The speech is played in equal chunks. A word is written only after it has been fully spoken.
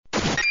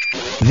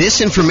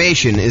This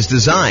information is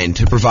designed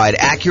to provide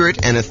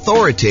accurate and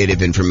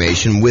authoritative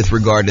information with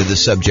regard to the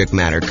subject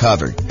matter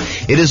covered.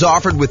 It is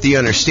offered with the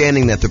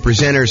understanding that the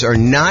presenters are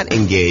not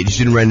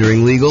engaged in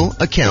rendering legal,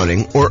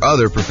 accounting, or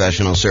other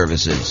professional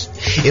services.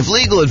 If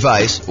legal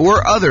advice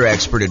or other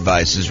expert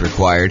advice is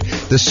required,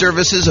 the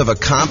services of a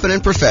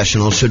competent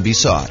professional should be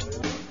sought.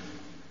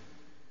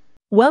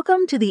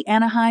 Welcome to the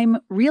Anaheim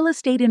Real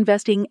Estate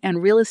Investing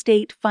and Real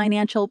Estate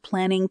Financial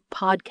Planning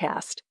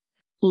Podcast.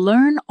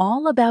 Learn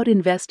all about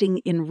investing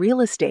in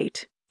real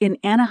estate in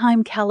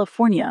Anaheim,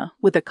 California,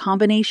 with a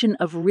combination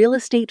of real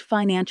estate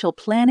financial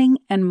planning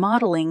and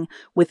modeling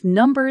with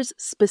numbers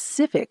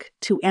specific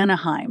to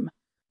Anaheim,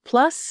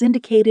 plus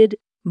syndicated,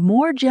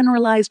 more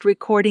generalized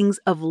recordings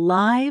of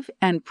live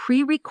and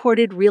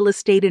pre-recorded real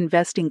estate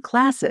investing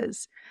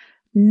classes,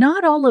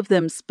 not all of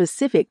them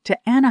specific to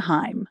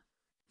Anaheim.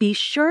 Be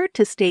sure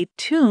to stay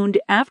tuned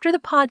after the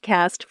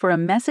podcast for a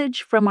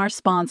message from our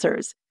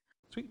sponsors.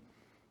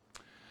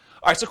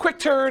 All right, so quick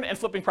turn and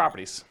flipping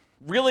properties.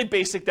 Really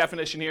basic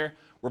definition here.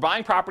 We're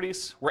buying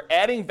properties, we're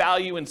adding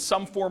value in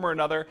some form or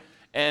another,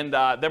 and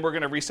then we're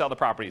going to resell the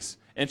properties.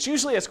 And it's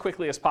usually as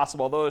quickly as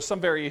possible, although there's some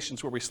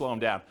variations where we slow them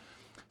down.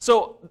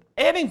 So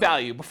adding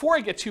value, before I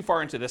get too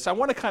far into this, I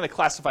want to kind of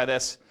classify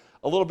this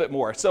a little bit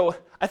more. So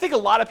I think a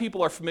lot of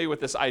people are familiar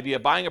with this idea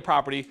of buying a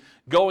property,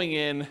 going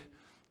in,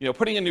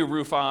 putting a new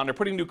roof on or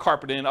putting new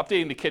carpet in,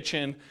 updating the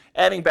kitchen,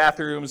 adding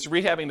bathrooms,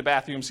 rehabbing the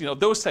bathrooms,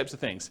 those types of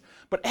things.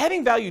 But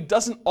adding value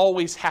doesn't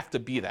always have to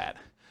be that.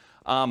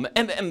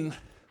 And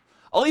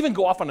I'll even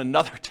go off on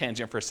another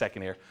tangent for a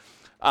second here.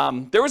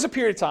 There was a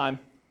period of time,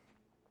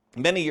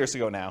 many years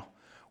ago now,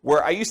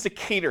 where I used to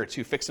cater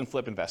to fix and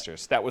flip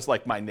investors. That was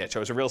like my niche. I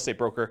was a real estate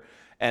broker,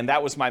 and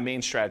that was my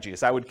main strategy,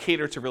 is I would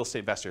cater to real estate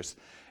investors.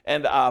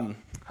 And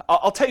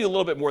I'll tell you a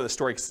little bit more of the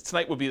story, because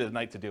tonight would be the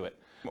night to do it.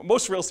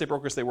 Most real estate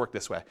brokers, they work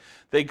this way.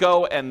 They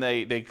go and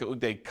they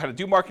kind of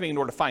do marketing in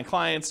order to find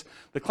clients.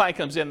 The client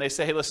comes in, they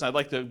say, hey, listen, I'd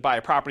like to buy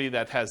a property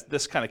that has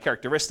this kind of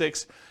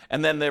characteristics.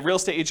 And then the real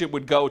estate agent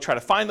would go try to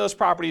find those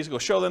properties, go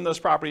show them those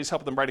properties,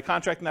 help them write a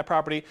contract in that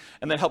property,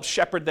 and then help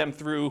shepherd them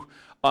through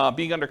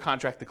being under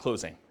contract to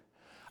closing.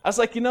 I was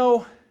like,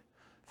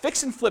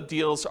 fix and flip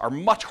deals are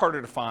much harder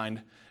to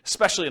find,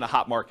 especially in a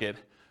hot market.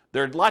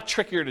 They're a lot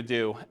trickier to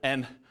do,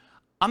 and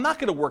I'm not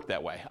going to work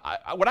that way.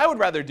 What I would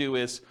rather do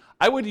is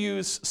I would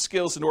use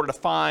skills in order to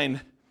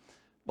find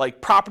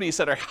properties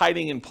that are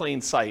hiding in plain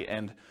sight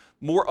and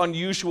more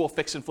unusual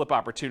fix and flip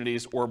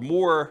opportunities, or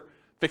more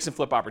fix and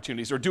flip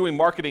opportunities, or doing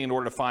marketing in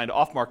order to find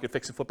off-market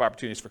fix and flip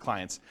opportunities for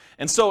clients.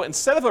 And so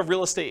instead of a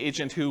real estate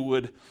agent who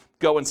would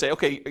go and say,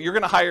 okay, you're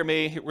going to hire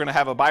me, we're going to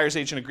have a buyer's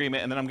agent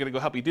agreement, and then I'm going to go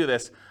help you do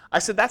this, I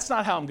said, that's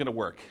not how I'm going to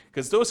work,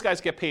 because those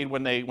guys get paid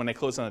when they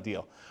close on a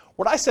deal.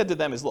 What I said to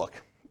them is, look,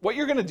 what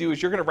you're going to do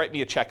is you're going to write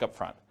me a check up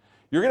front.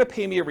 You're going to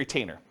pay me a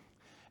retainer.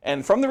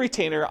 And from the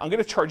retainer, I'm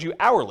going to charge you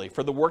hourly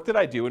for the work that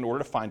I do in order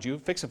to find you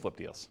fix and flip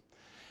deals.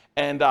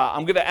 And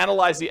I'm going to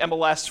analyze the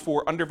MLS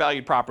for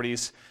undervalued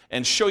properties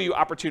and show you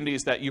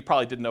opportunities that you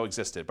probably didn't know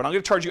existed. But I'm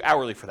going to charge you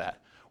hourly for that.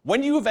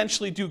 When you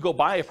eventually do go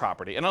buy a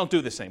property, and I don't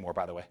do this anymore,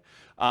 by the way,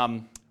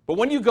 but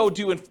when you go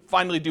do and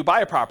finally do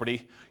buy a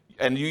property,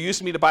 and you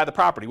use me to buy the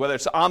property, whether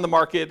it's on the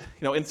market,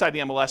 inside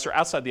the MLS or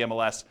outside the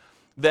MLS,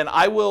 then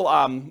I will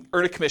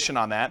earn a commission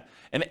on that.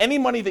 And any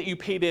money that you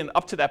paid in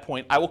up to that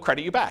point, I will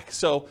credit you back.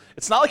 So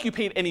it's not like you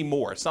paid any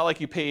more. It's not like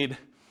you paid,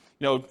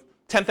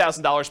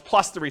 $10,000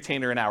 plus the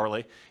retainer and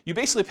hourly. You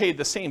basically paid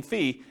the same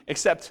fee,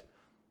 except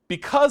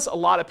because a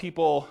lot of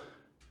people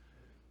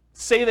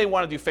say they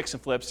want to do fix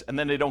and flips and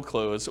then they don't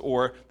close,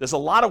 or there's a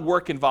lot of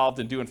work involved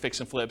in doing fix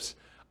and flips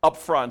up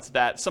front,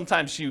 that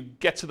sometimes you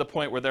get to the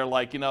point where they're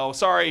like,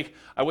 sorry,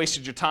 I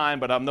wasted your time,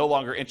 but I'm no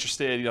longer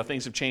interested,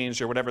 things have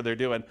changed or whatever they're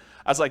doing.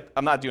 I was like,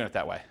 I'm not doing it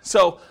that way.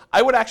 So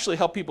I would actually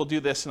help people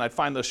do this, and I'd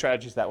find those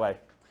strategies that way.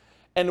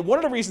 And one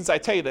of the reasons I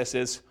tell you this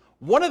is,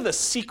 one of the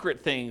secret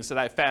things that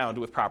I found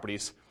with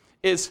properties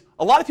is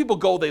a lot of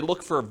people they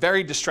look for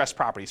very distressed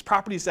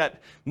properties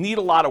that need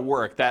a lot of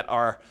work, that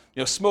are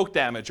smoke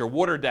damage or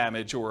water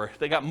damage, or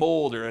they got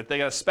mold, or they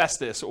got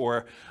asbestos,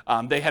 or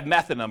they had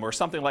meth in them or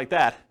something like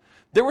that.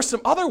 There were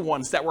some other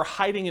ones that were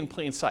hiding in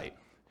plain sight.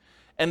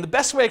 And the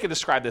best way I could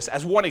describe this,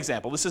 as one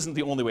example, this isn't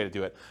the only way to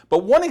do it,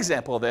 but one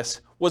example of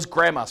this was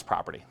grandma's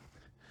property.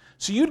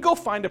 So you'd go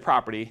find a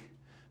property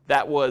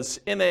that was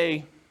in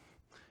a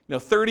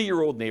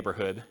 30-year-old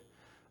neighborhood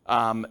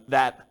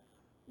that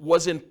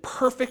was in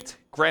perfect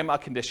grandma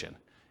condition.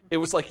 It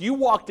was like you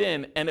walked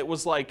in and it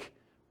was like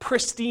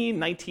pristine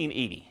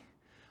 1980.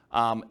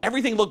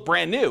 Everything looked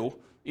brand new.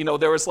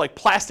 There was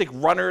plastic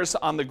runners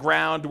on the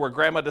ground where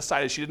grandma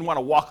decided she didn't want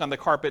to walk on the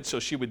carpet, so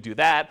she would do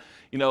that.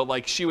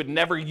 She would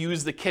never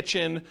use the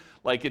kitchen.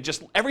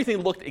 Everything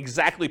looked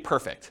exactly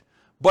perfect.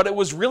 But it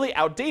was really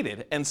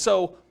outdated. And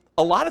so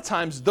a lot of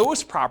times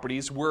those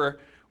properties were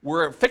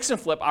fix and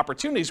flip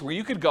opportunities where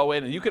you could go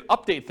in and you could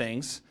update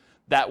things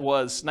that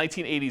was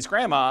 1980s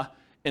grandma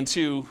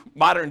into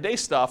modern day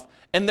stuff,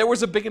 and there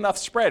was a big enough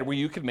spread where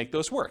you could make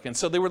those work. And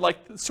so they were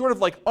sort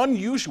of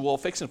unusual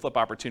fix and flip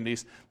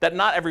opportunities that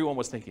not everyone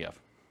was thinking of.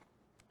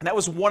 And that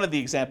was one of the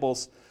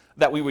examples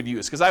that we would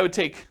use, because I would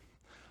take,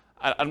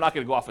 I'm not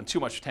going to go off on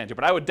too much tangent,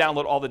 but I would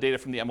download all the data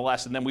from the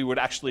MLS, and then we would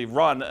actually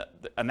run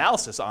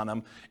analysis on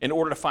them in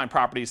order to find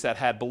properties that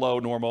had below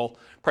normal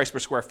price per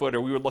square foot,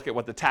 or we would look at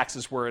what the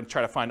taxes were and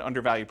try to find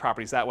undervalued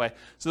properties that way.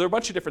 So there are a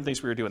bunch of different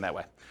things we were doing that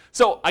way.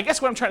 So I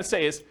guess what I'm trying to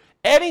say is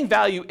adding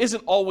value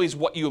isn't always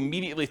what you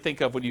immediately think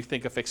of when you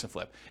think of fix and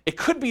flip. It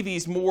could be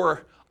these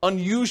more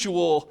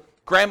unusual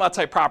grandma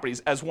type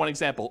properties as one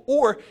example,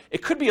 or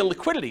it could be a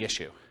liquidity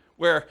issue,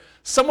 where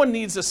someone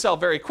needs to sell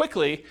very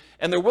quickly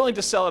and they're willing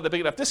to sell at a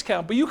big enough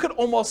discount, but you could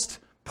almost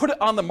put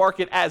it on the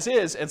market as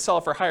is and sell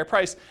it for a higher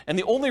price. And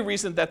the only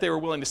reason that they were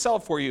willing to sell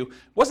it for you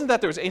wasn't that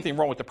there was anything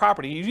wrong with the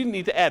property. You didn't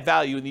need to add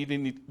value, and you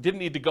didn't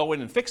need to go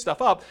in and fix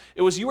stuff up.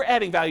 It was you were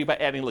adding value by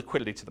adding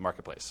liquidity to the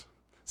marketplace.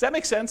 Does that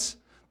make sense?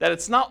 That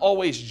it's not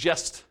always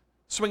just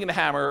swinging a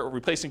hammer or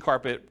replacing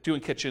carpet, doing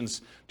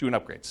kitchens, doing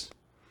upgrades.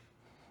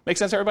 Make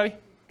sense, everybody?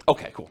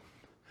 Okay, cool.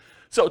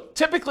 So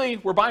typically,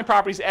 we're buying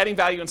properties, adding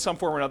value in some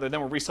form or another, then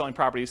we're reselling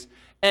properties,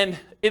 and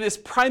it is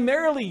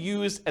primarily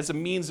used as a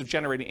means of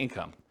generating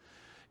income.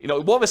 You know,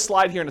 we'll have a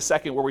slide here in a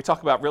second where we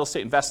talk about real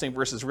estate investing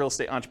versus real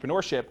estate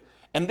entrepreneurship,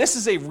 and this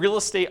is a real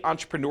estate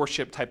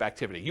entrepreneurship type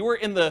activity. You're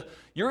in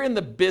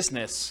the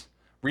business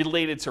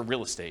related to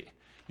real estate.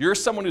 You're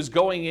someone who's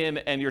going in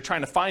and you're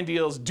trying to find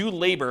deals, do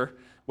labor,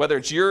 whether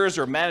it's yours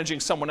or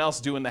managing someone else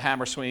doing the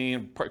hammer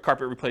swinging,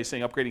 carpet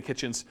replacing, upgrading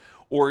kitchens,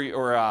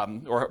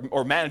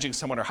 or managing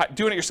someone, or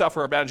doing it yourself,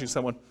 or managing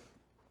someone.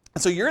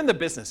 And so you're in the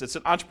business. It's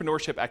an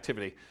entrepreneurship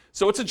activity.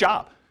 So it's a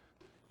job.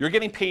 You're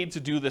getting paid to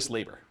do this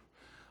labor.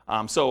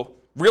 So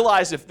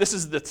realize if this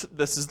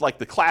is like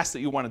the class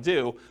that you want to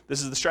do,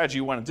 this is the strategy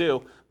you want to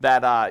do,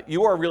 that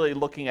you are really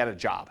looking at a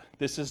job.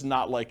 This is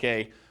not like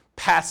a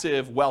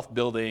passive wealth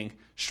building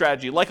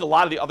strategy like a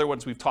lot of the other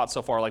ones we've taught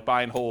so far, like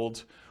buy and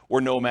hold, or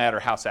nomad, or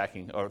house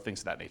hacking, or things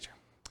of that nature.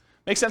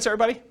 Make sense,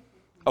 everybody?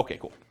 Okay,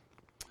 cool.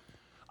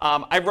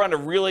 I run a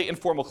really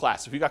informal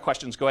class. If you got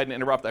questions, go ahead and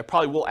interrupt. I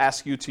probably will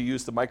ask you to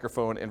use the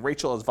microphone, and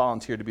Rachel has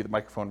volunteered to be the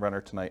microphone runner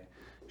tonight.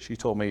 She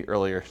told me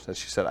earlier that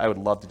she said, I would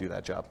love to do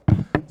that job.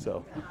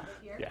 So,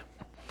 yeah,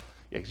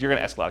 because you're going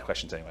to ask a lot of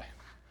questions anyway.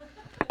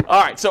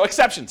 All right, so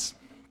exceptions.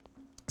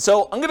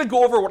 So I'm going to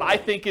go over what I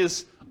think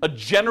is a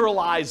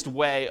generalized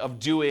way of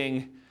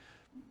doing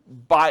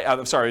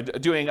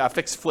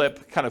fix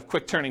flip, kind of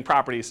quick turning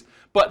properties.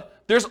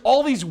 But there's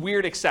all these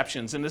weird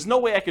exceptions, and there's no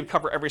way I could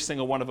cover every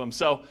single one of them.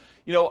 So,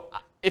 you know,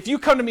 if you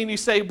come to me and you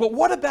say, but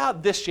what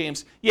about this,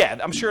 James? Yeah,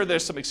 I'm sure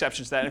there's some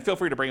exceptions to that, and feel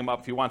free to bring them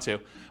up if you want to.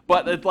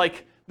 But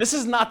this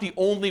is not the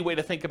only way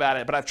to think about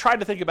it, but I've tried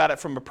to think about it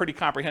from a pretty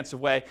comprehensive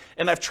way,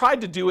 and I've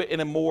tried to do it in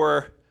a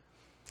more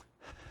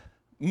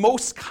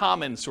most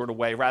common sort of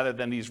way rather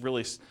than these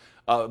really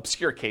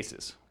obscure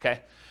cases,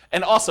 okay?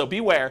 And also,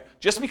 beware,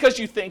 just because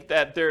you think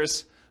that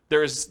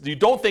you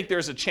don't think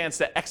there's a chance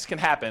that X can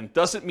happen,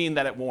 doesn't mean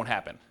that it won't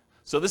happen.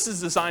 So this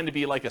is designed to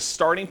be like a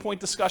starting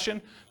point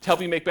discussion to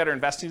help you make better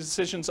investing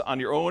decisions on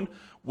your own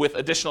with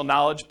additional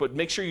knowledge, but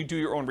make sure you do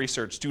your own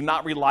research. Do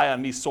not rely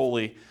on me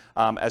solely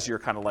as your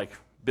kind of like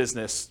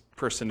business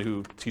person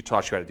who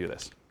taught you how to do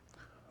this.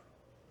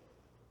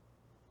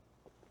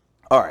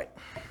 All right.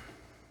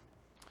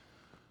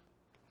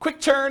 Quick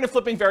turn and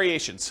flipping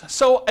variations.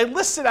 So I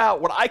listed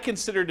out what I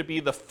consider to be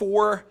the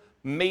 4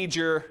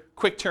 major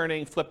quick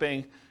turning,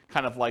 flipping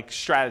kind of like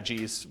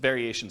strategies,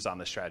 variations on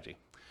this strategy.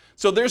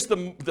 So there's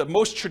the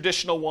most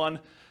traditional one.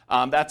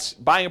 That's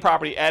buying a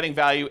property, adding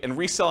value, and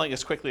reselling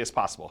as quickly as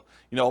possible.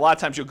 You know, a lot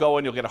of times you'll go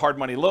in, you'll get a hard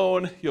money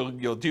loan,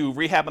 you'll do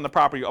rehab on the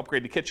property, you'll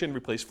upgrade the kitchen,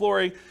 replace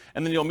flooring,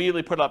 and then you'll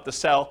immediately put it up to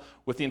sell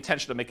with the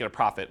intention of making a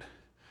profit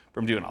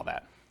from doing all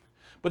that.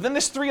 But then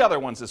there's 3 other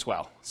ones as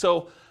well.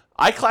 So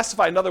I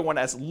classify another one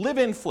as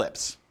live-in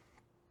flips.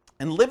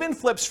 And live-in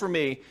flips for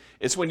me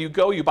is when you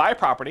buy a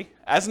property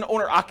as an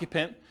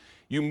owner-occupant,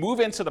 you move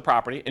into the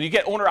property, and you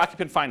get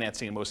owner-occupant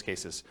financing in most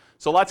cases.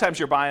 So a lot of times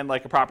you're buying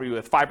like a property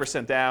with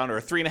 5% down,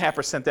 or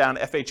 3.5% down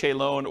FHA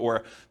loan,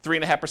 or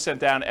 3.5%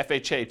 down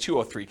FHA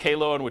 203K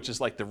loan, which is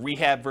like the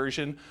rehab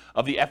version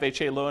of the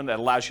FHA loan that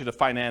allows you to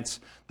finance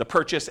the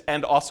purchase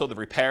and also the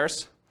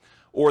repairs.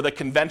 Or the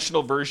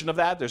conventional version of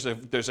that,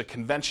 there's a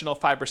conventional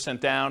 5%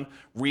 down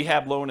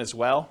rehab loan as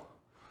well.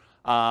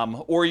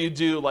 Or you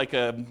do like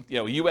a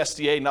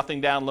USDA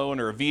nothing down loan,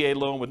 or a VA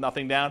loan with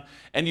nothing down,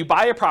 and you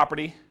buy a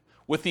property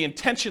with the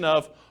intention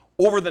of,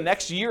 over the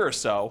next year or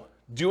so,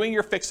 doing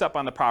your fix-up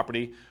on the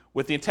property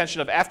with the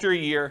intention of, after a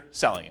year,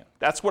 selling it.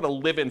 That's what a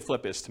live-in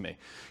flip is to me.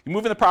 You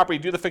move in the property,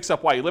 do the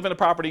fix-up while you live in the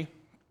property.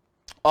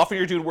 Often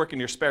you're doing work in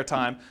your spare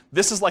time.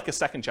 This is like a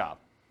second job.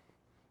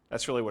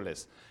 That's really what it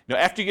is. You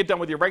know, after you get done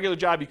with your regular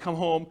job, you come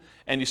home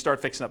and you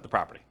start fixing up the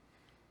property.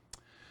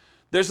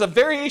 There's a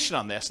variation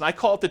on this, and I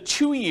call it the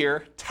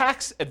 2-year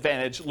tax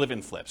advantage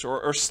live-in flips,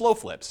 or slow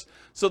flips.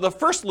 So the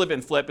first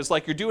live-in flip is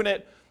like you're doing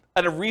it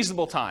at a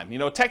reasonable time. You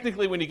know,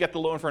 technically when you get the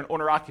loan for an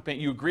owner-occupant,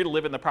 you agree to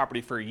live in the property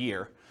for a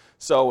year.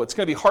 So it's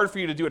going to be hard for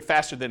you to do it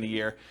faster than a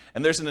year.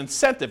 And there's an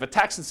incentive, a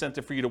tax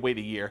incentive for you to wait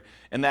a year.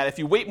 And that if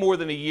you wait more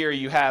than a year,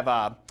 you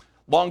have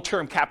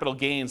long-term capital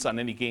gains on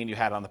any gain you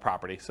had on the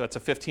property. So it's a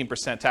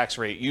 15% tax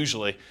rate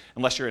usually,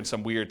 unless you're in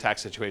some weird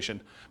tax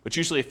situation, but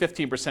usually a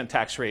 15%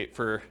 tax rate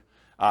for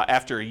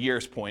after a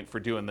year's point for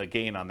doing the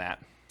gain on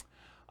that.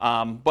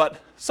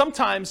 But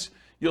sometimes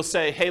you'll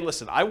say, hey,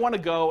 listen, I want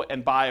to go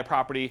and buy a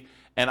property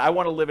and I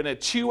want to live in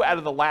it 2 out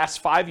of the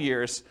last 5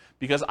 years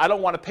because I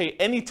don't want to pay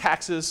any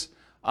taxes,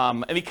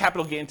 any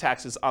capital gain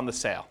taxes on the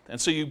sale.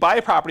 And so you buy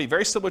a property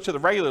very similar to the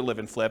regular live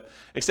and flip,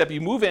 except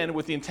you move in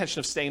with the intention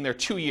of staying there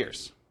 2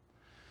 years.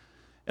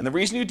 And the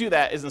reason you do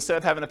that is instead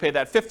of having to pay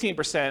that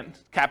 15%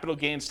 capital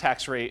gains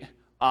tax rate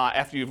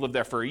after you've lived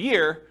there for a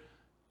year,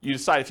 you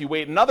decide if you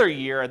wait another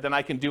year, then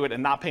I can do it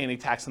and not pay any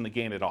tax on the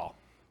gain at all.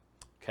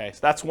 Okay, so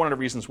that's one of the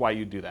reasons why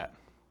you do that.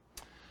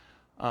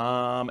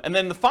 And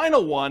then the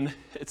final one,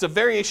 it's a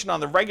variation on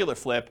the regular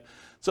flip.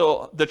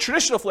 So the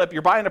traditional flip,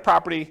 you're buying a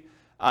property,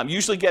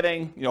 usually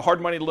getting hard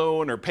money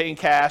loan or paying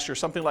cash or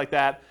something like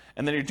that,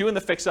 and then you're doing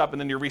the fix up and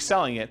then you're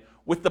reselling it.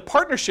 With the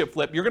partnership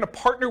flip, you're going to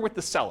partner with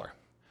the seller.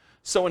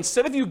 So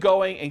instead of you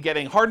going and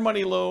getting hard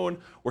money loan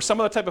or some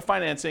other type of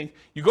financing,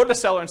 you go to the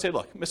seller and say,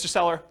 look, Mr.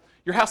 Seller,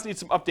 your house needs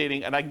some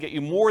updating and I can get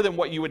you more than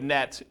what you would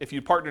net if you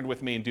partnered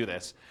with me and do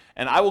this.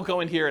 And I will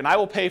go in here and I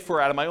will pay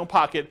for, out of my own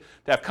pocket,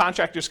 to have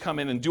contractors come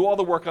in and do all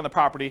the work on the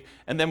property.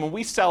 And then when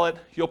we sell it,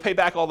 you'll pay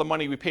back all the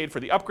money we paid for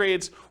the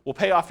upgrades, we'll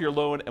pay off your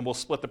loan, and we'll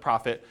split the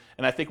profit.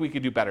 And I think we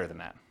could do better than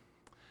that.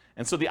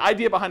 And so the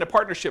idea behind a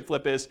partnership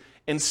flip is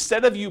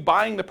instead of you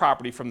buying the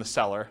property from the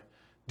seller,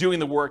 doing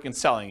the work and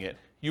selling it,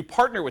 you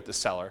partner with the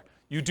seller,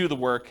 you do the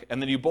work,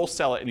 and then you both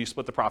sell it and you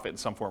split the profit in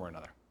some form or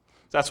another.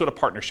 So that's what a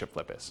partnership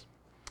flip is.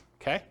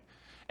 Okay?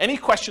 Any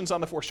questions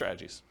on the 4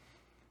 strategies?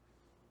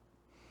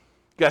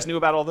 You guys knew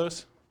about all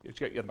those? You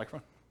got the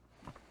microphone?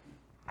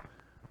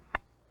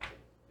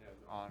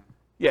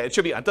 Yeah, it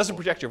should be on. It doesn't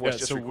project your voice.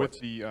 Just so records.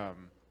 With the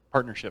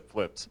partnership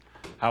flips,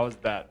 how is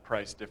that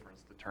price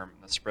difference determined,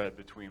 the spread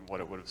between what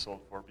it would have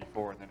sold for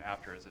before and then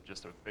after? Is it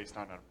just based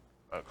on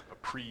a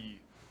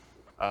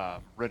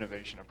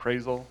pre-renovation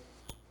appraisal?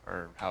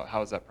 Or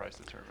how is that price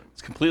determined?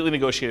 It's completely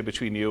negotiated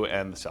between you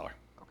and the seller.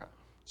 Okay.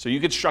 So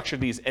you could structure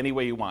these any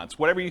way you want. It's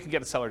whatever you can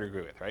get a seller to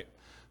agree with, right?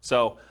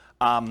 So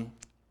I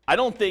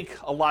don't think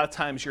a lot of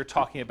times you're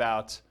talking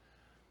about,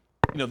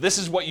 this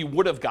is what you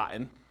would have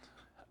gotten,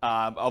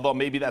 although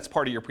maybe that's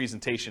part of your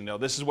presentation.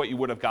 This is what you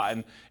would have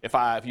gotten if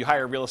you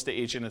hire a real estate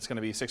agent. It's going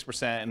to be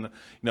 6%, and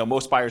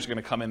most buyers are going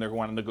to come in. They're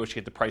going to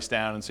negotiate the price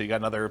down, and so you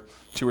got another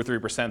 2 or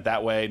 3%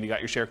 that way, and you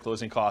got your share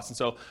closing costs. And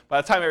so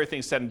by the time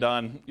everything's said and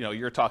done,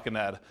 you're talking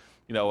at a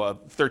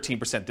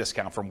 13%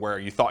 discount from where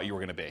you thought you were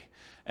going to be.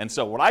 And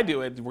so what I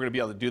do is we're going to be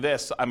able to do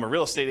this. I'm a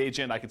real estate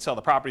agent. I can sell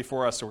the property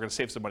for us, so we're going to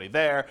save some money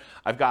there.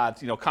 I've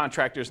got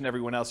contractors and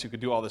everyone else who could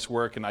do all this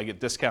work, and I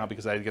get discount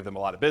because I give them a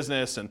lot of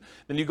business. And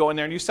then you go in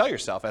there and you sell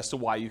yourself as to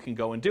why you can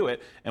go and do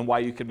it and why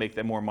you can make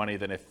them more money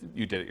than if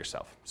you did it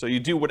yourself. So you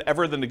do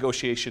whatever the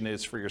negotiation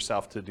is for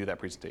yourself to do that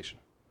presentation.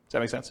 Does that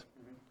make sense?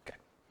 Okay.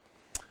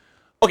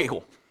 Okay,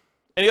 cool.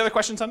 Any other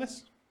questions on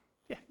this?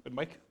 Yeah, good,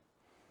 Mike.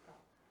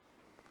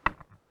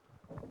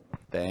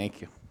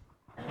 Thank you.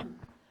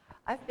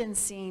 I've been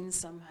seeing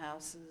some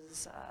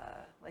houses,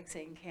 like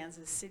say in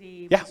Kansas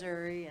City, Yeah.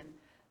 Missouri, and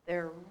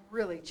they're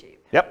really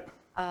cheap. Yep.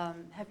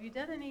 Have you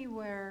done any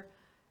where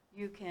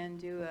you can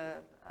do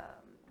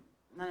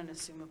not an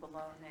assumable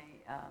loan,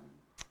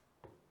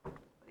 what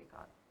do you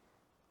call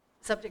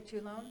it? Subject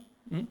to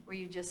loan, where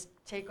you just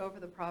take over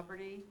the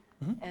property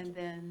and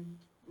then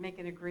make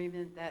an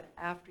agreement that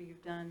after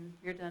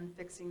you're done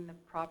fixing the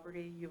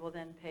property, you will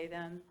then pay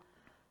them.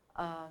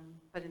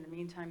 But in the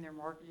meantime, their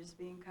mortgage is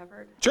being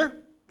covered? Sure.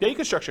 Yeah, you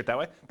can structure it that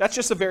way. That's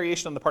just a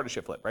variation on the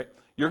partnership flip, right?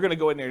 You're going to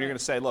go in there and you're going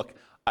to say, look,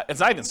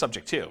 it's not even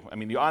subject to. I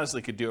mean, you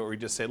honestly could do it where you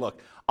just say,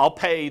 look, I'll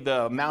pay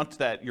the amount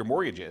that your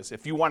mortgage is.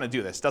 If you want to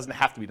do this, it doesn't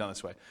have to be done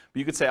this way. But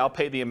you could say, I'll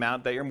pay the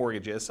amount that your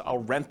mortgage is.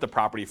 I'll rent the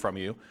property from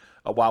you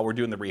while we're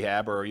doing the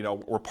rehab, or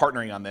we're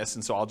partnering on this,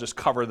 and so I'll just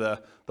cover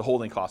the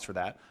holding costs for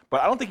that.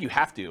 But I don't think you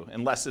have to,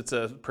 unless it's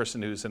a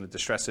person who's in a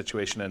distressed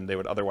situation and they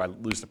would otherwise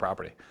lose the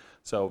property.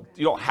 So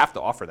you don't have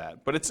to offer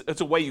that, but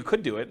it's a way you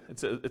could do it.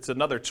 It's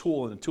another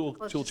tool in the tool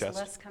Well, it's tool just chest.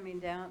 less coming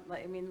down,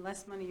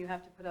 less money you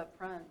have to put up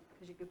front,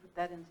 because you could put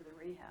that into the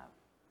rehab,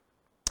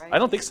 right? I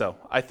don't think so.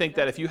 I think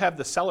that if you have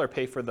the seller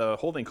pay for the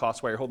holding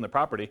costs while you're holding the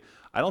property,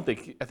 I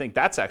think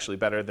that's actually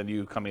better than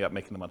you coming up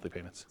making the monthly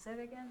payments. Say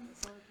that again?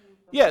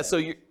 Yeah,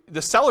 so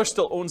the seller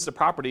still owns the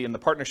property in the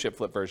partnership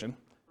flip version,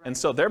 and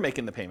so they're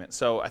making the payment.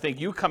 So I think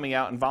you coming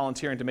out and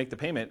volunteering to make the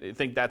payment, I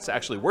think that's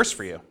actually worse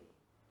for you.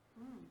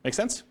 Make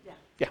sense? Yeah.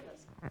 Yeah.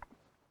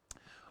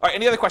 All right,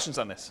 any other questions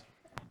on this?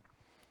 Do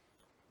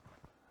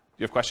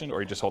you have a question, or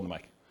are you just holding the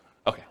mic?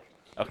 Okay.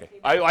 Okay.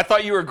 I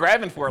thought you were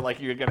grabbing for it like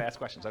you were going to ask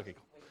questions. Okay,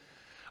 cool.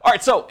 All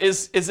right, so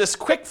is this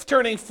quick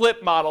turning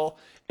flip model,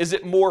 is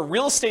it more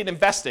real estate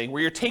investing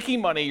where you're taking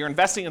money, you're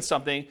investing in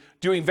something,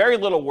 doing very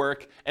little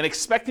work, and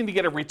expecting to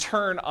get a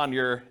return on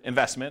your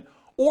investment?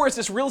 Or is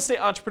this real estate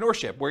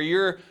entrepreneurship where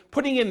you're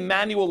putting in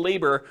manual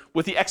labor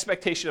with the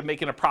expectation of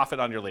making a profit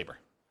on your labor?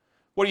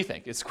 What do you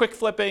think? Is quick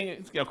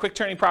flipping, quick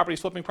turning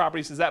properties, flipping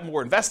properties, is that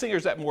more investing or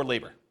is that more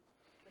labor?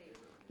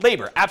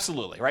 Labor,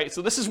 absolutely, right?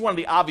 So this is one of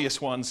the obvious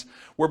ones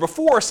where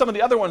before some of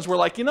the other ones were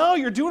like,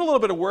 you're doing a little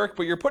bit of work,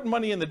 but you're putting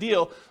money in the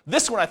deal.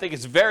 This one I think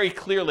is very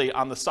clearly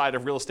on the side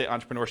of real estate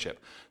entrepreneurship.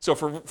 So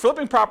for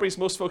flipping properties,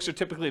 most folks are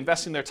typically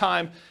investing their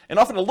time and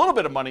often a little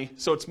bit of money,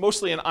 so it's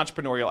mostly an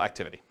entrepreneurial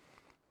activity.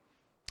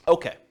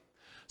 Okay,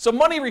 so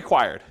money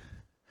required.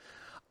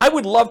 I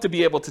would love to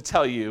be able to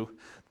tell you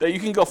that you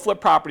can go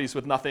flip properties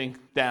with nothing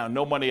down,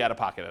 no money out of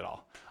pocket at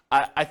all.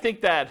 I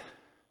think that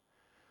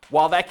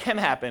while that can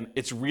happen,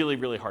 it's really,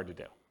 really hard to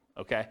do,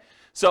 okay?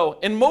 So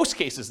in most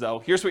cases, though,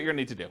 here's what you're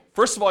going to need to do.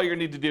 First of all, you're going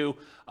to need to do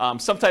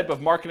some type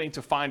of marketing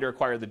to find or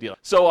acquire the deal.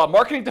 So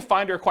marketing to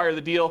find or acquire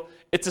the deal,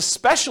 it's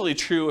especially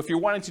true if you're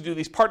wanting to do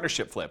these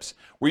partnership flips,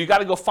 where you got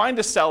to go find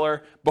a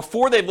seller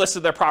before they've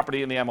listed their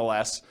property in the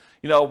MLS,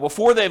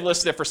 before they've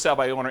listed it for sale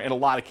by owner in a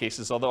lot of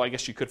cases, although I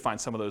guess you could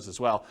find some of those as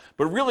well.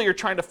 But really, you're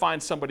trying to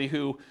find somebody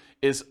who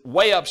is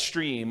way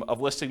upstream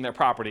of listing their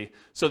property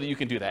so that you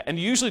can do that. And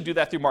you usually do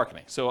that through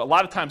marketing. So a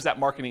lot of times that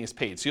marketing is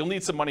paid. So you'll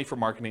need some money for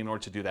marketing in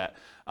order to do that,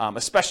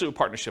 especially with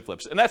partnership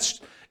flips. And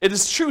it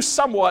is true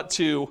somewhat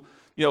to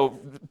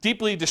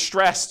deeply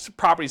distressed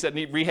properties that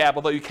need rehab,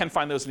 although you can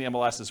find those in the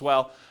MLS as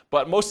well.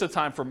 But most of the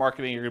time for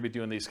marketing, you're going to be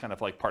doing these kind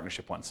of like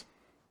partnership ones.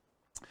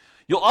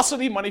 You'll also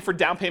need money for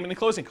down payment and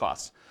closing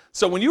costs.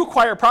 So when you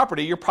acquire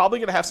property, you're probably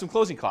going to have some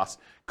closing costs.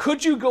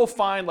 Could you go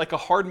find like a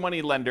hard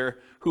money lender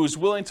who's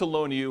willing to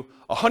loan you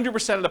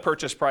 100% of the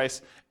purchase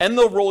price, and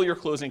they'll roll your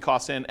closing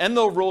costs in, and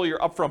they'll roll your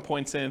upfront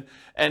points in,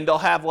 and they'll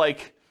have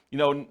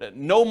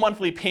no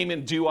monthly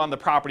payment due on the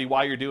property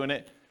while you're doing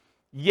it?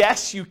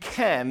 Yes, you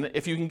can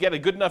if you can get a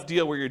good enough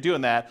deal where you're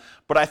doing that,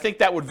 but I think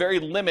that would very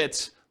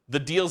limit the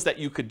deals that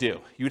you could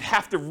do. You'd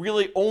have to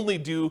really only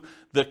do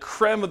the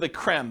creme of the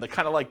creme, the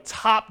kind of like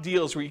top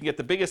deals where you can get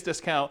the biggest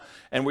discount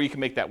and where you can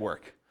make that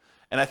work.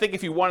 And I think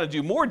if you want to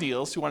do more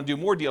deals, you want to do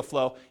more deal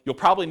flow, you'll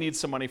probably need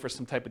some money for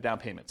some type of down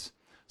payments.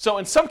 So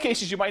in some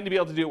cases, you might be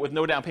able to do it with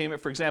no down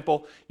payment. For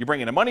example, you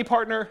bring in a money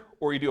partner,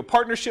 or you do a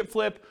partnership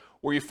flip,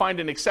 or you find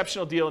an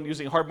exceptional deal and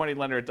using a hard money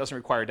lender, it doesn't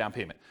require down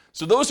payment.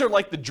 So those are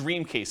like the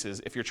dream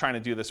cases if you're trying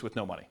to do this with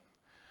no money.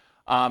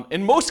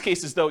 In most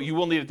cases, though, you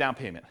will need a down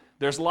payment.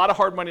 There's a lot of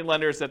hard money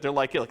lenders that they're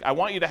like, hey, look, I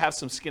want you to have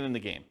some skin in the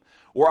game,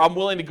 or I'm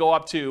willing to go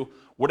up to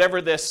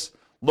whatever this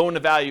loan to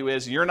value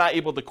is. You're not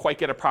able to quite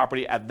get a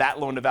property at that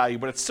loan to value,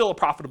 but it's still a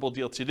profitable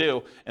deal to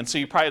do, and so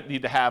you probably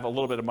need to have a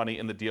little bit of money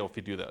in the deal if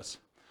you do those.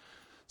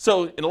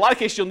 So in a lot of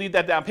cases, you'll need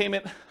that down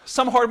payment.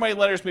 Some hard money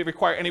lenders may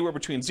require anywhere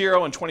between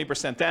 0 and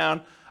 20%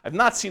 down. I've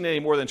not seen any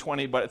more than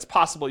 20, but it's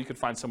possible you could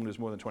find someone who's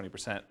more than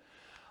 20%.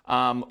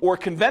 Or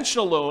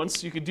conventional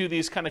loans, you could do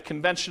these kind of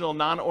conventional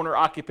non-owner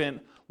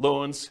occupant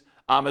loans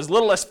as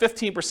little as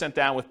 15%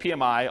 down with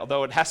PMI,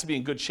 although it has to be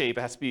in good shape.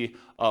 It has to be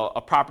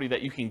a property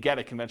that you can get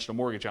a conventional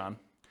mortgage on.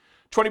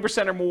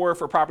 20% or more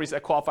for properties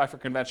that qualify for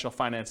conventional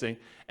financing,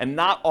 and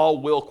not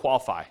all will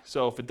qualify.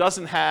 So if it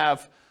doesn't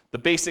have the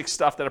basic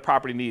stuff that a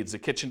property needs, the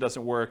kitchen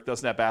doesn't work,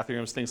 doesn't have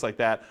bathrooms, things like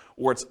that,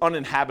 or it's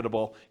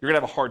uninhabitable, you're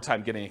gonna have a hard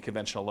time getting a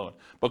conventional loan.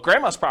 But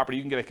grandma's property,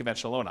 you can get a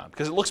conventional loan on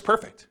because it looks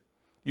perfect.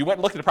 You went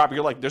and looked at the property,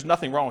 you're like, there's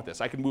nothing wrong with this,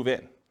 I can move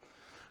in,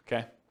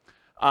 okay?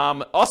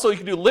 Also, you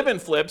can do live-in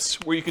flips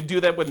where you could do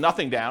them with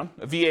nothing down,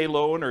 a VA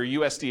loan or a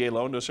USDA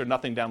loan, those are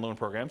nothing down loan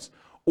programs,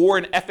 or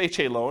an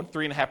FHA loan,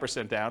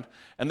 3.5% down.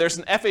 And there's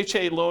an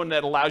FHA loan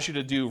that allows you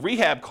to do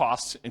rehab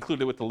costs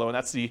included with the loan.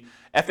 That's the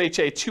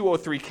FHA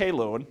 203K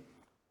loan.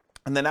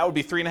 And then that would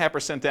be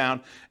 3.5%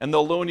 down, and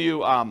they'll loan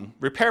you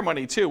repair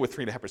money too with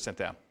 3.5%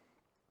 down.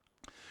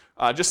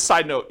 Just a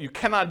side note, you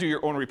cannot do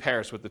your own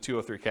repairs with the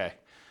 203K.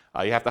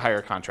 You have to hire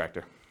a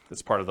contractor.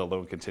 It's part of the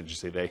loan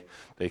contingency.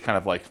 They kind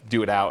of like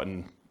do it out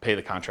and pay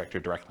the contractor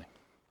directly.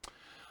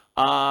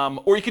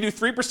 Or you can do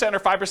 3% or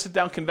 5%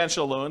 down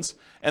conventional loans,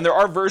 and there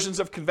are versions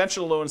of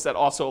conventional loans that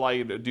also allow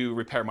you to do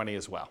repair money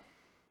as well.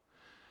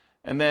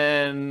 And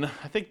then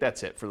I think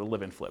that's it for the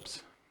live-in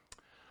flips.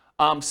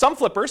 Some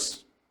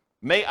flippers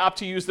may opt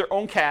to use their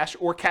own cash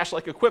or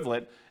cash-like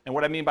equivalent. And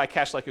what I mean by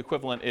cash-like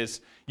equivalent is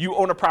you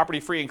own a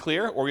property free and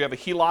clear, or you have a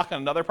HELOC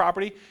on another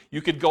property.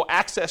 You could go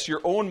access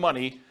your own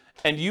money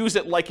and use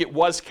it like it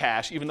was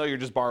cash, even though you're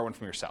just borrowing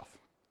from yourself,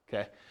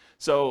 okay?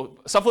 So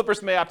some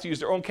flippers may opt to use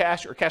their own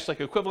cash or cash-like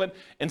equivalent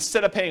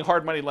instead of paying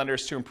hard money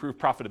lenders to improve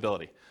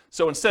profitability.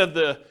 So instead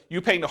of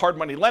you paying the hard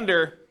money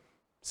lender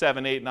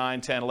 7, 8,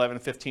 9, 10, 11,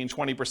 15,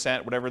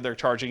 20%, whatever they're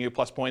charging you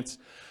plus points,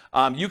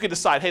 you could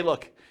decide, hey,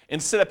 look,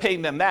 instead of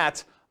paying them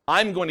that,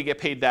 I'm going to get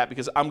paid that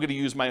because I'm going to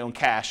use my own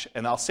cash,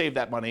 and I'll save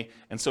that money,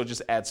 and so it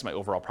just adds to my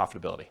overall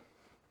profitability,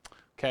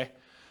 okay?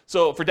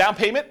 So for down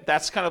payment,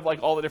 that's kind of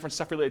like all the different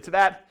stuff related to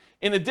that.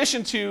 In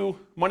addition to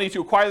money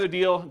to acquire the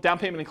deal, down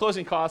payment and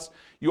closing costs,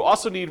 you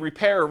also need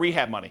repair or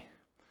rehab money.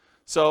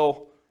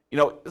 So,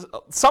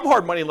 some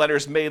hard money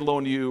lenders may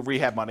loan you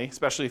rehab money,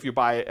 especially if you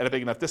buy it at a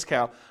big enough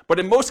discount. But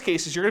in most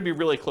cases, you're going to be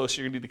really close.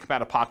 You're going to need to come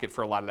out of pocket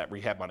for a lot of that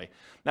rehab money.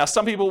 Now,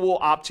 some people will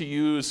opt to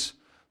use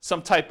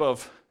some type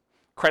of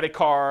credit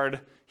card,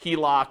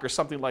 HELOC, or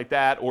something like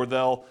that, or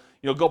they'll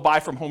go buy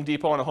from Home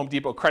Depot on a Home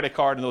Depot credit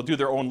card, and they'll do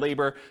their own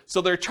labor.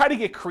 So they're trying to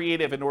get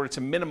creative in order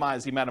to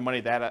minimize the amount of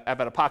money they have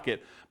out of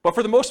pocket. But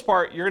for the most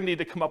part, you're going to need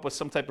to come up with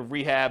some type of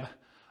rehab,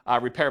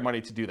 repair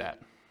money to do that.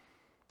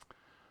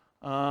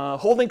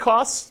 Holding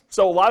costs.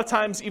 So a lot of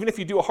times, even if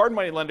you do a hard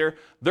money lender,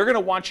 they're going to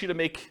want you to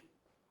make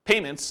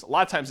payments. A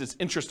lot of times it's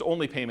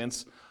interest-only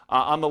payments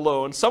on the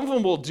loan. Some of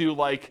them will do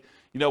like,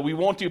 we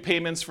won't do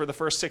payments for the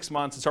first 6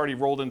 months. It's already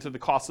rolled into the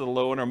cost of the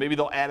loan, or maybe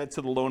they'll add it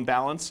to the loan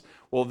balance.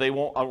 Well, they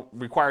won't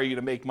require you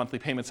to make monthly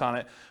payments on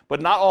it.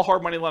 But not all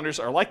hard money lenders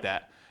are like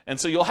that. And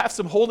so you'll have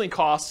some holding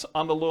costs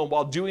on the loan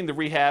while doing the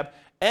rehab.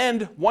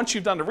 And once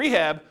you've done the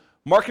rehab,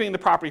 marketing the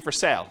property for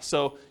sale.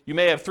 So you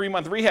may have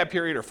 3-month rehab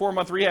period, or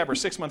 4-month rehab, or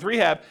 6-month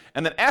rehab.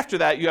 And then after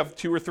that, you have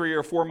 2 or 3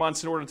 or 4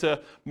 months in order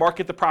to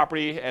market the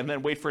property and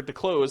then wait for it to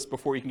close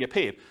before you can get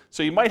paid.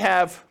 So you might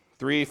have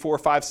 3, 4,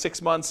 5,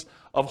 6 months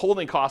of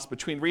holding costs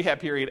between rehab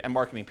period and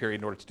marketing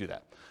period in order to do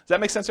that. Does that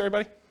make sense,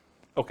 everybody?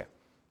 Okay.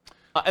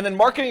 And then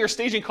marketing or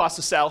staging costs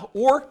to sell,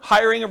 or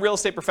hiring a real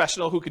estate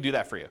professional who could do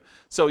that for you.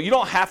 So you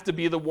don't have to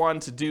be the one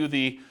to do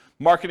the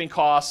marketing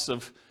costs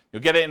of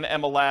get it in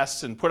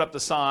MLS and put up the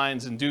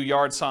signs and do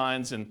yard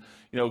signs and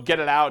get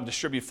it out and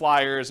distribute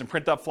flyers and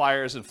print up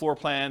flyers and floor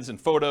plans and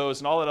photos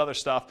and all that other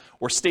stuff,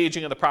 or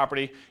staging of the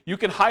property. You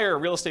can hire a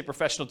real estate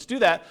professional to do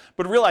that,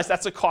 but realize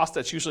that's a cost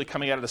that's usually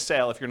coming out of the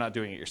sale if you're not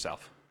doing it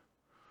yourself.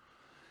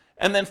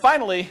 And then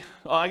finally,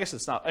 I guess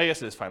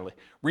it is finally,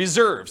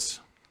 reserves.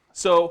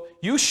 So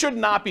you should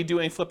not be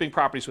doing flipping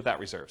properties without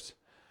reserves.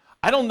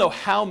 I don't know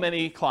how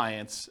many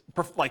clients,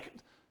 like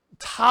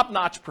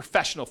top-notch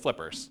professional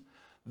flippers,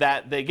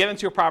 that they get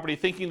into a property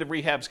thinking the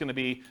rehab's going to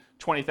be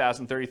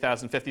 $20,000,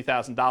 $30,000,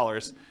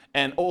 $50,000,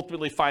 and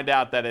ultimately find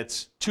out that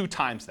it's 2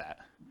 times that.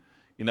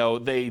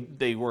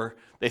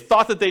 They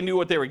thought that they knew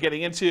what they were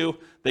getting into.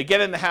 They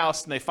get in the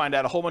house and they find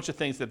out a whole bunch of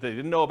things that they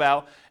didn't know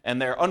about,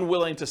 and they're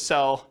unwilling to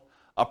sell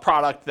a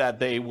product that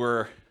they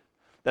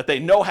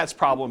know has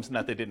problems and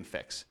that they didn't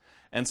fix.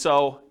 And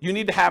so you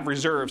need to have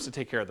reserves to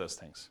take care of those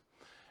things.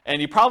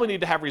 And you probably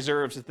need to have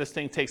reserves if this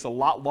thing takes a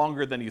lot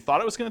longer than you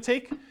thought it was going to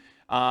take.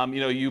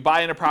 You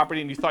buy in a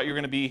property and you thought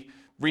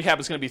rehab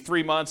is going to be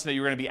 3 months, and that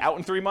you're going to be out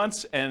in 3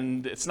 months,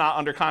 and it's not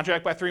under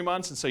contract by 3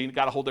 months, and so you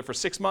got to hold it for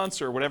 6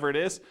 months or whatever it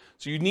is.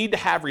 So you need to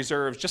have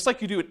reserves, just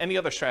like you do with any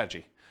other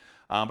strategy.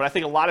 But I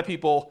think a lot of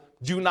people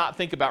do not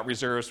think about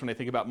reserves when they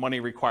think about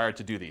money required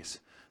to do these.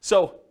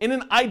 So in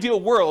an ideal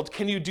world,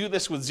 can you do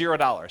this with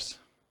 $0?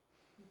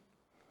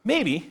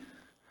 Maybe.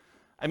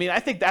 I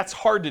think that's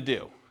hard to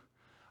do.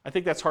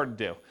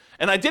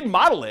 And I did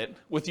model it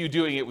with you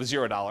doing it with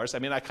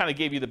 $0. I kind of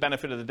gave you the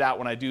benefit of the doubt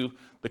when I do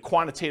the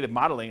quantitative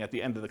modeling at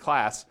the end of the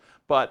class,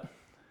 but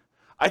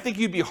I think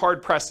you'd be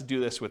hard-pressed to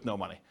do this with no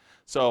money.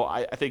 So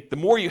I think the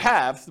more you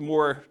have, the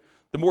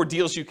more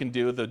deals you can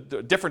do, the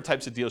different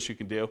types of deals you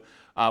can do,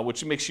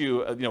 which makes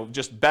you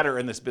just better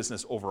in this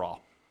business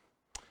overall.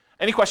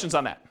 Any questions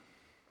on that?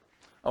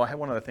 Oh, I had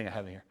one other thing I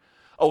had in here.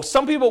 Oh,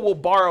 some people will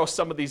borrow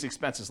some of these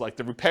expenses, like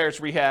the repairs,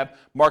 rehab,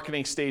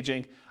 marketing,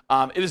 staging.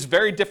 It is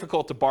very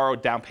difficult to borrow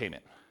down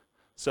payment.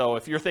 So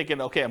if you're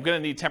thinking, okay, I'm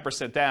going to need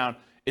 10% down,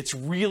 it's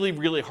really,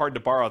 really hard to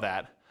borrow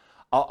that.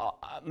 I'm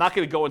not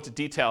going to go into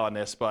detail on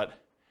this, but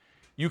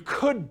you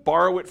could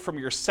borrow it from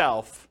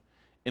yourself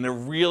in a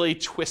really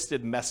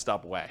twisted, messed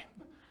up way.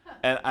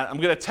 And I'm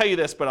going to tell you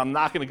this, but I'm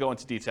not going to go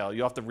into detail.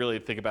 You'll have to really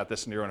think about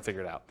this and you're going to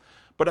figure it out.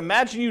 But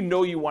imagine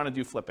you want to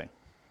do flipping.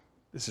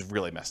 This is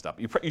really messed up.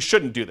 You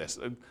shouldn't do this.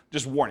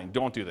 Just warning,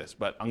 don't do this,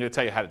 but I'm going to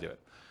tell you how to do it.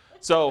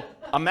 So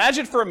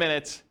imagine for a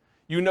minute,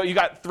 you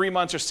got 3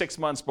 months or 6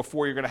 months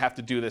before you're going to have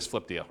to do this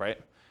flip deal, right?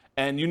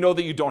 And you know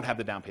that you don't have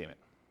the down payment.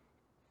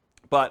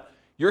 But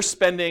you're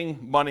spending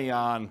money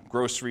on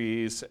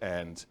groceries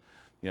and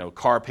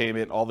car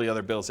payment, all the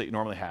other bills that you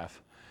normally have.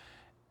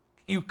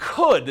 You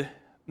could,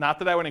 not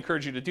that I would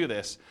encourage you to do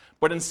this,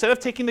 but instead of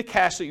taking the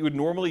cash that you would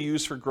normally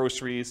use for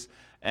groceries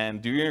and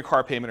doing your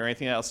car payment or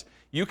anything else,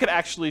 you could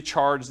actually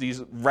charge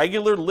these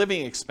regular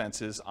living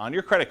expenses on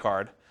your credit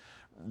card,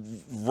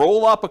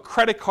 roll up a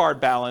credit card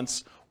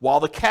balance while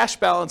the cash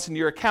balance in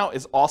your account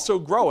is also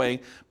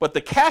growing, but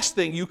the cash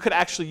thing you could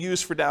actually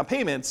use for down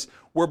payments,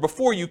 where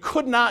before you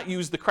could not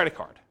use the credit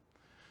card.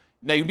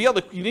 Now you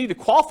need to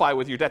qualify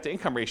with your debt to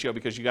income ratio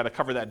because you got to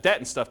cover that debt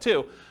and stuff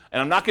too.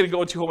 And I'm not going to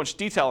go into too much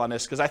detail on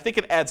this because I think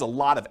it adds a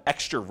lot of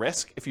extra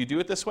risk if you do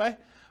it this way.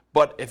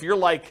 But if you're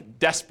like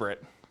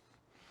desperate,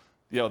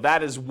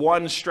 that is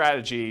one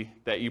strategy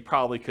that you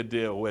probably could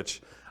do, which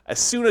as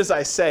soon as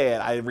I say it,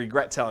 I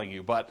regret telling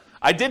you. But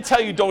I did tell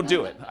you don't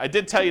do it. I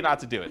did tell you not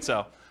to do it.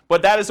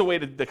 But that is a way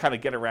to kind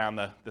of get around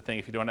the thing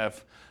if you don't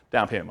have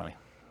down payment money.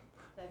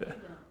 Have you done it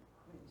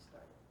when you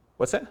started?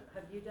 What's that?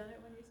 Have you done it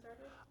when you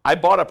started? I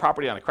bought a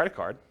property on a credit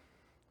card.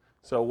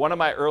 So one of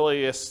my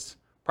earliest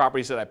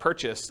properties that I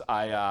purchased,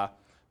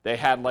 they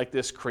had like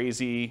this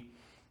crazy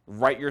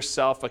write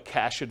yourself a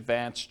cash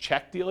advance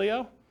check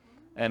dealio.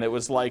 And it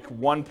was like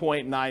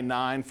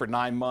 1.99 for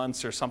 9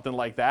 months or something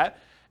like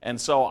that.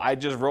 And so I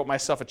just wrote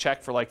myself a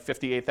check for like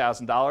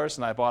 $58,000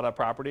 and I bought a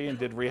property and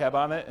did rehab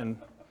on it. And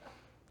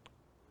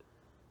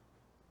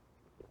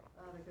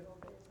The good old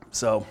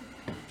So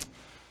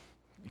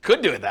you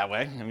could do it that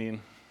way. I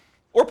mean,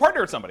 or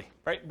partner with somebody,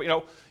 right?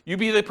 But, you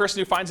be the person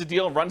who finds a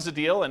deal and runs the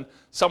deal, and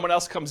someone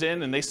else comes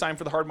in and they sign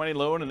for the hard money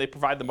loan and they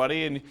provide the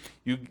money, and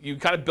you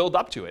kind of build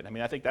up to it. I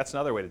mean, I think that's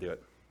another way to do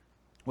it,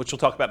 which we'll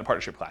talk about in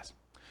partnership class.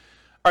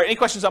 All right, any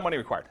questions on money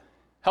required?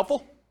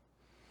 Helpful?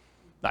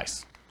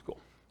 Nice, cool.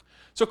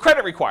 So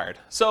credit required.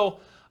 So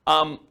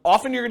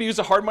often you're going to use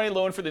a hard money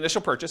loan for the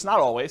initial purchase, not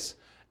always.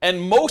 And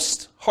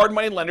most hard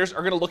money lenders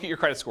are going to look at your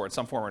credit score in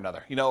some form or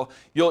another.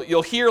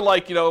 You'll hear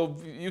like,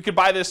 you could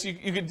buy this.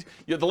 You could.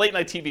 The late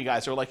night TV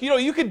guys are like,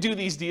 you could do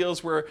these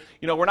deals where,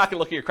 we're not going to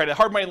look at your credit.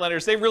 Hard money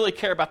lenders, they really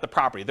care about the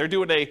property. They're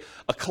doing a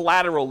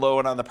collateral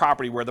loan on the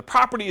property where the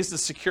property is the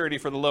security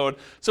for the loan.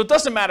 So it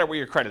doesn't matter where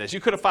your credit is.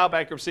 You could have filed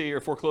bankruptcy or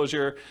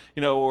foreclosure,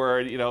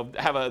 or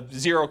have a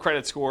 0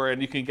 credit score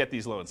and you can get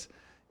these loans.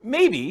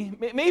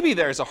 Maybe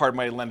there's a hard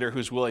money lender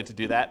who's willing to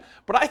do that,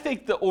 but I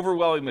think the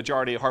overwhelming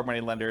majority of hard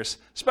money lenders,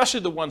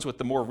 especially the ones with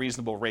the more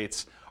reasonable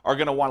rates, are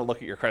going to want to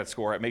look at your credit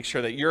score and make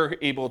sure that you're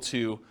able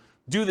to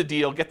do the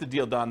deal, get the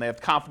deal done. They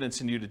have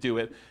confidence in you to do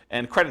it,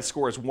 and credit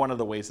score is one of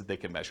the ways that they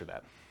can measure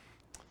that.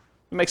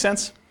 That make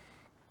sense?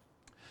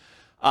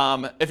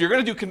 If you're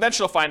going to do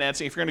conventional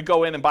financing, if you're going to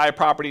go in and buy a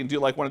property and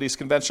do like one of these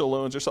conventional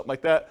loans or something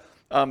like that,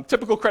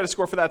 typical credit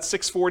score for that's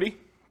 640.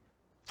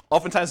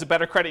 Oftentimes, the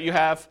better credit you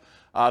have,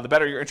 the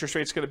better your interest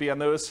rate's going to be on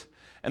those.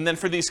 And then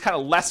for these kind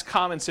of less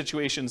common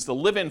situations, the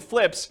live-in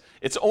flips,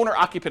 it's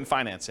owner-occupant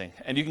financing.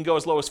 And you can go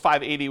as low as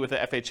 580 with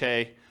an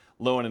FHA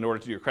loan in order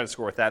to do your credit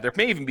score with that. There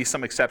may even be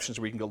some exceptions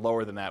where you can go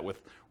lower than that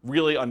with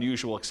really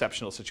unusual,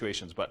 exceptional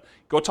situations. But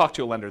go talk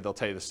to a lender. They'll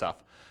tell you this stuff.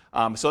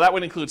 So that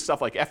would include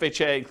stuff like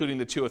FHA, including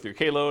the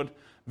 203K loan,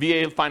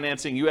 VA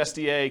financing,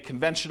 USDA,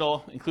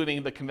 conventional,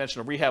 including the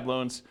conventional rehab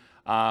loans,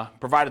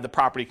 provided the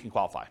property can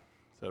qualify.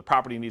 So the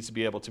property needs to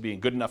be able to be in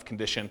good enough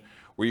condition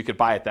where you could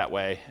buy it that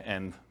way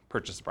and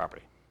purchase the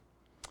property.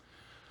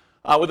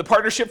 With a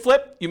partnership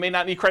flip, you may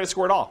not need credit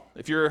score at all.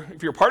 If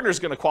your partner is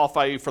going to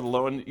qualify you for the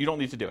loan, you don't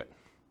need to do it.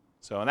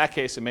 So in that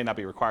case, it may not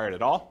be required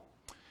at all.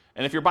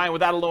 And if you're buying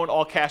without a loan,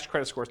 all cash,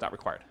 credit score is not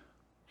required.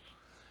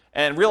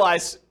 And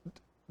realize,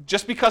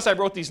 just because I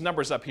wrote these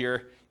numbers up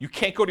here, you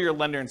can't go to your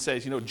lender and say,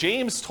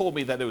 James told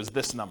me that it was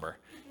this number.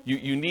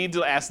 You need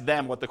to ask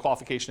them what the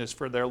qualification is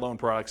for their loan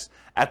products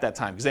at that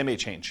time, because they may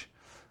change.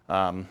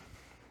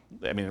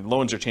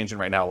 Loans are changing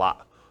right now a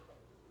lot.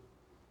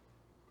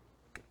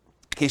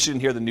 In case you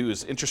didn't hear the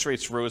news, interest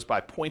rates rose by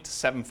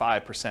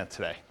 0.75%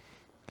 today.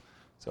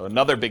 So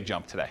another big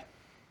jump today.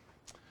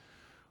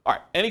 All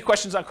right, any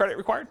questions on credit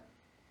required?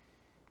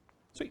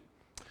 Sweet.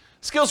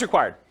 Skills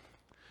required.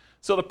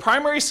 So the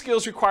primary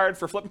skills required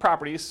for flipping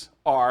properties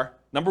are,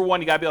 number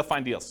one, you got to be able to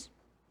find deals.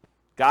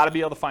 Got to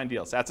be able to find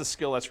deals. That's a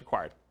skill that's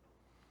required.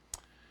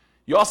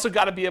 You also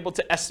got to be able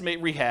to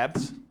estimate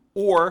rehabs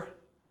or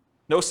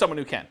know someone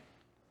who can.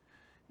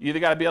 You either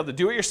got to be able to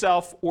do it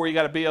yourself or you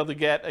got to be able to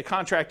get a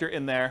contractor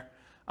in there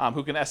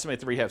who can estimate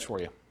the rehabs for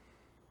you.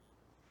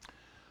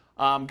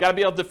 Got to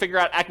be able to figure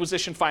out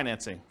acquisition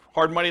financing,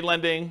 hard money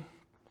lending,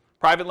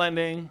 private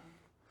lending,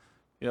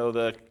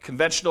 the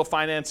conventional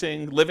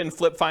financing, live-in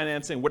flip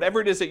financing, whatever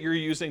it is that you're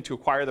using to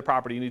acquire the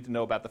property, you need to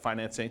know about the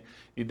financing.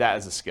 You need that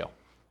as a skill.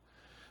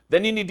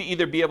 Then you need to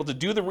either be able to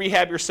do the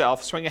rehab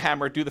yourself, swing a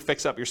hammer, do the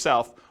fix-up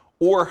yourself,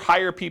 or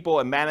hire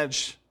people and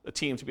manage a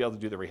team to be able to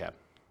do the rehab.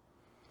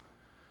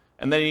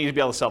 And then you need to be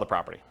able to sell the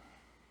property.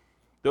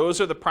 Those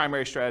are the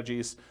primary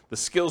strategies, the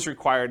skills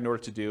required in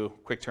order to do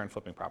quick-turn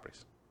flipping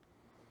properties.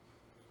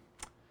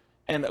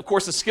 And of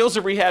course, the skills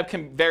of rehab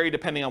can vary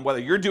depending on whether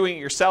you're doing it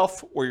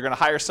yourself or you're going to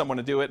hire someone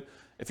to do it.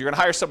 If you're going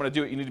to hire someone to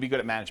do it, you need to be good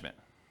at management.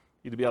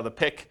 You need to be able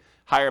to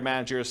hire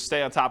managers,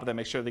 stay on top of them,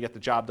 make sure they get the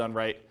job done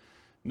right,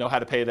 know how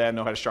to pay them,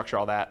 know how to structure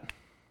all that.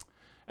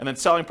 And then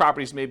selling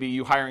properties may be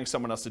you hiring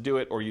someone else to do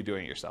it or you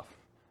doing it yourself.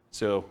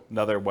 So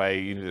another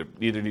way, you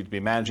either need to be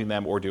managing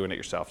them or doing it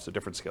yourself. So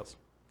different skills.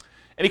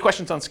 Any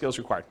questions on skills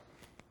required?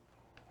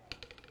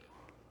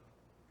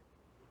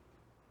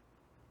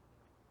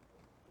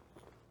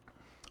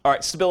 All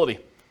right, stability.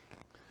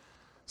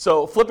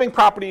 So flipping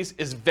properties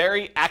is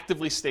very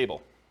actively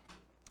stable.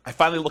 I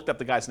finally looked up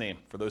the guy's name,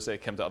 for those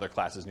that came to other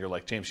classes and you're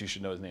like, James, you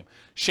should know his name.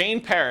 Shane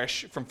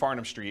Parrish from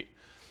Farnham Street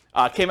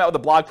came out with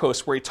a blog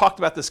post where he talked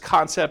about this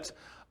concept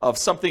of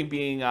something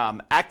being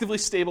actively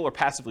stable or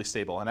passively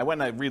stable. And I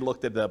went and I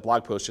re-looked at the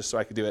blog post just so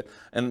I could do it.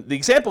 And the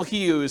example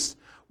he used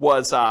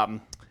was a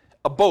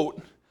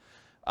boat.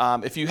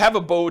 If you have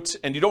a boat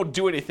and you don't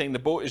do anything, the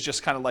boat is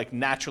just kind of like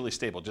naturally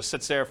stable. Just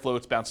sits there,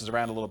 floats, bounces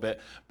around a little bit.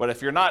 But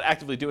if you're not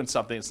actively doing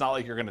something, it's not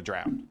like you're going to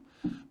drown.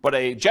 But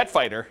a jet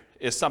fighter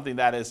is something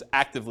that is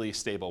actively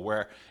stable,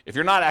 where if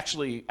you're not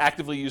actually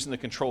actively using the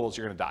controls,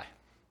 you're going to die.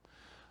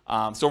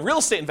 So real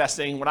estate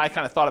investing, when I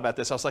kind of thought about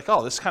this, I was like,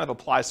 oh, this kind of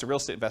applies to real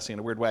estate investing in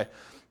a weird way.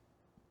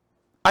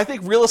 I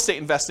think real estate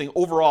investing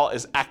overall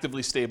is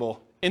actively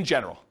stable in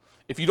general.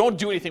 If you don't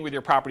do anything with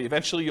your property,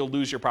 eventually you'll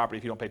lose your property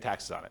if you don't pay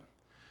taxes on it.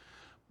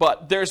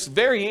 But there's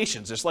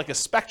variations. There's like a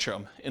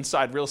spectrum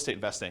inside real estate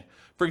investing.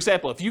 For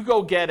example, if you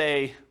go get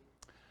a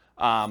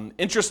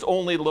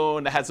interest-only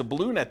loan that has a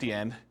balloon at the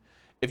end,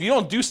 if you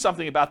don't do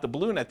something about the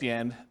balloon at the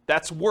end,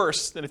 that's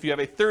worse than if you have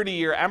a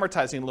 30-year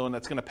amortizing loan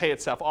that's going to pay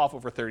itself off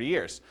over 30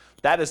 years.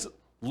 That is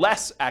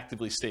less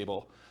actively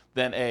stable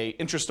than a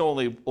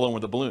interest-only loan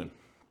with a balloon.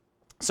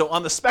 So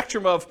on the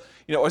spectrum of,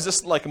 is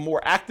this like a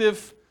more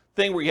active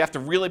thing where you have to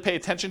really pay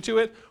attention to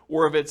it,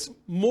 or if it's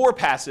more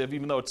passive,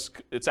 even though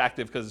it's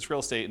active because it's real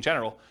estate in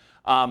general,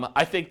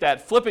 I think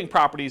that flipping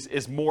properties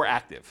is more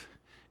active.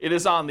 It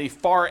is on the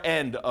far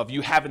end of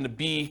you having to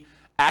be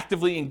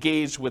actively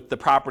engaged with the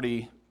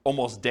property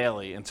almost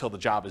daily until the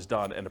job is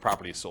done and the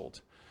property is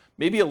sold.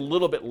 Maybe a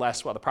little bit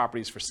less while the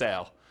property is for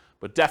sale,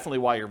 but definitely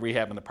while you're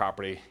rehabbing the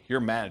property, you're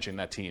managing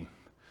that team.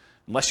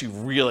 Unless you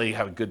really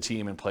have a good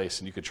team in place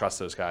and you could trust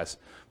those guys.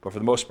 But for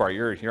the most part,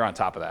 you're on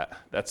top of that.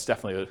 That's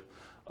definitely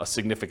a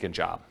significant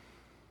job.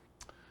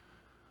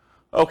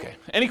 Okay,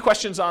 any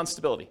questions on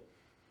stability?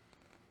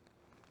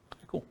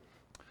 Cool.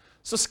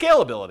 So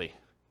scalability.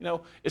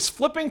 Is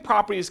flipping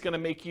properties going to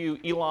make you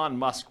Elon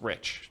Musk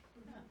rich?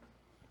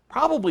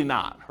 Probably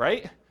not,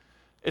 right?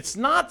 It's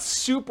not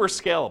super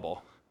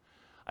scalable.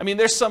 I mean,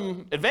 there's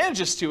some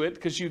advantages to it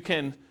because you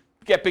can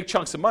get big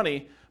chunks of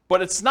money,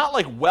 but it's not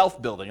like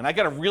wealth building. And I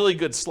got a really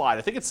good slide.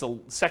 I think it's the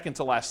second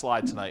to last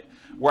slide tonight,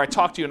 where I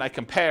talk to you and I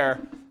compare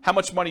how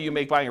much money you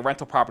make buying a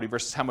rental property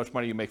versus how much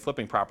money you make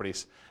flipping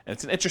properties. And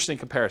it's an interesting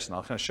comparison.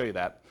 I'll kind of show you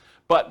that.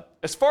 But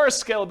as far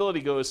as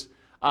scalability goes,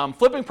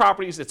 flipping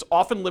properties, it's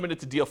often limited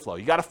to deal flow.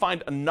 You got to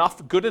find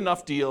good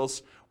enough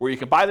deals where you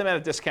can buy them at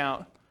a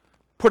discount,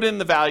 put in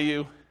the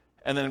value,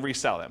 and then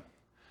resell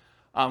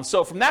them.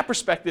 So from that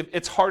perspective,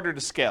 it's harder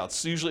to scale.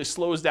 It usually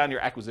slows down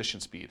your acquisition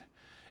speed.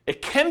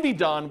 It can be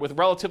done with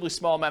relatively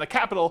small amount of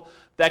capital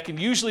that can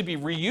usually be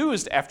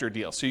reused after a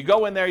deal. So you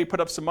go in there, you put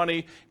up some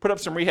money, put up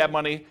some rehab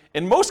money.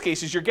 In most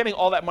cases, you're getting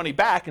all that money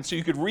back, and so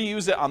you could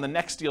reuse it on the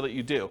next deal that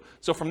you do.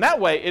 So from that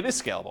way, it is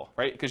scalable,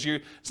 right? Because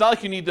it's not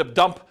like you need to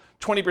dump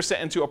 20%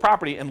 into a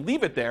property and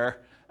leave it there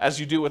as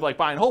you do with like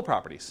buy and hold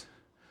properties.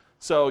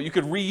 So you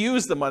could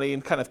reuse the money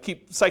and kind of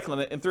keep cycling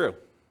it in through.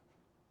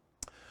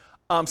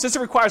 Since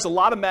it requires a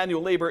lot of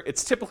manual labor,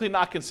 it's typically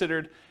not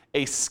considered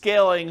a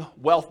scaling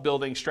wealth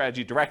building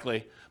strategy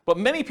directly, but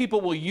many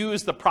people will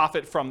use the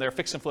profit from their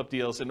fix and flip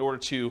deals in order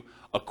to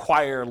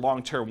acquire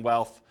long-term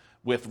wealth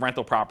with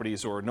rental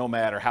properties or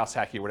nomad or house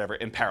hacking or whatever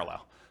in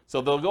parallel. So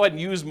they'll go ahead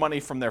and use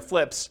money from their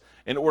flips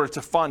in order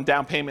to fund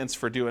down payments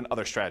for doing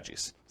other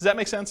strategies. Does that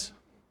make sense?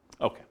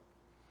 Okay.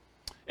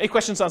 Any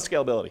questions on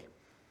scalability?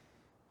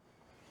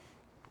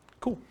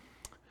 Cool.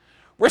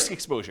 Risk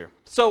exposure.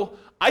 So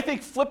I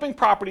think flipping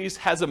properties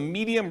has a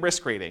medium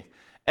risk rating.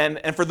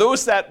 And for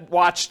those that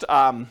watched,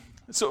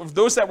 so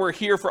those that were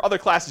here for other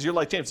classes, you're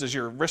like, James, does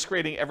your risk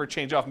rating ever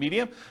change off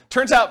medium?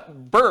 Turns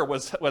out Burr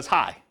was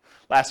high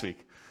last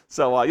week.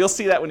 So you'll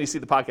see that when you see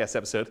the podcast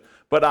episode.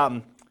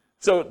 But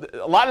so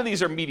a lot of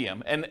these are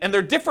medium. And there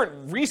are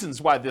different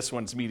reasons why this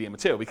one's medium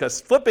too,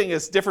 because flipping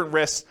is different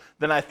risks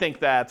than I think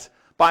that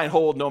buy and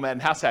hold, nomad,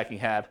 and house hacking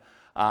had.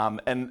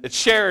 And it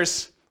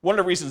shares, one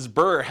of the reasons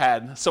Burr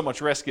had so much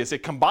risk is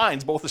it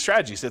combines both the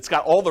strategies. It's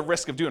got all the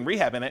risk of doing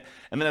rehab in it,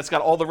 and then it's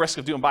got all the risk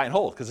of doing buy and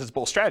hold because it's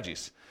both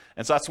strategies.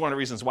 And so that's one of the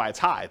reasons why it's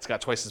high. It's got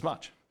twice as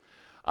much.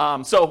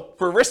 So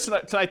for risk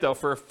tonight though,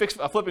 for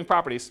flipping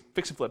properties,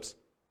 fix and flips,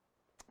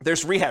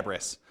 there's rehab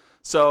risks.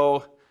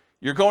 So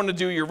you're going to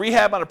do your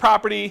rehab on a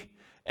property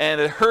and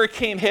a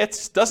hurricane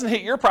hits, doesn't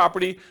hit your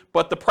property,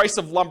 but the price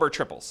of lumber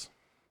triples.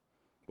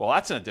 Well,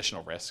 that's an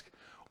additional risk.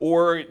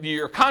 Or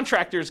your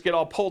contractors get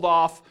all pulled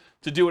off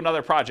to do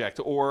another project,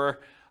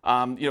 or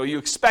you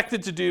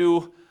expected to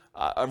do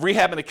a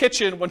rehab in a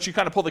kitchen. Once you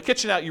kind of pull the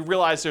kitchen out, you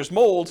realize there's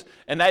mold,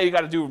 and now you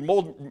got to do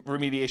mold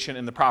remediation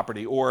in the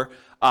property. Or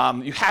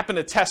you happen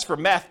to test for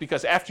meth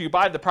because after you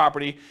buy the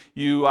property,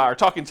 you are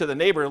talking to the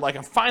neighbor like,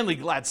 I'm finally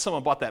glad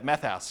someone bought that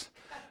meth house,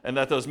 and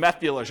that those meth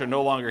dealers are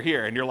no longer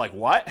here. And you're like,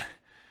 what?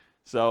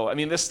 So, I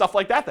mean, there's stuff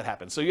like that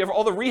happens. So you have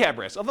all the rehab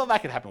risks, although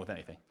that could happen with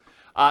anything.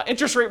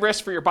 Interest rate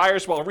risk for your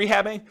buyers while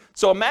rehabbing.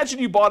 So imagine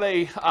you bought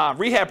a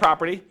rehab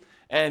property,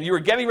 and you were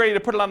getting ready to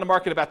put it on the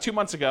market about 2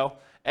 months ago,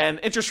 and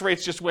interest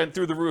rates just went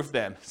through the roof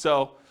then.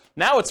 So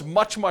now it's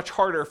much, much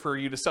harder for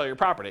you to sell your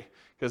property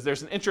because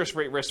there's an interest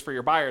rate risk for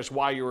your buyers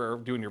while you were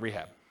doing your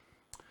rehab.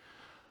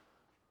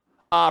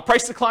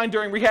 Price decline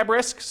during rehab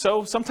risk.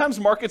 So sometimes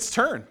markets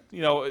turn.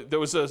 There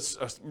was a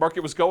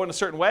market was going a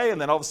certain way, and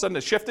then all of a sudden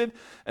it shifted,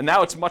 and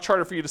now it's much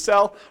harder for you to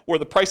sell, or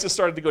the prices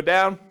started to go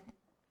down.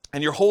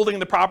 And you're holding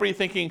the property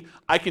thinking,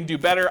 I can do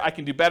better,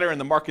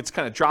 and the market's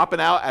kind of dropping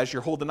out as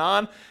you're holding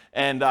on.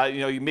 And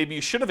maybe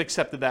you should have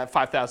accepted that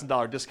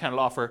 $5,000 discounted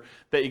offer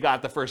that you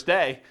got the first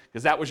day,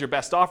 because that was your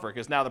best offer,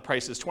 because now the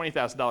price is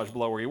 $20,000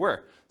 below where you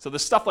were. So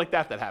there's stuff like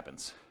that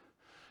happens.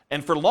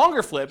 And for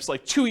longer flips,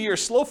 like 2-year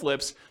slow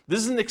flips, this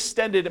is an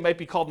extended, it might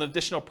be called an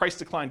additional price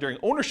decline during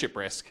ownership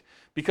risk,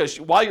 because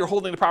while you're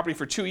holding the property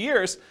for 2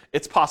 years,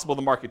 it's possible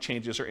the market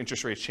changes or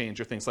interest rates change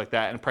or things like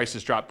that, and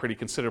prices drop pretty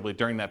considerably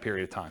during that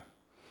period of time.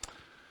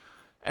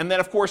 And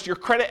then, of course, your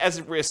credit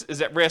is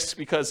at risk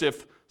because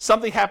if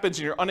something happens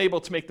and you're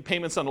unable to make the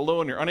payments on the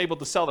loan, you're unable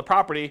to sell the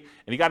property,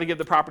 and you got to give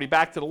the property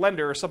back to the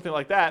lender or something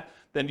like that,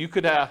 then you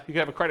could have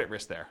a credit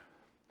risk there.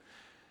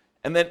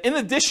 And then in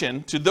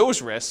addition to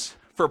those risks,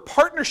 for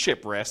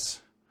partnership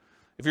risks,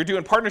 if you're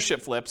doing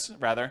partnership flips,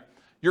 rather,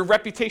 your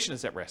reputation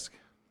is at risk,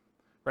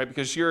 right?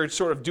 Because you're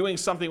sort of doing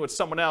something with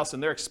someone else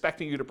and they're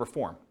expecting you to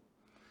perform.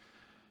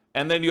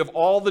 And then you have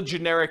all the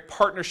generic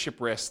partnership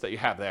risks that you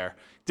have there.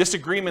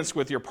 Disagreements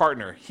with your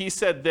partner. He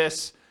said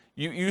this,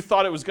 you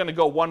thought it was going to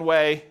go one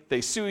way,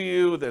 they sue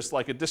you, there's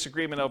like a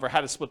disagreement over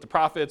how to split the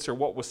profits or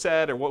what was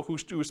said or who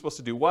was supposed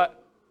to do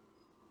what.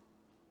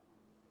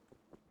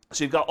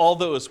 So you've got all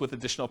those with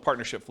additional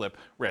partnership flip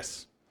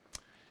risks.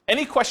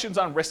 Any questions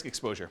on risk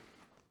exposure?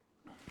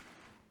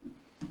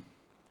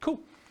 Cool.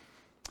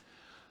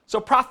 So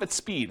profit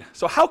speed.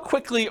 So how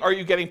quickly are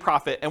you getting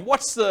profit, and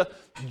what's the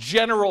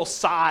general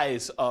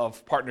size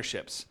of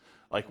partnerships?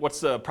 Like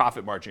what's the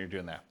profit margin you're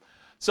doing there?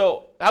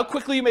 So how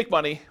quickly you make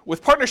money.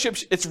 With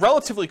partnerships, it's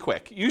relatively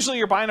quick. Usually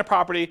you're buying a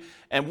property,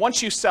 and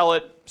once you sell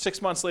it,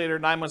 6 months later,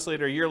 9 months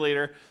later, a year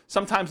later,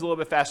 sometimes a little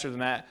bit faster than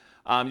that,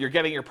 you're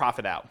getting your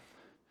profit out.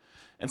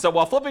 And so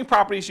while flipping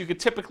properties, you could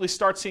typically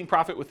start seeing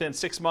profit within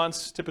 6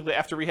 months, typically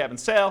after rehab and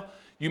sale.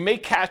 You may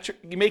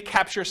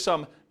capture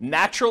some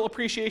natural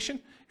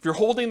appreciation. If you're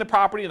holding the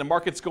property and the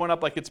market's going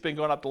up like it's been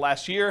going up the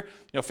last year,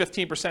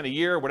 15% a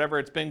year, whatever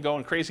it's been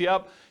going crazy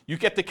up, you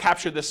get to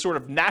capture this sort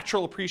of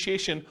natural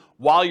appreciation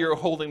while you're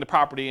holding the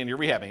property and you're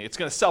rehabbing. It's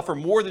going to sell for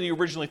more than you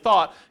originally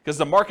thought because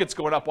the market's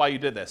going up while you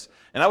did this.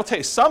 And I will tell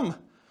you,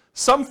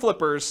 some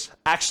flippers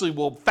actually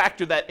will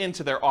factor that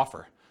into their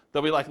offer.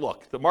 They'll be like,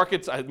 look, the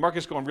market's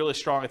going really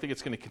strong. I think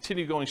it's going to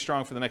continue going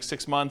strong for the next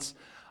 6 months.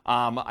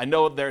 I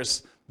know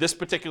this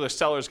particular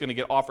seller is going to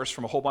get offers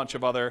from a whole bunch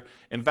of other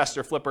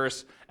investor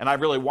flippers, and I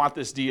really want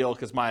this deal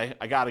because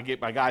I got to get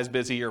my guys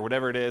busy or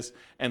whatever it is.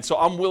 And so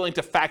I'm willing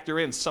to factor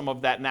in some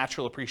of that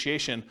natural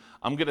appreciation.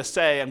 I'm going to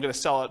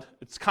sell it.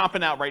 It's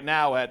comping out right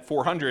now at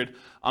 400.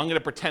 I'm going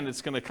to pretend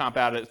it's going to comp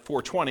out at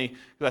 420 because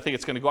I think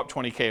it's going to go up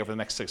 20K over the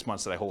next 6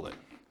 months that I hold it.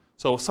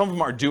 So some of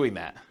them are doing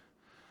that.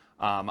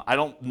 I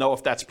don't know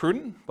if that's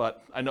prudent,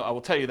 but I will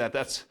tell you that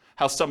that's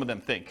how some of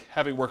them think,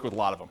 having worked with a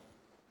lot of them.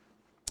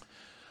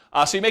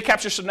 So you may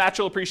capture some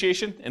natural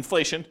appreciation,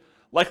 inflation,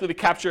 likely to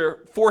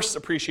capture forced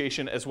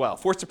appreciation as well.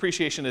 Forced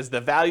appreciation is the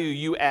value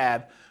you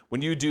add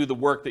when you do the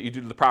work that you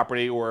do to the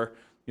property or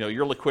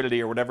your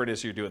liquidity or whatever it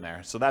is you're doing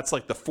there. So that's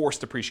like the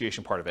forced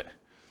appreciation part of it.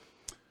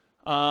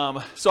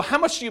 So how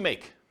much do you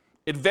make?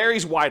 It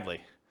varies widely,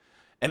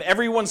 and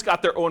everyone's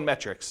got their own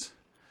metrics.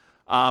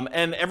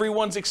 And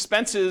everyone's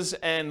expenses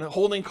and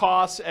holding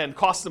costs and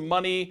costs of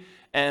money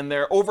and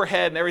their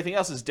overhead and everything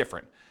else is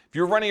different. If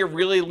you're running a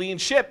really lean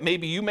ship,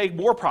 maybe you make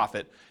more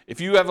profit.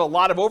 If you have a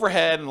lot of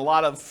overhead and a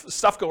lot of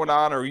stuff going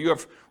on, or you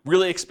have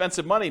really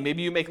expensive money,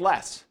 maybe you make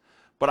less.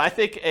 But I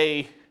think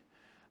a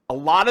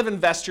lot of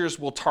investors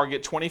will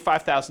target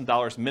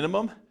 $25,000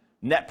 minimum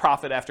net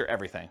profit after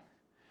everything.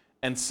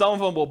 And some of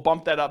them will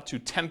bump that up to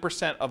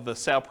 10% of the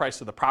sale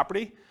price of the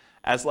property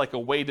as like a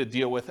way to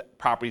deal with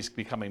properties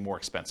becoming more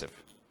expensive.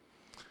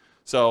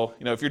 So,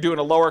 if you're doing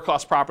a lower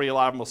cost property, a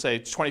lot of them will say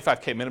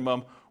 $25K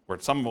minimum, or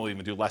some will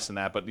even do less than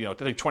that, but I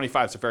think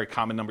 25 is a very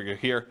common number you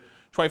hear.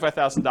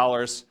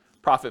 $25,000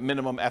 profit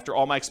minimum after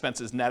all my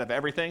expenses net of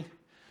everything.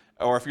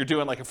 Or if you're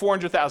doing like a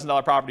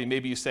 $400,000 property,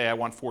 maybe you say I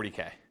want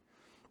 40K.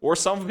 Or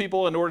some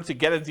people, in order to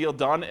get a deal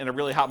done in a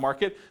really hot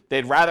market,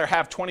 they'd rather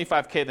have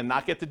 25K than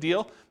not get the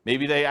deal.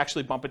 Maybe they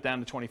actually bump it down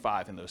to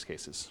 25 in those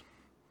cases.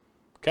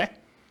 Okay?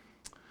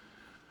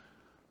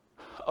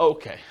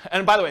 Okay,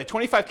 and by the way,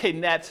 25K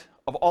net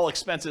of all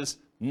expenses,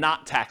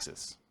 not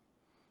taxes.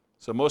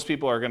 So most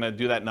people are going to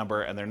do that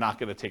number, and they're not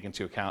going to take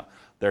into account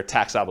their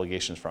tax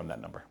obligations from that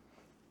number.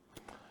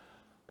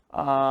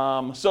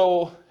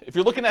 So if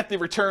you're looking at the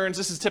returns,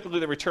 this is typically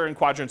the return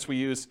quadrants we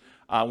use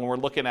when we're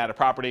looking at a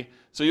property.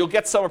 So you'll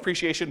get some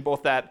appreciation,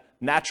 both that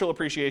natural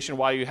appreciation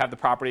while you have the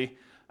property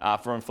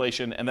from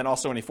inflation, and then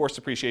also any forced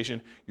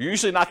appreciation. You're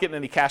usually not getting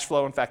any cash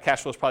flow. In fact,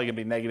 cash flow is probably going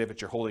to be negative at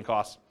your holding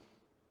costs.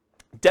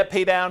 Debt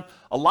pay down,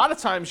 a lot of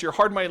times your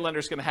hard money lender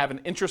is going to have an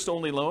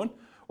interest-only loan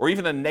or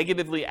even a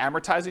negatively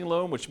amortizing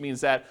loan, which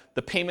means that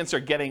the payments are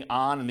getting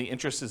on and the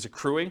interest is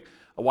accruing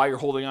while you're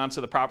holding on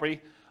to the property.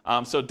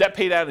 So debt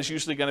pay down is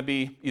usually going to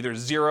be either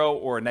zero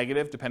or a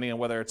negative, depending on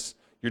whether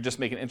you're just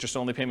making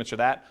interest-only payments or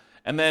that.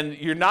 And then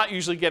you're not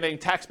usually getting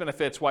tax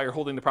benefits while you're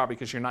holding the property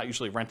because you're not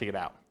usually renting it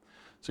out.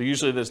 So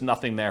usually there's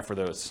nothing there for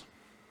those.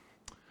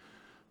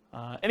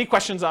 Any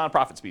questions on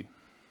profit speed?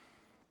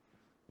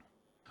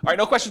 All right,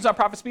 no questions on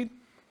profit speed?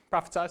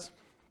 Profit size?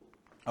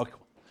 Okay,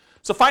 cool.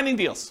 So finding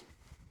deals.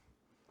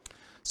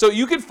 So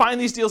you can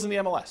find these deals in the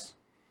MLS.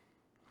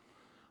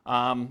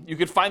 You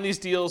can find these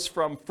deals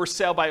from for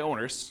sale by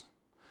owners.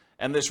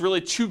 And there's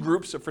really two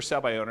groups of for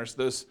sale by owners.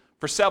 Those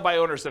for sale by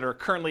owners that are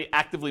currently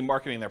actively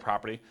marketing their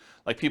property,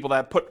 like people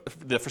that put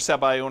the for sale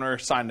by owner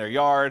sign their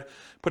yard,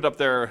 put up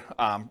their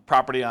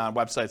property on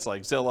websites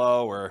like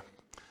Zillow or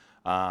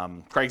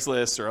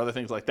Craigslist or other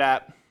things like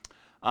that.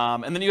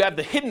 And then you have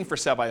the hidden for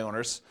sale by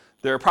owners.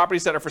 There are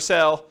properties that are for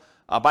sale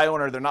by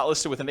owner. They're not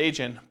listed with an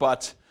agent,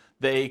 but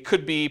they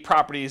could be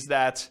properties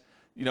that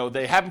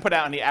they haven't put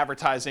out any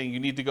advertising. You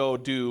need to go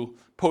do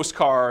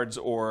postcards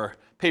or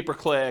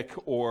pay-per-click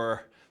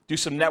or do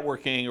some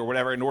networking or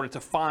whatever in order to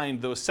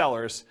find those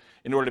sellers,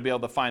 in order to be able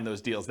to find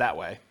those deals that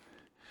way.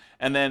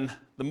 And then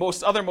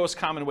the other most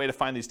common way to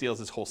find these deals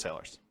is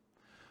wholesalers.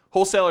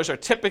 Wholesalers are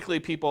typically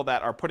people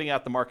that are putting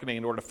out the marketing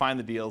in order to find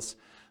the deals.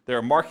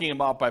 They're marking them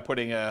up by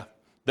putting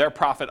their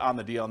profit on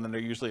the deal, and then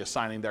they're usually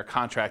assigning their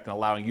contract and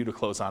allowing you to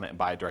close on it and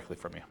buy it directly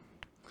from you.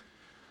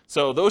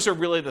 So those are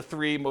really the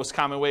three most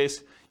common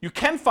ways. You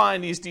can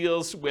find these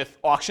deals with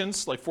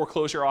auctions, like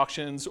foreclosure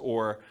auctions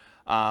or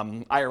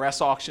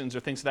IRS auctions or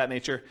things of that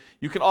nature.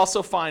 You can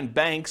also find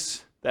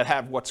banks that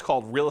have what's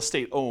called real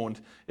estate owned.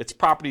 It's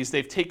properties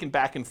they've taken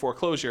back in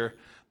foreclosure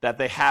that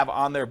they have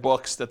on their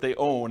books that they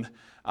own.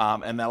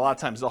 And a lot of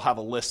times they'll have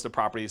a list of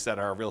properties that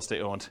are real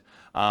estate owned.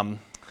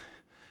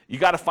 You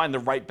got to find the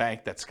right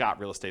bank that's got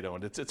real estate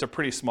owned. It's a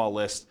pretty small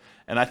list,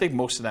 and I think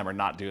most of them are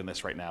not doing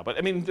this right now. But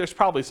I mean, there's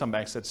probably some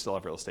banks that still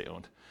have real estate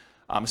owned,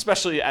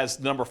 especially as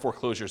the number of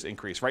foreclosures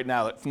increase. Right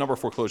now, the number of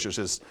foreclosures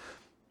is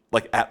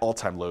like at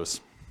all-time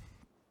lows.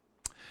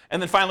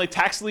 And then finally,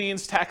 tax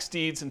liens, tax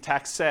deeds, and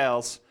tax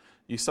sales.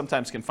 You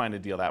sometimes can find a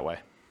deal that way.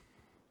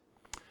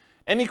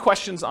 Any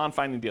questions on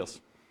finding deals?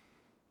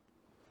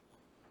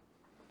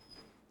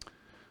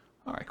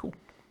 All right, cool.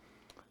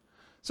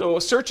 So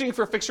searching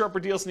for fixer-upper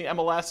deals in the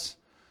MLS.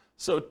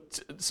 So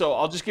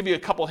I'll just give you a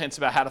couple hints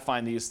about how to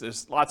find these.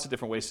 There's lots of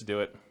different ways to do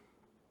it.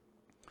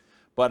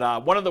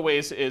 But one of the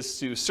ways is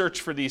to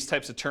search for these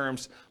types of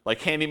terms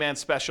like handyman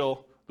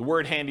special, the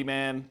word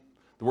handyman,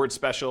 the word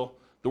special,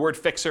 the word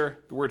fixer,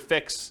 the word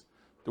fix,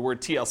 the word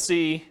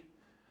TLC,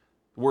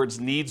 the words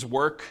needs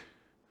work,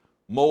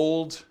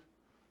 mold,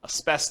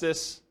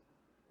 asbestos,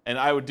 and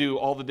I would do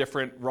all the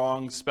different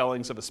wrong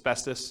spellings of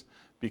asbestos,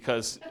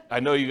 because I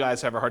know you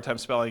guys have a hard time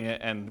spelling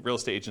it, and real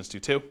estate agents do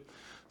too.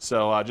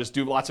 So just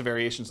do lots of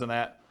variations on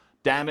that.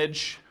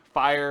 Damage,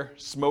 fire,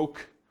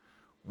 smoke,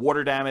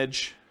 water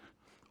damage,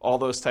 all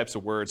those types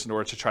of words in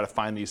order to try to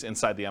find these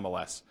inside the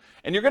MLS.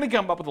 And you're going to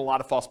come up with a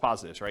lot of false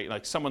positives, right?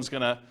 Like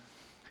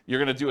you're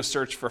going to do a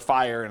search for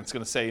fire, and it's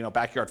going to say,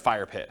 backyard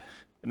fire pit.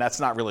 And that's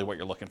not really what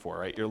you're looking for,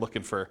 right? You're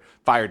looking for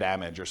fire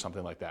damage or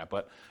something like that.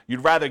 But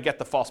you'd rather get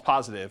the false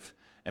positive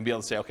and be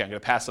able to say, okay, I'm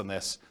going to pass on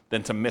this,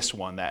 than to miss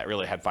one that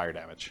really had fire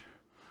damage.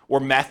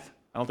 Or meth.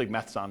 I don't think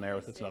meth's on there.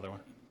 That's another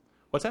one.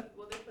 What's that?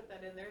 Will they put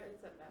that in there?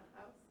 It's a meth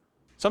house?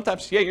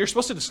 Sometimes. Yeah, you're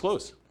supposed to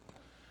disclose.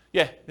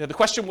 Yeah, the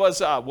question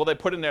was, will they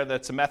put in there that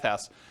it's a meth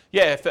house?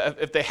 Yeah,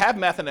 if they have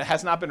meth and it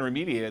has not been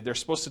remediated, they're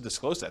supposed to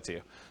disclose that to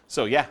you.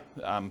 So yeah,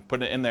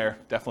 putting it in there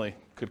definitely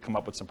could come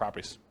up with some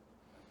properties.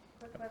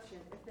 Quick question,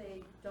 if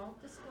they don't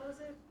disclose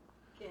it,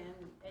 and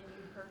you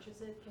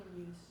purchase it, can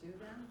you sue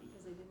them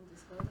because they didn't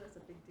disclose it? It's a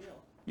big deal.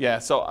 Yeah,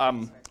 so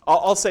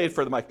I'll say it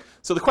for the mic.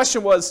 So the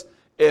question was,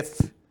 if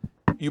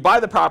you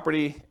buy the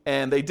property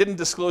and they didn't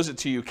disclose it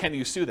to you, can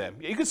you sue them?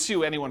 You could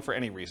sue anyone for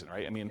any reason,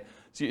 right? I mean,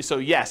 so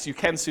yes, you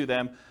can sue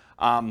them.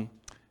 Now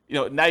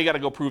you got to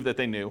go prove that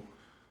they knew.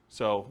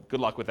 So good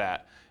luck with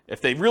that.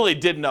 If they really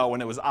did know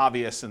and it was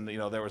obvious and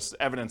there was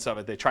evidence of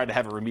it, they tried to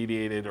have it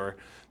remediated, or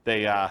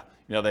they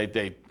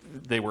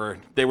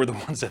were the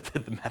ones that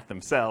did the meth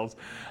themselves,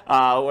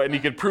 and you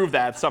could prove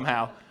that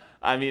somehow.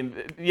 I mean,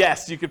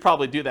 yes, you could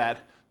probably do that.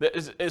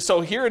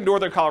 So here in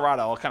northern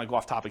Colorado, I'll kind of go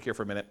off topic here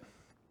for a minute.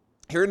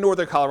 Here in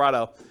northern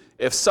Colorado,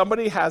 if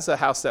somebody has a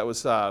house that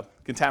was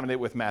contaminated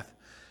with meth,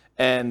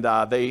 and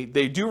they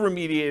do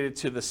remediate it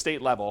to the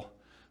state level,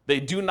 they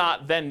do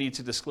not then need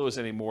to disclose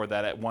anymore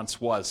that it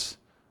once was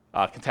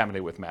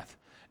contaminated with meth.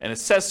 And it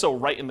says so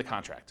right in the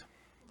contract.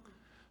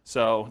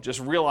 So just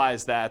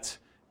realize that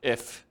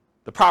if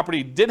the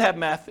property did have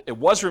meth, it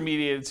was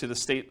remediated to the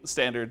state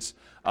standards,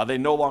 they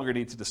no longer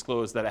need to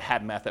disclose that it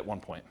had meth at one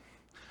point,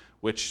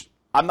 which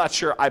I'm not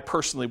sure I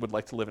personally would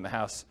like to live in a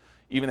house,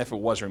 even if it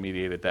was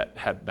remediated, that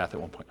had meth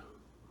at one point.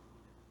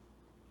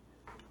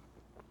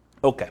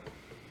 Okay.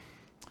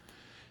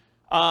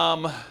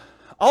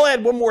 I'll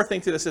add one more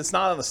thing to this. It's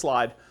not on the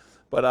slide,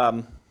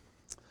 but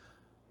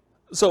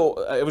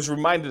so I was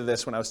reminded of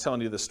this when I was telling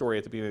you the story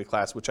at the beginning of the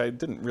class, which I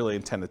didn't really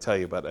intend to tell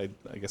you, but I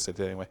guess I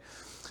did anyway.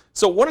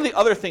 So one of the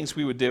other things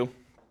we would do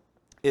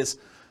is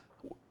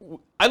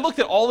I looked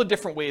at all the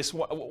different ways.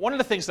 One of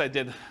the things that I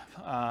did,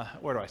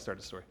 where do I start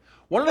the story?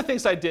 One of the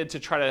things I did to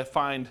try to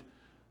find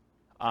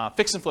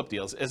fix and flip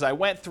deals is I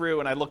went through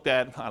and I looked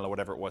at, I don't know,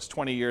 whatever it was,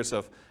 20 years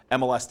of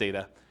MLS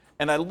data.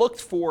 And I looked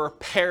for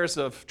pairs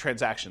of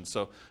transactions.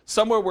 So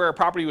somewhere where a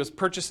property was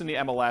purchased in the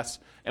MLS,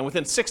 and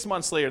within 6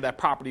 months later, that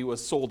property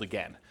was sold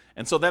again.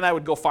 And so then I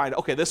would go find,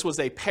 okay, this was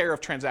a pair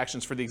of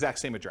transactions for the exact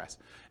same address.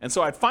 And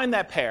so I'd find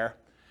that pair,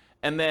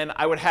 and then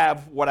I would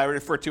have what I would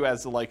refer to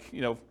as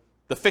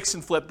the fix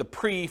and flip, the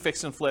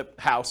pre-fix and flip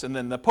house, and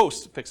then the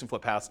post-fix and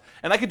flip house.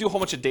 And I could do a whole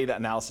bunch of data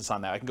analysis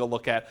on that. I can go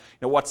look at,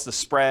 what's the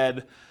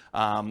spread,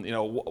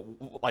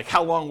 like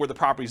how long were the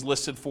properties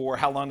listed for,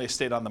 how long they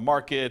stayed on the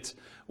market,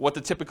 what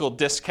the typical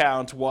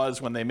discount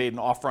was when they made an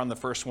offer on the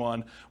first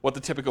one, what the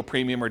typical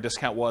premium or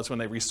discount was when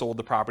they resold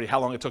the property, how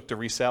long it took to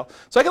resell.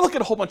 So I can look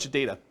at a whole bunch of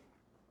data.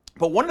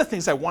 But one of the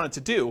things I wanted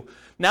to do,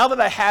 now that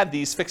I had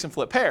these fix and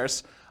flip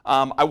pairs,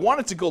 I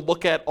wanted to go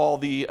look at all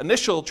the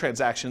initial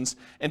transactions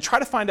and try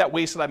to find out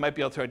ways that I might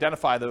be able to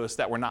identify those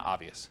that were not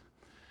obvious.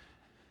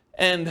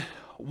 And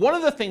one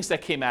of the things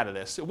that came out of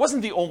this, it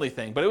wasn't the only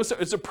thing, but it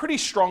was a pretty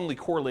strongly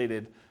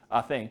correlated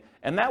thing,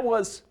 and that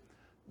was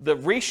the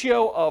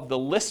ratio of the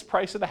list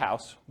price of the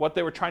house, what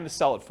they were trying to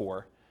sell it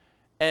for,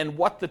 and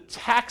what the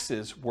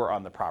taxes were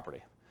on the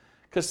property.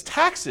 Because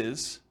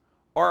taxes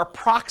are a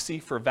proxy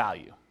for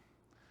value.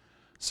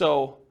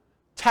 So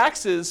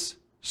taxes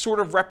sort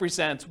of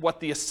represent what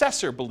the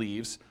assessor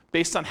believes,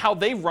 based on how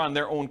they run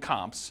their own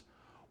comps,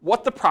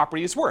 what the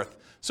property is worth.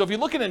 So if you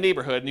look at a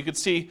neighborhood and you can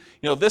see,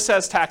 this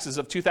has taxes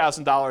of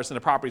 $2,000 and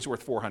the property's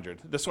worth $400.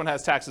 This one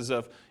has taxes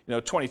of,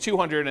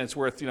 $2,200 and it's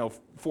worth,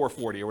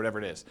 $440 or whatever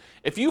it is.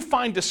 If you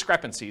find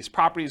discrepancies,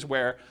 properties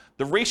where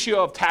the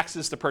ratio of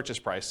taxes to purchase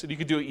price, and you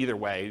could do it either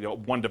way,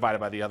 one divided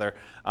by the other,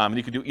 and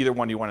you could do either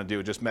one you want to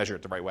do, just measure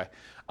it the right way.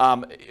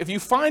 If you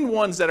find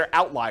ones that are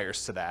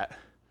outliers to that,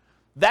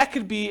 that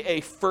could be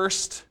a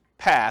first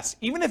pass,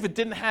 even if it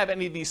didn't have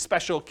any of these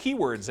special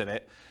keywords in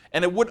it,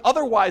 and it would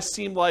otherwise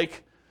seem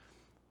like,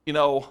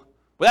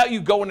 without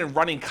you going and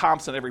running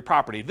comps on every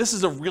property, this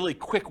is a really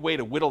quick way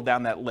to whittle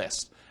down that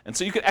list. And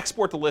so you could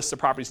export the list of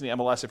properties in the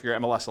MLS if your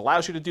MLS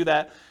allows you to do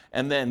that,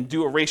 and then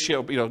do a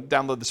ratio,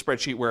 download the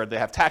spreadsheet where they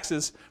have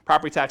taxes,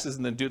 property taxes,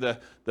 and then do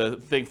the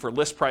thing for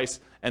list price,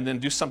 and then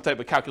do some type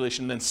of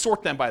calculation, and then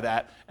sort them by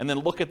that, and then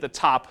look at the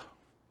top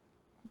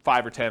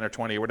 5 or 10 or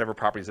 20 or whatever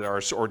properties there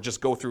are, or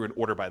just go through and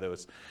order by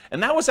those.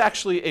 And that was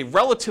actually a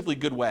relatively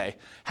good way,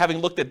 having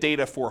looked at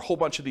data for a whole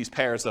bunch of these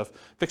pairs of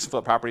fix and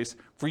flip properties,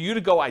 for you to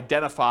go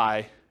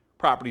identify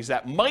properties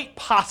that might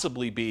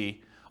possibly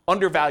be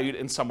undervalued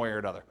in some way or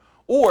another.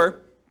 Or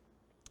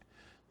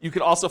you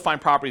could also find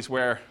properties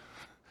where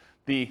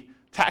the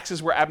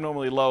taxes were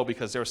abnormally low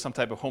because there was some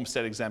type of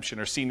homestead exemption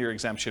or senior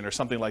exemption or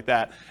something like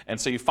that. And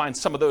so you find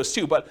some of those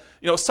too. But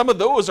some of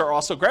those are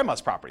also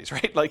grandma's properties,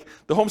 right? Like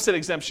the homestead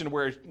exemption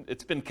where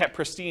it's been kept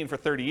pristine for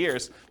 30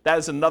 years, that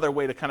is another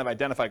way to kind of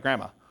identify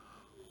grandma.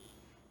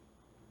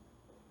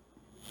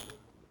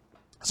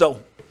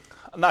 So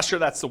I'm not sure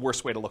that's the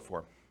worst way to look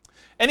for.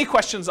 Any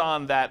questions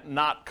on that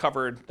not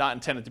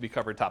intended to be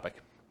covered topic?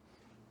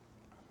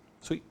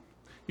 Sweet.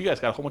 You guys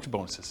got a whole bunch of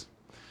bonuses.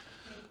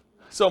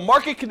 So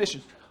market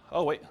conditions.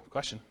 Oh, wait,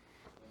 question.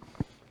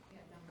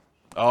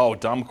 Oh,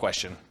 dumb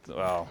question.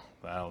 Well,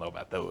 I don't know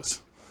about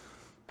those.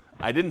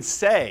 I didn't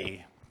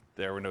say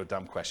there were no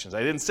dumb questions.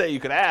 I didn't say you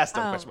could ask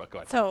dumb questions. Go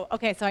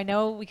ahead. So I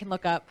know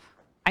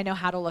I know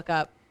how to look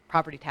up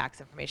property tax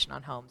information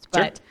on homes,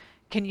 but Sure.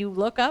 Can you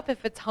look up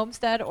if it's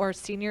homestead or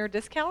senior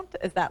discount?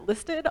 Is that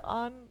listed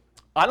on?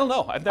 I don't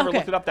know. I've never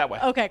looked it up that way.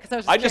 Okay,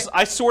 because I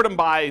I sort them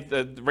by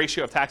the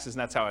ratio of taxes, and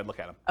that's how I look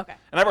at them. Okay.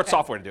 And I wrote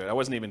software to do it. I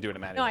wasn't even doing it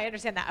manually. No, I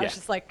understand that. I was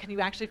just like, can you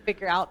actually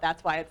figure out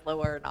that's why it's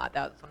lower or not?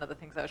 That was one of the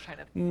things I was trying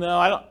to. No,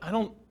 I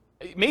don't.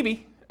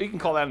 Maybe you can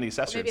call that in the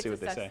assessor and see what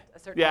they say.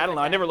 Yeah, I don't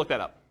know. I never looked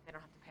that up. They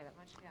don't have to pay that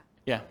much.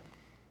 Yeah.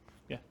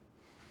 Yeah.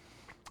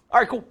 All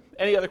right, cool.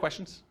 Any other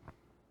questions?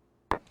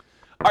 All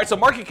right, so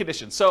market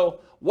conditions. So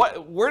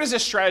where does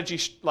this strategy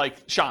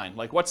shine?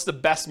 Like, what's the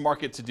best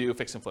market to do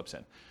fix and flips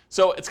in?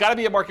 So it's got to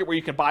be a market where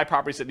you can buy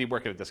properties that need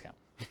work at a discount.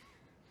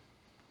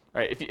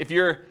 Right? If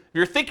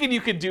you're thinking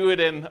you could do it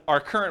in our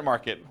current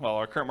market, well,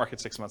 our current market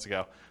 6 months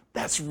ago,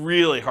 that's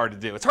really hard to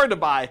do. It's hard to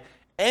buy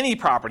any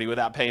property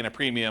without paying a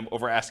premium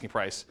over asking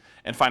price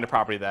and find a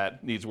property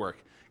that needs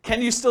work.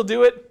 Can you still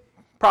do it?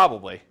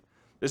 Probably.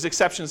 There's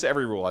exceptions to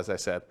every rule, as I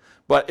said,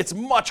 but it's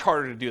much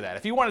harder to do that.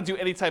 If you want to do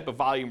any type of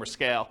volume or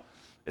scale,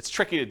 it's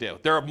tricky to do.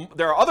 There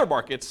are other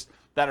markets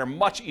that are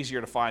much easier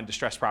to find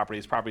distressed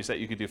properties that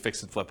you could do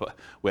fix and flip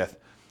with.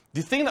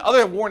 The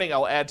other warning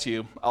I'll add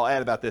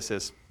about this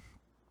is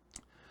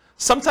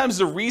sometimes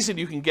the reason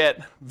you can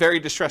get very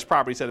distressed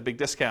properties at a big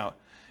discount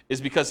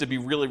is because it'd be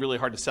really, really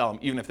hard to sell them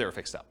even if they were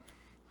fixed up.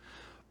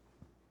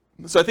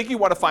 So I think you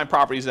want to find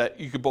properties that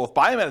you could both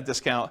buy them at a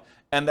discount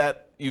and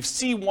that you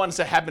see ones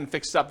that have been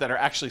fixed up that are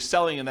actually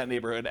selling in that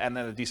neighborhood and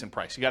at a decent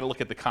price. You got to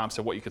look at the comps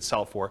of what you could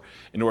sell for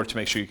in order to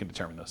make sure you can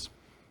determine those.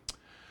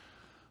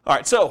 All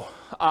right, so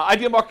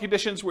ideal market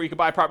conditions where you can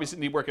buy properties that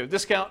need work at a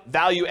discount,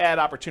 value add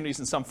opportunities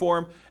in some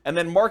form, and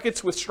then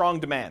markets with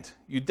strong demand.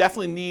 You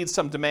definitely need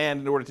some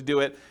demand in order to do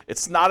it.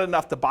 It's not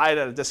enough to buy it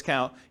at a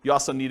discount. You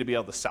also need to be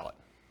able to sell it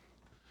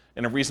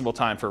in a reasonable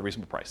time for a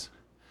reasonable price.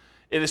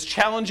 It is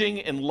challenging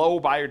in low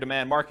buyer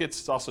demand markets.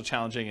 It's also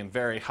challenging in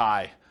very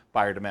high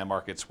buyer demand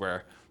markets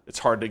where it's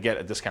hard to get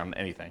a discount on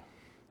anything.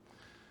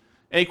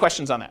 Any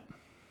questions on that?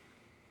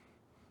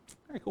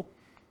 Very cool.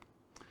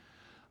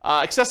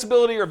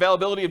 Accessibility or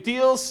availability of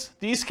deals.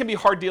 These can be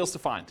hard deals to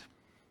find.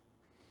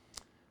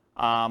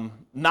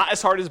 Not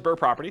as hard as BRRRR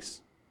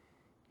properties.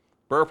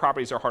 BRRRR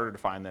properties are harder to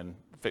find than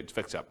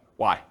fix up.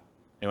 Why?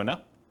 Anyone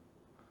know?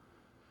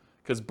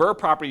 Because BRRRR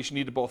properties, you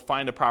need to both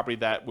find a property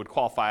that would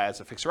qualify as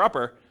a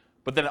fixer-upper,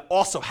 but then it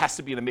also has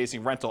to be an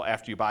amazing rental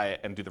after you buy it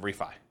and do the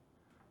refi.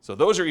 So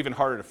those are even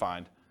harder to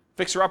find.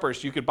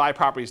 Fixer-uppers, you could buy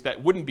properties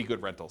that wouldn't be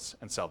good rentals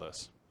and sell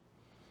those.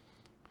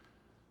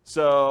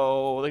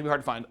 So they can be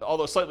hard to find,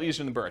 although slightly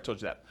easier than Burr, I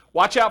told you that.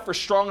 Watch out for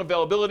strong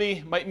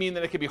availability. Might mean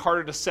that it can be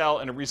harder to sell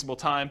in a reasonable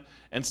time.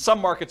 And some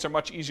markets are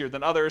much easier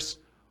than others.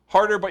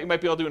 Harder, but you might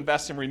be able to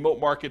invest in remote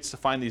markets to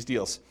find these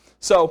deals.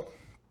 So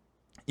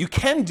you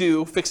can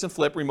do fix and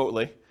flip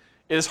remotely.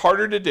 It is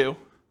harder to do.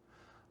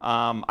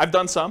 I've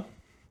done some,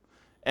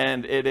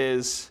 and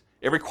it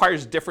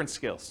requires different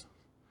skills.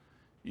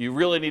 You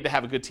really need to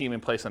have a good team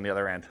in place on the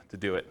other end to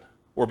do it,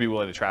 or be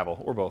willing to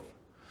travel, or both.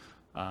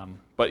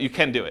 But you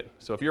can do it.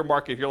 So if your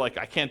market, if you're like,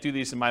 I can't do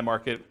these in my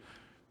market,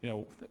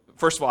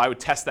 first of all, I would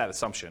test that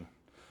assumption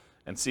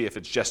and see if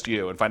it's just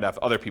you and find out if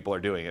other people are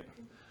doing it.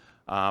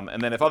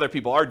 And then if other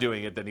people are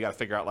doing it, then you got to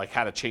figure out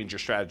how to change your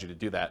strategy to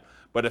do that.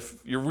 But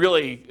if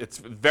it's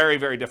very,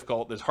 very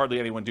difficult, there's hardly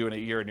anyone doing it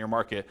here in your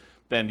market,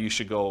 then you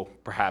should go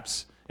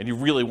perhaps, and you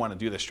really want to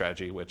do this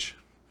strategy, which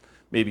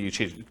maybe you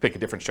pick a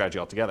different strategy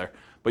altogether.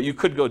 But you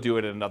could go do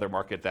it in another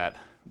market that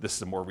this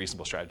is a more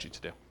reasonable strategy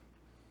to do.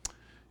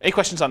 Any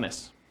questions on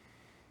this?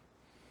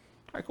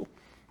 All right, cool.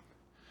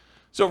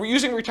 So we're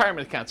using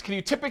retirement accounts. Can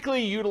you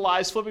typically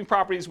utilize flipping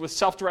properties with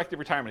self-directed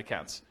retirement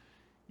accounts?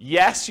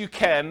 Yes, you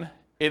can.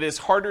 It is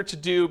harder to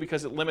do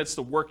because it limits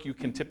the work you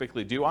can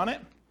typically do on it.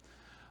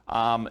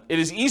 It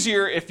is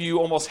easier if you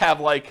almost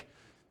have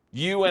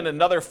you and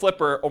another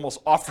flipper almost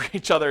offer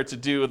each other to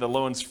do the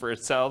loans for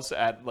itself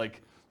at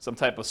some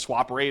type of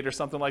swap rate or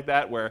something like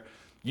that, where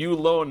you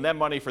loan them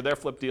money for their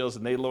flip deals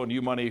and they loan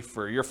you money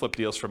for your flip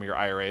deals from your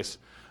IRAs.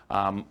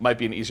 Might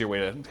be an easier way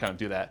to kind of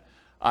do that.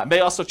 It may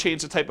also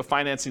change the type of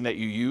financing that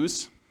you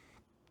use.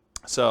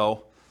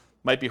 So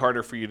might be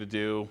harder for you to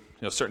do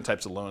certain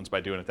types of loans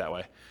by doing it that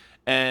way.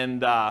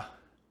 And I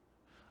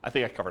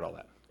think I covered all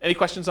that. Any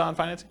questions on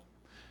financing?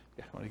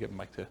 Yeah, I want to give a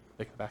mic to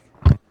Nick in the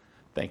back.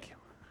 Thank you.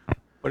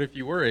 But if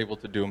you were able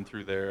to do them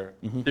through there,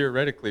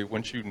 theoretically,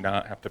 wouldn't you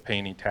not have to pay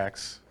any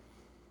tax?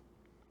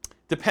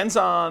 Depends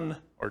on...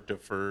 Or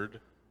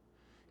deferred?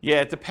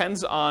 Yeah, it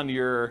depends on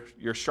your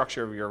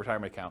structure of your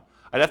retirement account.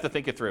 I'd have to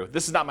think it through.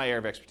 This is not my area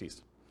of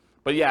expertise.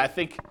 But yeah, I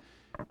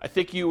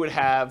think you would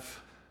have...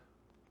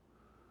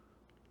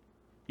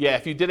 Yeah,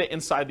 if you did it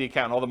inside the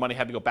account, all the money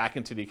had to go back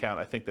into the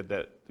account. I think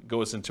that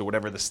goes into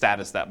whatever the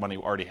status that money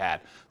already had.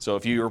 So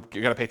if you're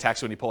going to pay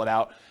tax when you pull it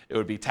out, it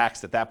would be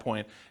taxed at that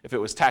point. If it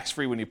was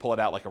tax-free when you pull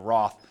it out like a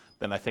Roth,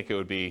 then I think it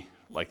would be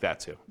like that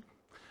too.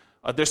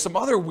 There's some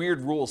other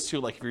weird rules too,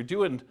 like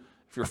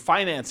if you're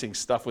financing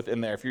stuff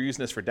within there, if you're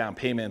using this for down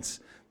payments,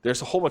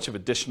 there's a whole bunch of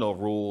additional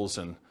rules,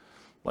 and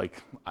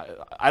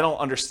I don't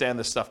understand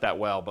this stuff that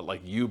well, but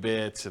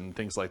UBITs and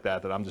things like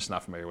that I'm just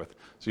not familiar with.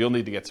 So you'll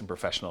need to get some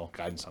professional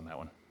guidance on that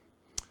one.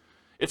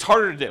 It's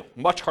harder to do,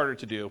 much harder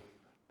to do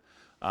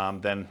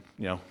than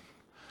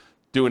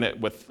doing it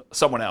with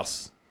someone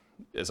else's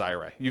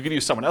IRA. You can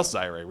use someone else's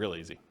IRA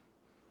really easy.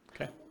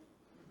 Okay?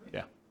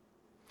 Yeah.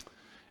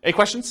 Any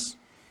questions?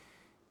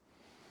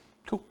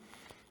 Cool.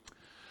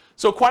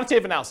 So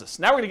quantitative analysis.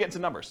 Now we're going to get into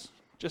numbers,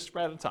 just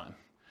right at a time.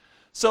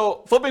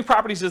 So flipping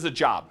properties is a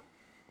job.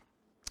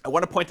 I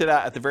want to point it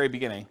out at the very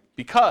beginning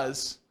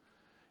because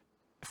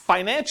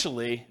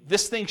financially,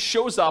 this thing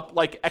shows up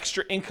like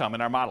extra income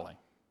in our modeling.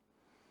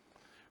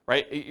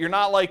 Right?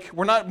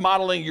 We're not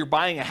modeling you're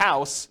buying a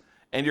house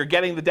and you're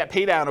getting the debt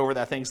pay down over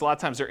that thing. So a lot of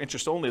times they're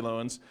interest-only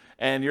loans,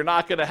 and you're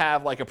not going to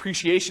have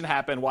appreciation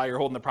happen while you're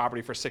holding the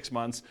property for 6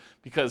 months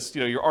because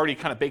you're already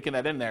kind of baking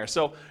that in there.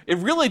 So it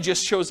really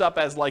just shows up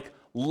as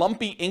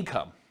lumpy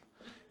income.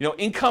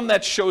 Income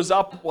that shows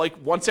up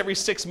once every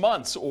 6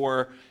 months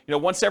or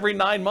once every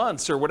 9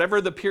 months or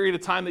whatever the period of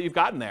time that you've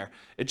gotten there.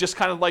 It just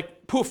kind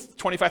of poof,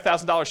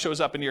 $25,000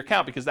 shows up in your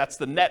account because that's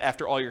the net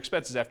after all your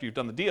expenses after you've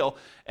done the deal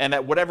and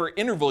at whatever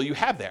interval you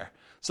have there.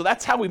 So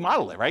that's how we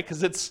model it, right?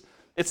 Because it's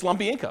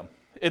lumpy income.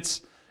 It's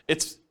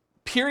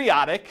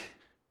periodic,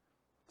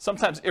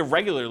 sometimes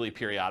irregularly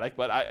periodic,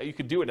 but you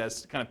could do it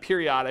as kind of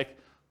periodic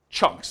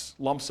chunks,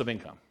 lumps of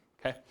income.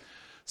 Okay.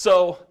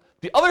 So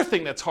the other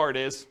thing that's hard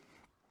is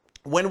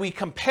when we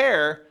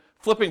compare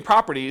flipping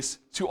properties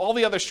to all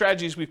the other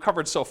strategies we've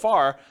covered so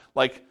far,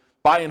 like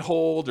buy and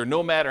hold or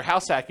nomad or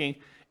house hacking,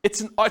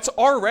 it's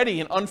already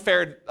an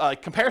unfair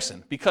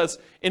comparison because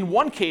in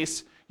one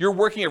case, you're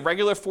working a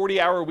regular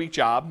 40-hour-a-week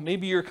job.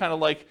 Maybe you're kind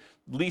of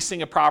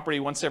leasing a property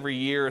once every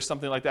year or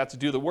something like that to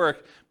do the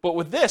work. But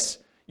with this,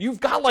 you've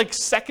got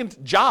second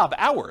job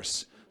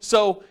hours.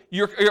 So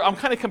I'm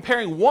kind of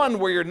comparing one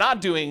where you're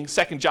not doing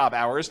second job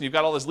hours and you've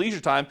got all this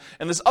leisure time,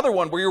 and this other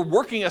one where you're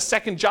working a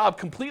second job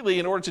completely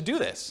in order to do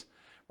this,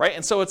 right?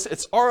 And so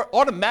it's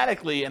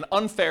automatically an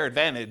unfair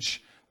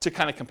advantage to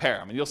kind of compare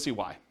them, and you'll see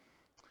why.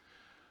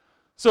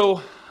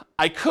 So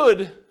I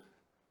could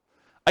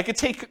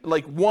take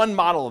one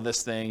model of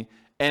this thing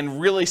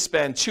and really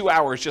spend 2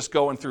 hours just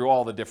going through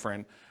all the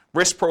different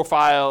risk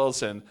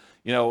profiles and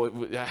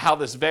how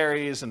this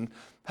varies and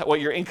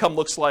what your income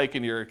looks like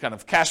and your kind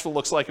of cash flow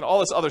looks like and all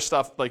this other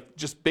stuff,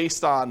 just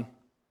based on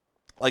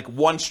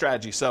one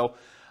strategy. So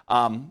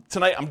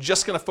tonight I'm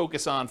just going to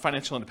focus on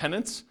financial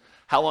independence,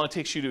 how long it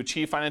takes you to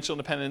achieve financial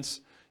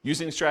independence,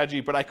 using the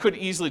strategy, but I could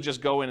easily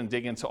just go in and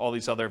dig into all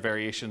these other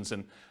variations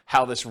and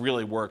how this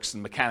really works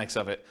and mechanics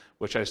of it,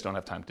 which I just don't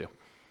have time to.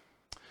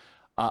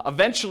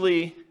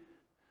 Eventually,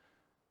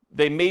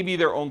 they may be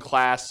their own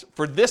class.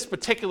 For this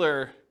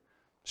particular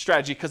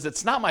strategy, because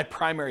it's not my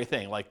primary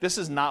thing, like this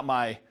is not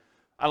my,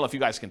 I don't know if you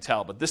guys can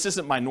tell, but this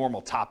isn't my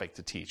normal topic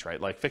to teach, right?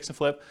 Like fix and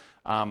flip.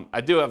 I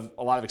do have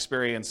a lot of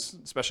experience,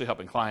 especially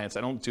helping clients.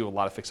 I don't do a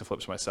lot of fix and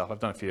flips myself. I've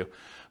done a few.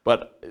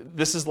 But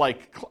this is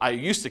like, I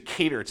used to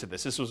cater to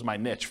this. This was my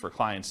niche for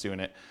clients doing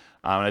it.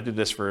 And I did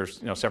this for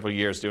several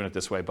years doing it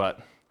this way. But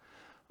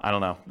I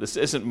don't know. This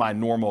isn't my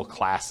normal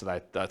class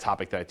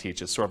topic that I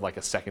teach. It's sort of like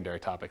a secondary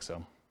topic.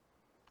 So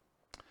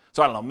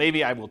I don't know.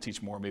 Maybe I will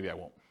teach more. Maybe I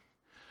won't.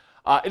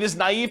 It is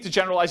naive to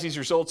generalize these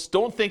results.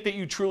 Don't think that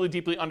you truly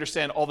deeply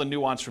understand all the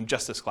nuance from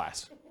just this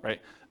class,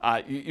 right?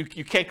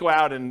 You can't go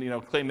out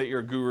and claim that you're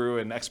a guru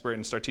and expert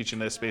and start teaching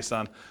this based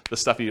on the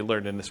stuff you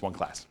learned in this one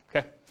class,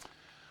 okay?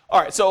 All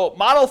right, so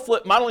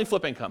modeling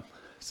flip income.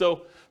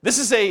 So this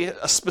is a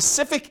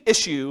specific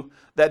issue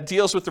that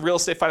deals with the real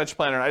estate financial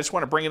planner, and I just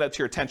want to bring it up to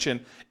your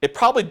attention. It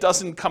probably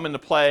doesn't come into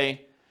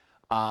play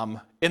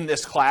in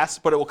this class,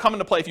 but it will come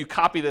into play if you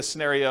copy this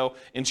scenario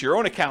into your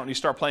own account and you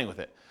start playing with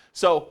it.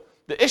 So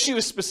the issue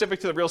is specific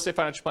to the real estate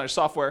financial planner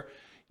software.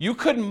 You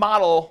could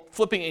model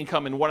flipping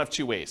income in one of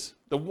two ways.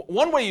 The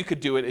one way you could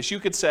do it is you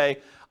could say,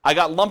 I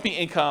got lumpy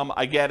income,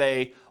 I get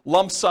a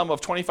lump sum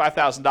of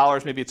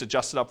 $25,000, maybe it's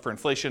adjusted up for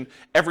inflation,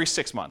 every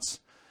 6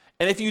 months.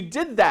 And if you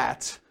did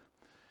that,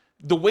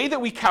 the way that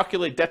we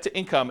calculate debt to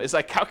income is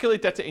I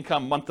calculate debt to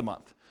income month to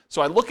month.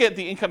 So I look at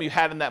the income you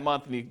had in that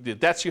month and the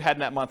debts you had in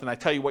that month, and I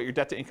tell you what your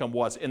debt to income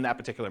was in that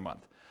particular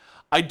month.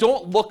 I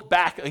don't look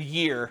back a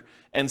year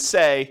and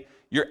say,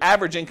 your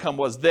average income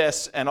was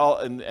this,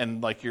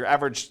 and like your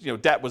average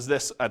debt was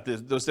this at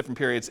those different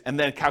periods, and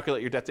then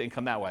calculate your debt to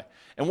income that way.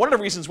 And one of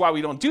the reasons why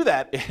we don't do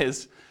that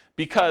is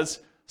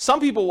because some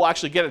people will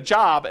actually get a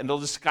job and they'll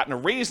just gotten a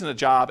raise in a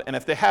job, and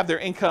if they have their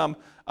income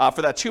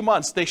for that 2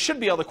 months, they should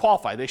be able to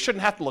qualify. They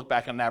shouldn't have to look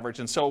back on an average,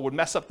 and so it would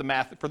mess up the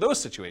math for those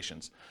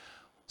situations.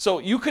 So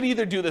you could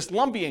either do this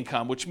lumpy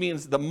income, which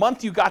means the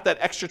month you got that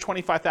extra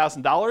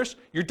 $25,000,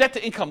 your debt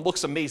to income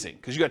looks amazing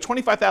because you got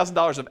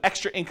 $25,000 of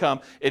extra income.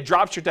 It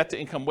drops your debt to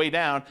income way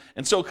down.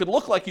 And so it could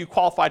look like you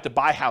qualified to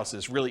buy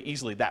houses really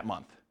easily that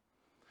month.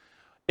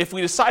 If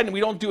we decide and we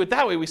don't do it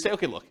that way, we say,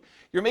 okay, look,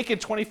 you're making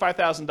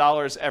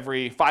 $25,000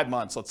 every 5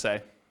 months, let's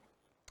say.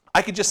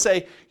 I could just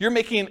say you're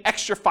making an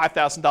extra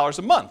 $5,000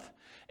 a month.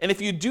 And if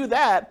you do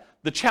that,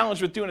 the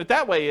challenge with doing it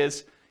that way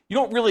is you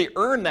don't really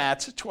earn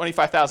that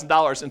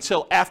 $25,000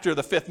 until after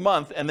the 5th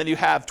month, and then you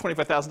have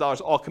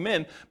 $25,000 all come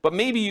in, but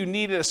maybe you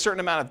needed a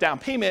certain amount of down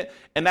payment,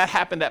 and that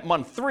happened at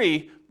month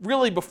 3,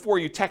 really before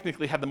you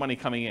technically had the money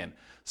coming in.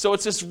 So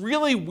it's this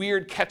really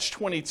weird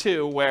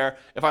catch-22 where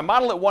if I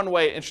model it one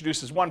way, it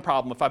introduces one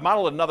problem. If I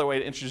model it another way,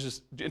 it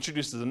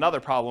introduces another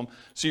problem.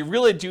 So you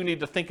really do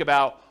need to think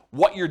about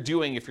what you're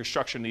doing if you're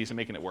structuring these and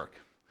making it work.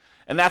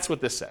 And that's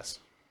what this says.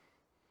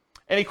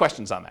 Any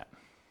questions on that?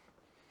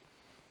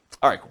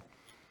 All right, cool.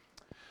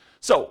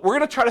 So we're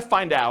going to try to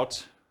find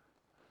out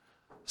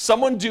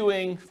someone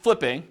doing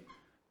flipping,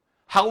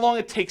 how long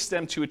it takes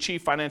them to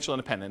achieve financial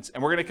independence.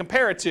 And we're going to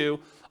compare it to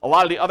a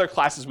lot of the other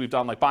classes we've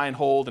done, like buy and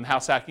hold and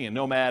house hacking and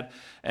nomad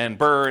and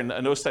BRRRR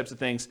and those types of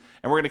things.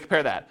 And we're going to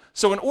compare that.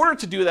 So in order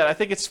to do that, I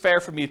think it's fair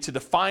for me to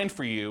define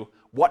for you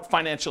what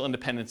financial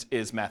independence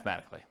is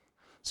mathematically.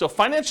 So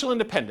financial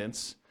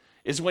independence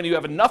is when you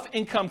have enough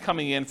income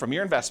coming in from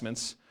your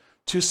investments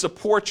to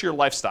support your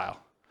lifestyle.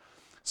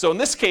 So in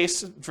this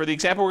case, for the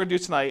example we're going to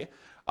do tonight,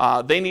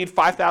 they need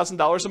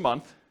 $5,000 a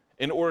month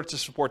in order to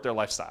support their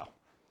lifestyle.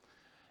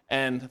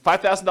 And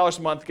 $5,000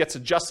 a month gets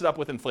adjusted up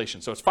with inflation.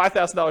 So it's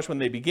 $5,000 when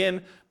they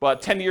begin,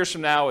 but 10 years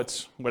from now,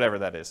 it's whatever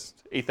that is,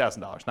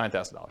 $8,000,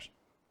 $9,000.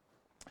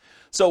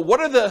 So what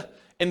are the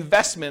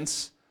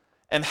investments,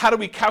 and how do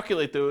we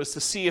calculate those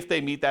to see if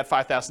they meet that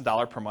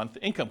 $5,000 per month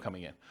income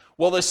coming in?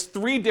 Well, there's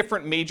 3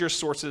 different major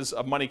sources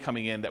of money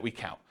coming in that we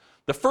count.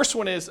 The first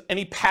one is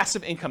any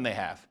passive income they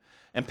have.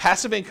 And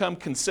passive income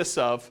consists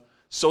of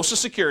Social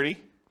Security,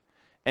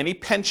 any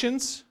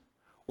pensions,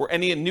 or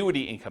any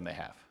annuity income they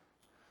have.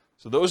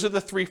 So those are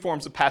the 3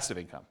 forms of passive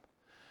income.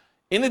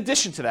 In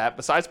addition to that,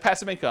 besides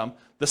passive income,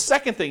 the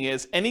second thing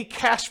is any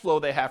cash flow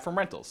they have from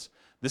rentals.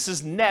 This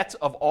is net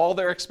of all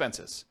their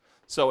expenses.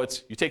 So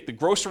it's you take the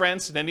gross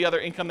rents and any other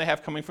income they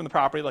have coming from the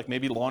property, like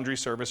maybe laundry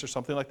service or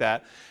something like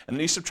that, and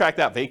then you subtract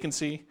out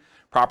vacancy,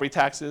 property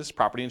taxes,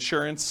 property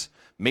insurance,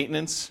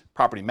 maintenance,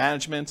 property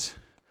management,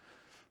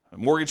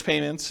 mortgage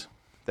payments.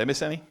 Did I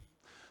miss any?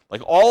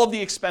 Like all of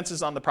the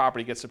expenses on the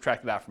property get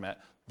subtracted out from it.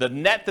 The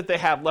net that they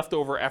have left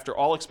over after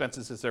all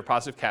expenses is their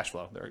positive cash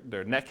flow,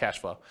 their net cash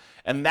flow.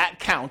 And that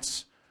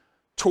counts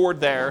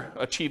toward their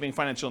achieving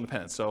financial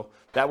independence. So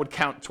that would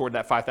count toward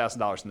that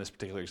 $5,000 in this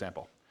particular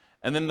example.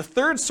 And then the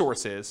third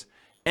source is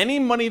any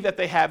money that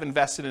they have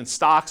invested in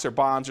stocks or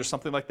bonds or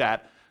something like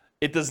that,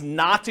 it does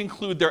not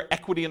include their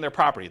equity in their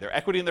property. Their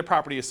equity in their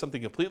property is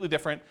something completely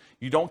different.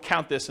 You don't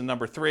count this in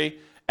number 3.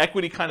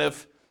 Equity kind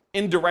of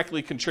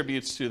indirectly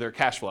contributes to their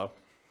cash flow.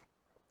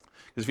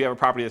 Because if you have a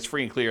property that's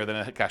free and clear,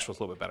 then the cash flow is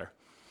a little bit better.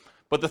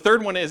 But the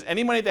third one is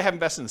any money they have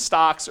invested in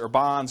stocks or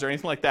bonds or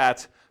anything like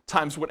that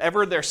times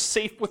whatever their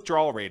safe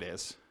withdrawal rate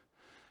is.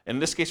 And in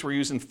this case, we're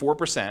using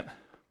 4%.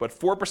 But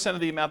 4% of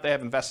the amount they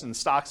have invested in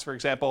stocks, for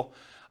example,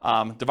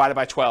 divided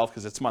by 12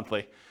 because it's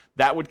monthly,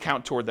 that would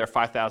count toward their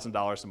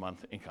 $5,000 a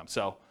month income.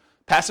 So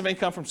passive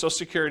income from Social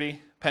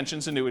Security,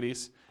 pensions,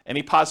 annuities,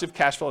 any positive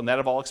cash flow net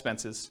of all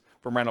expenses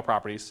from rental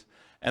properties.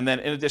 And then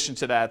in addition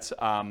to that,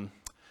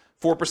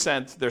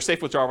 4%, their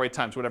safe withdrawal rate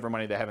times whatever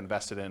money they have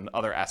invested in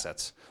other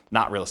assets,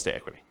 not real estate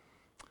equity.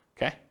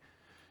 Okay?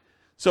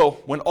 So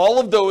when all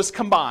of those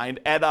combined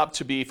add up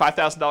to be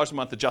 $5,000 a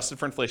month adjusted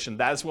for inflation,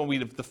 that is when we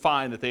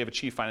define that they have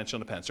achieved financial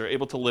independence. They're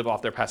able to live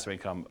off their passive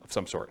income of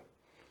some sort.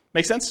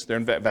 Make sense? Their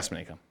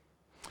investment income.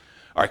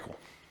 All right, cool.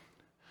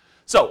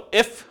 So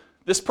if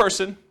this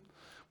person,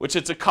 which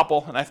it's a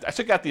couple, and I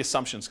took out the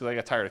assumptions because I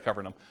got tired of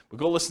covering them, but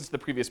go listen to the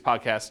previous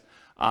podcast,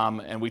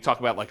 and we talk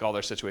about like all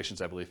their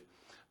situations, I believe.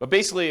 But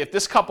basically, if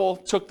this couple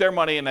took their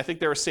money, and I think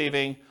they were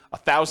saving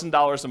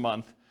 $1,000 a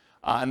month,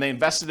 and they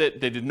invested it,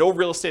 they did no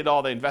real estate at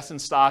all, they invested in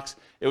stocks,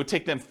 it would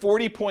take them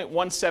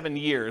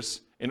 40.17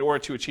 years in order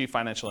to achieve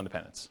financial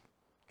independence.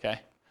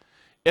 Okay?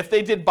 If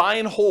they did buy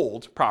and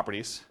hold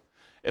properties,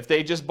 if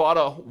they just bought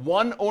a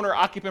one owner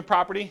occupant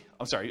property,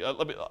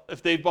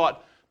 if they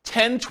bought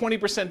 10,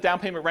 20% down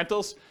payment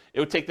rentals,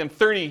 it would take them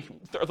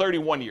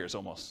 31 years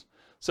almost.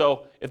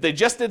 So if they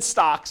just did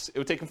stocks, it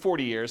would take them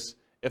 40 years.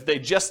 If they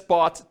just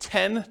bought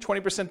 10,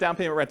 20% down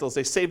payment rentals,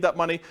 they saved up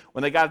money.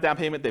 When they got a down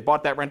payment, they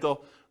bought that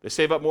rental. They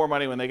save up more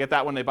money. When they get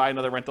that one, they buy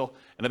another rental,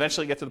 and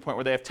eventually get to the point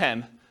where they have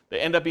 10. They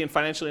end up being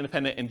financially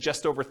independent in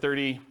just over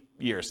 30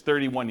 years,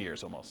 31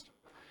 years almost.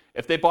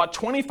 If they bought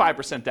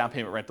 25% down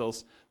payment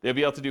rentals, they'll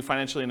be able to do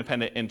financially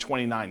independent in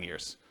 29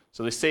 years.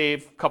 So they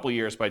save a couple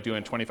years by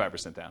doing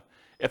 25% down.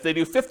 If they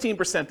do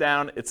 15%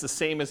 down, it's the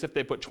same as if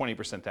they put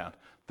 20% down,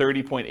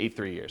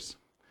 30.83 years.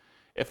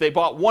 If they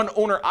bought one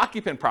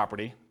owner-occupant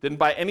property, didn't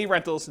buy any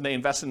rentals, and they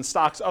invested in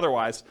stocks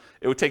otherwise,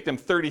 it would take them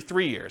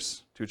 33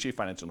 years to achieve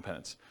financial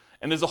independence.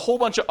 And there's a whole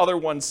bunch of other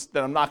ones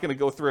that I'm not going to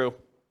go through.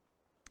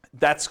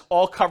 That's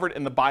all covered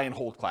in the buy and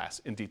hold class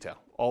in detail,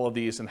 all of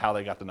these and how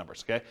they got the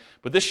numbers, okay?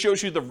 But this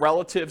shows you the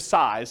relative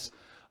size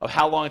of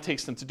how long it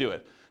takes them to do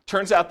it.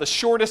 Turns out the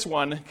shortest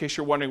one, in case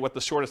you're wondering what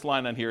the shortest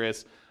line on here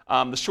is,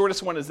 the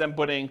shortest one is them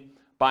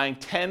buying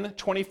 10,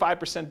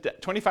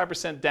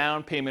 25%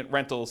 down payment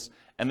rentals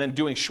and then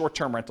doing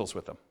short-term rentals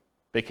with them,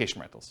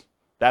 vacation rentals.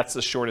 That's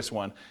the shortest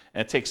one,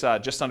 and it takes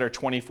just under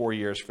 24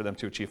 years for them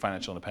to achieve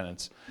financial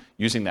independence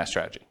using that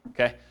strategy,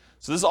 okay?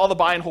 So this is all the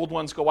buy and hold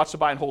ones. Go watch the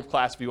buy and hold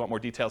class if you want more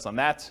details on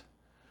that.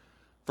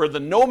 For the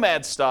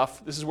nomad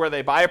stuff, this is where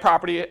they buy a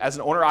property as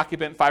an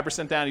owner-occupant,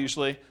 5% down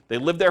usually. They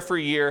live there for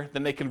a year,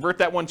 then they convert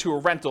that one to a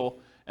rental,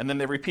 and then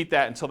they repeat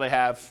that until they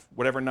have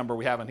whatever number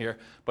we have on here,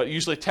 but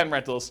usually 10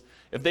 rentals.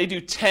 If they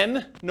do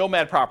 10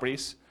 nomad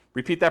properties,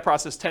 repeat that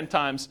process 10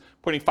 times,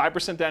 putting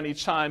 5% down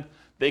each time,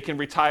 they can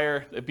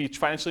retire, be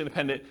financially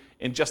independent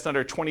in just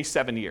under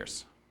 27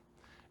 years.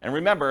 And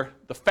remember,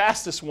 the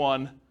fastest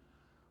one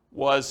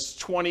was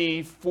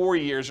 24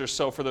 years or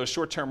so for those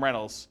short-term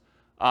rentals,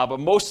 but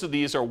most of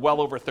these are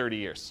well over 30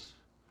 years.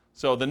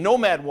 So the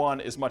nomad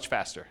one is much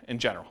faster in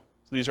general.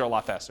 So these are a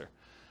lot faster.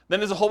 Then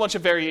there's a whole bunch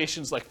of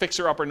variations like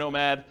fixer-upper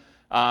nomad,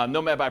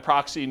 nomad by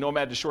proxy,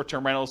 nomad to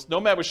short-term rentals.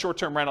 Nomad with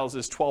short-term rentals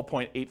is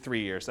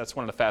 12.83 years. That's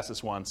one of the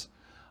fastest ones.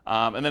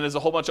 And then there's a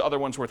whole bunch of other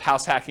ones with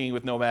house hacking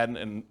with nomad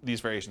and these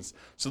variations.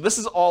 So this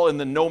is all in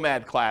the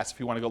nomad class if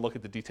you want to go look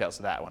at the details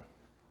of that one.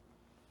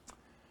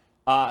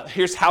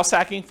 Here's house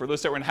hacking for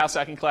those that were in house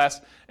hacking class.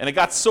 And it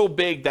got so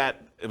big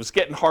that it was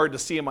getting hard to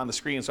see them on the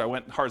screen, so I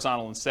went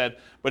horizontal instead.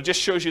 But it just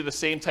shows you the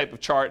same type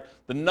of chart,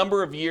 the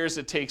number of years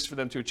it takes for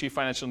them to achieve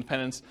financial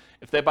independence.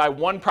 If they buy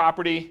one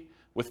property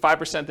with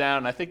 5% down,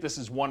 and I think this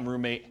is one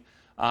roommate,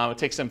 it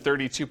takes them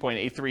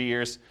 32.83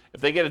 years.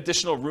 If they get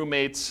additional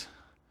roommates,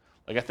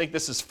 like I think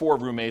this is 4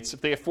 roommates.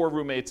 If they have 4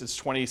 roommates, it's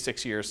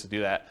 26 years to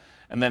do that.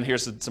 And then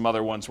here's some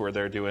other ones where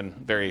they're doing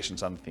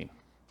variations on the theme.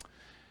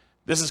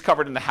 This is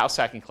covered in the house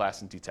hacking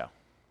class in detail.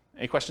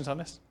 Any questions on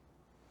this?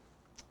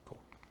 Cool.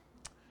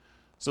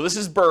 So this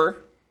is BRRRR.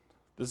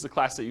 This is a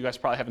class that you guys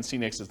probably haven't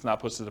seen yet because it's not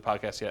posted to the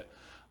podcast yet.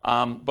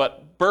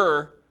 But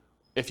BRRRR,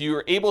 if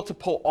you're able to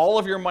pull all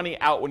of your money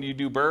out when you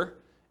do BRRRR,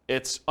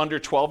 it's under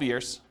 12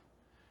 years.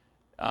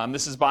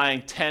 This is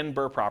buying 10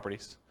 BRRRR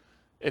properties.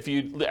 If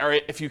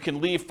you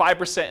can leave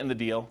 5% in the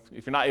deal,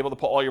 if you're not able to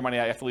pull all your money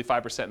out, you have to leave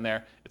 5% in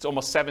there. It's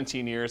almost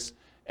 17 years.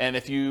 And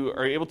if you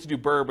are able to do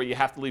BRRRR, but you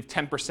have to leave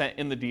 10%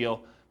 in the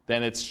deal,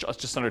 then it's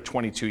just under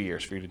 22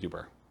 years for you to do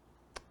BRRRR.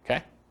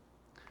 Okay?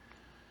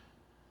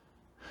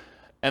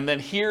 And then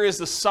here is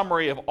the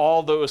summary of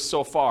all those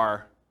so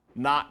far,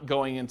 not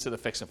going into the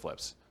fix and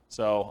flips.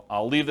 So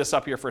I'll leave this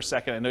up here for a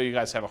second. I know you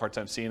guys have a hard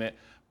time seeing it,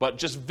 but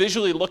just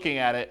visually looking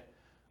at it,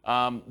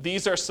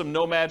 these are some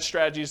nomad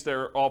strategies.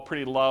 They're all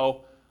pretty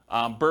low.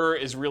 BRRRR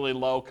is really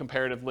low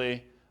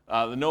comparatively.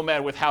 The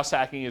nomad with house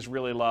hacking is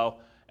really low.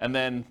 And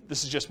then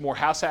this is just more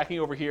house hacking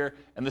over here,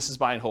 and this is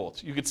buy and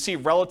hold. You could see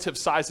relative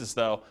sizes,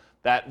 though,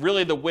 that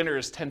really the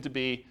winners tend to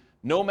be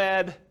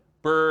nomad,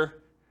 BRRRR,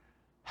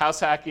 house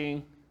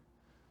hacking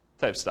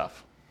type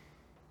stuff.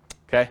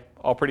 Okay,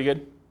 all pretty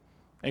good?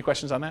 Any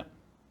questions on that?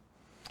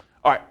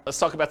 All right, let's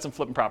talk about some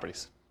flipping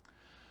properties.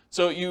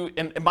 So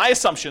in my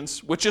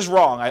assumptions, which is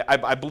wrong,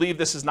 I believe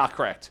this is not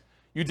correct,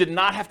 you did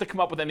not have to come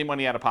up with any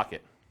money out of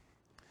pocket.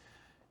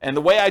 And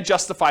the way I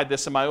justified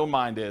this in my own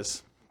mind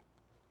is,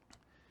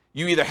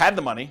 you either had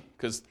the money,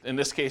 because in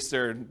this case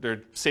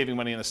they're saving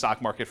money in the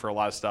stock market for a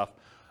lot of stuff,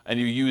 and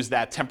you use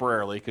that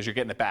temporarily because you're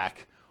getting it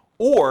back,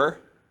 or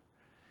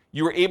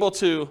you were able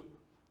to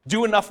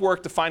do enough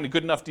work to find a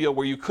good enough deal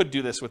where you could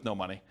do this with no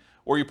money,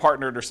 or you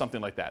partnered or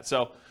something like that.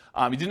 So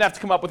you didn't have to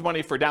come up with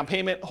money for down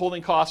payment,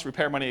 holding costs,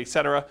 repair money, et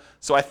cetera.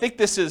 So I think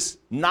this is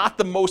not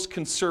the most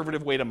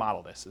conservative way to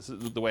model this. This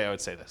is the way I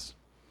would say this.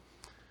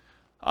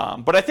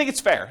 But I think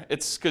it's fair.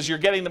 It's because you're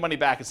getting the money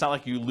back. It's not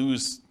like you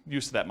lose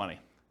use of that money.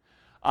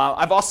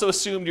 I've also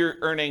assumed you're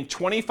earning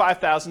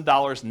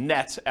 $25,000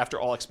 net after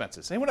all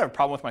expenses. Anyone have a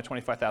problem with my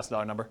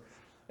 $25,000 number?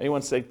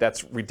 Anyone think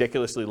that's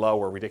ridiculously low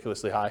or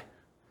ridiculously high?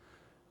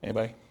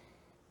 Anybody?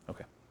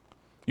 Okay.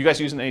 You guys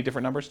using any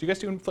different numbers? Do you guys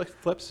do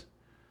flips?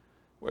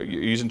 You're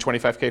using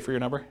 25K for your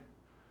number?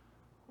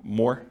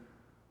 More?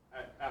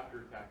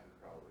 After taxes,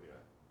 probably,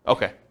 yeah.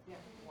 Okay. Yeah,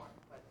 more,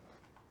 but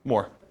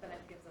More. then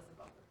it gives us a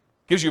buffer.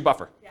 Gives you a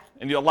buffer. Yeah.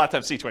 And you a lot of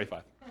times see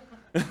 25.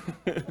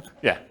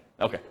 Yeah,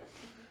 okay.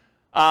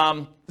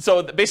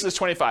 So basically it's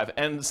 25.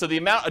 And so the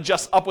amount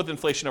adjusts up with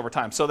inflation over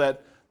time. So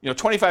that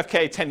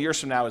 25K 10 years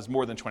from now is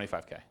more than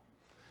 25K.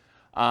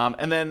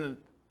 And then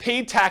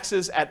paid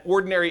taxes at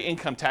ordinary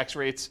income tax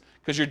rates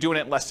because you're doing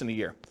it in less than a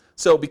year.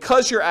 So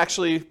because you're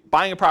actually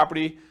buying a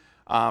property,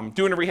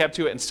 doing a rehab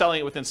to it, and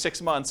selling it within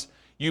 6 months,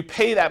 you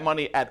pay that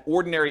money at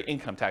ordinary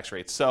income tax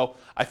rates. So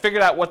I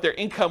figured out what their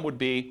income would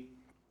be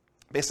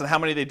based on how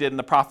many they did in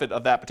the profit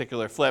of that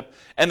particular flip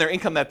and their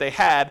income that they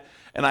had,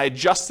 and I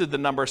adjusted the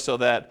number so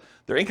that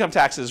their income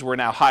taxes were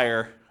now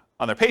higher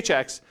on their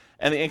paychecks,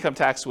 and the income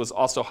tax was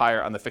also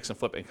higher on the fix and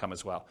flip income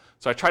as well.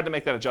 So I tried to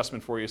make that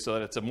adjustment for you so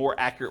that it's a more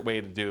accurate way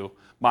to do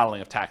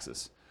modeling of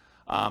taxes.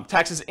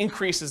 Taxes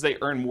increase as they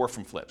earn more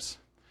from flips.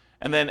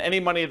 And then any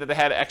money that they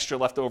had extra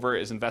left over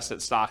is invested in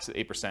stocks at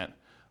 8%.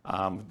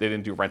 They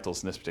didn't do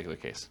rentals in this particular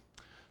case.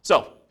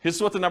 So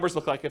here's what the numbers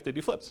look like if they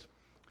do flips.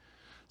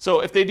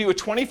 So if they do a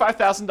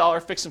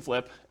 $25,000 fix and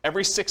flip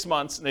every 6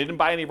 months, and they didn't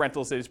buy any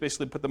rentals, they just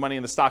basically put the money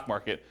in the stock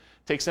market,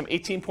 it takes them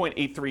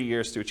 18.83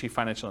 years to achieve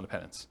financial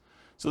independence.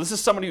 So this is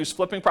somebody who's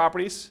flipping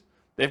properties.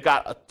 They've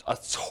got a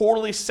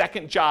totally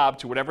second job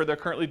to whatever they're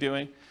currently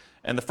doing.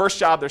 And the first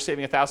job, they're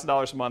saving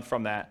 $1,000 a month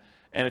from that.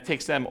 And it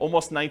takes them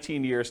almost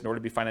 19 years in order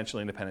to be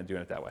financially independent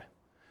doing it that way.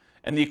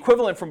 And the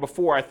equivalent from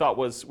before, I thought,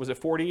 was it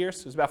 40 years?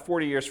 It was about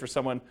 40 years for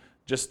someone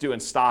just doing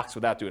stocks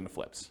without doing the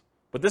flips.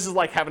 But this is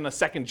like having a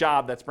second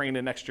job that's bringing in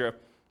an extra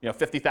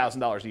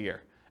 $50,000 a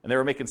year. And they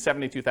were making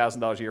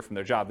 $72,000 a year from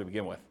their job to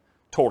begin with,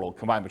 total,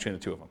 combined between the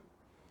two of them.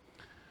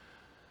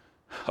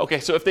 Okay,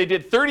 so if they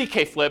did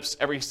 30K flips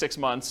every 6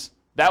 months,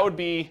 that would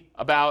be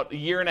about a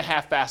year and a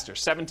half faster,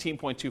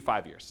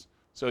 17.25 years.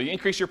 So you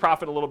increase your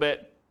profit a little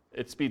bit,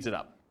 it speeds it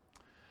up.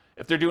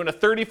 If they're doing a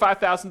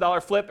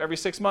 $35,000 flip every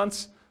 6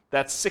 months,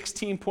 that's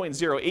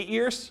 16.08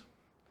 years.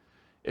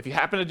 If you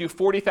happen to do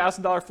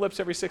 $40,000 flips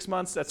every 6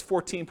 months, that's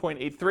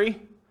 14.83.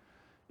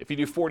 If you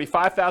do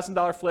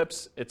 $45,000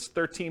 flips, it's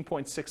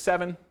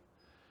 13.67.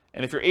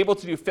 And if you're able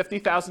to do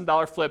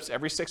 $50,000 flips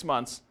every 6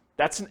 months,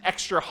 that's an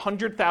extra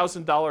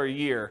 $100,000 a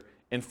year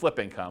in flip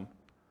income.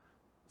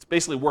 It's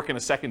basically working a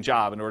second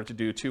job in order to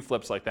do 2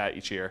 flips like that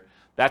each year.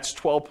 That's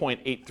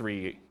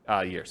 12.83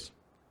 years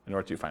in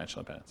order to do financial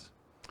independence.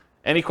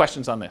 Any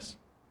questions on this?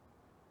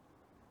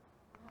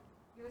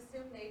 You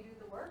assume they do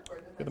the work, or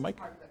that Get the mic?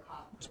 part of the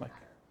cost? Where's the mic?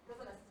 It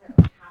doesn't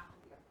necessarily have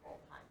to be a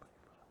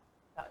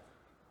full-time.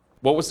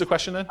 What was the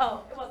question then?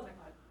 Oh, it wasn't a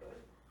question.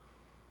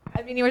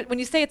 I mean, when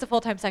you say it's a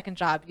full-time second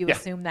job, you Yeah.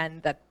 assume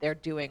then that they're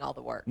doing all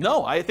the work.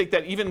 No, I think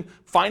that even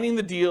finding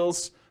the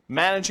deals,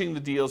 managing the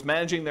deals,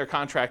 managing their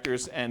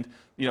contractors, and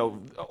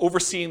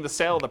overseeing the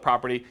sale of the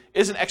property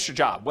is an extra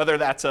job. Whether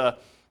that's a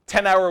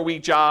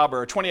 10-hour-a-week job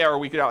or a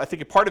 20-hour-a-week job, I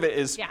think a part of it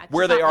is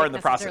where they are in the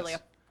process.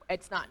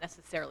 It's not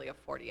necessarily a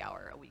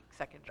 40-hour-a-week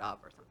second job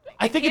or something.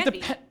 I think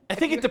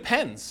can it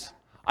depends.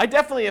 I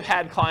definitely have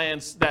had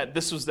clients that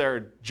this was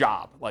their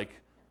job, like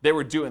they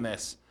were doing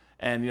this,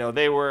 and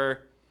they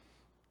were,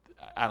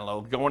 I don't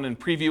know, going and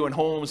previewing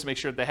homes to make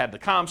sure that they had the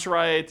comps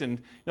right,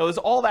 and there's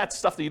all that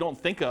stuff that you don't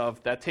think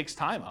of that takes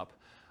time up.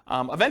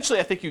 Eventually,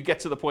 I think you get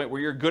to the point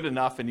where you're good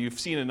enough and you've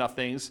seen enough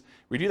things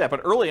where you do that.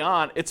 But early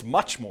on, it's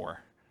much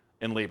more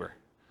in labor.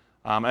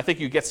 I think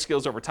you get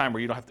skills over time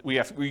where you don't have to,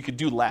 where you could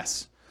do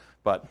less.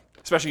 But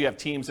especially you have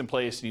teams in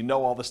place and you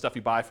know all the stuff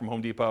you buy from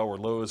Home Depot or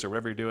Lowe's or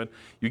whatever you're doing,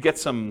 you get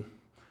some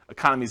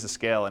economies of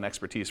scale and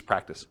expertise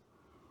practice.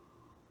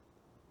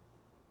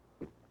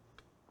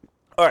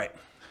 All right.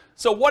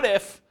 So what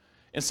if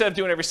instead of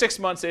doing every 6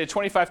 months, they did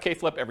 25K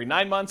flip every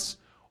 9 months,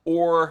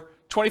 or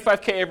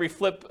 25K every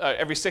flip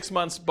every 6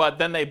 months, but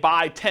then they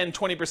buy 10,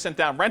 20%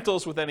 down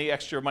rentals with any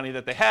extra money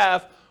that they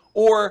have,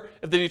 Or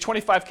if they do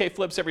 25K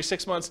flips every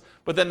 6 months,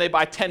 but then they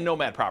buy 10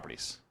 Nomad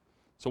properties.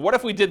 So what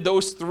if we did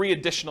those 3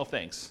 additional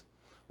things?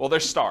 Well, they're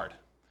starred.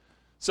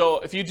 So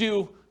if you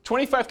do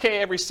 25K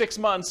every 6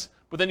 months,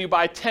 but then you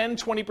buy 10,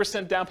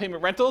 20% down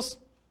payment rentals,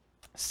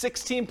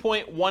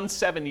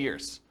 16.17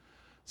 years.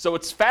 So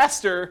it's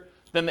faster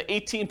than the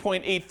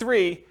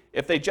 18.83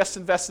 if they just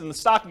invested in the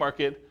stock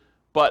market,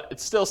 but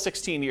it's still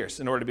 16 years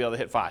in order to be able to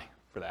hit FI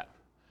for that.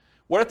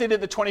 What if they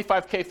did the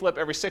 25K flip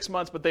every 6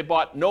 months, but they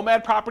bought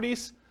Nomad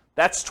properties?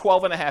 That's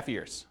 12.5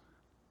 years.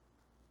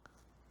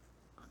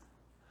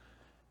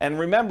 And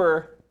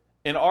remember,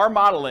 in our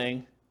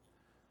modeling,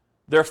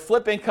 their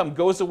flip income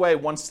goes away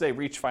once they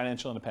reach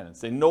financial independence.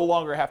 They no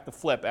longer have to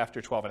flip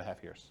after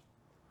 12.5 years.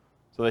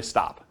 So they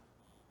stop.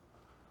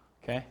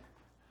 Okay?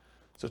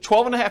 So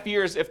 12.5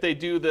 years if they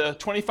do the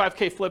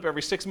 25K flip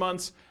every 6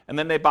 months, and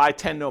then they buy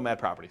 10 Nomad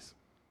properties.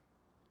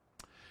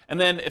 And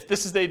then if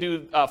this is they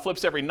do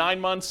flips every 9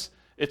 months,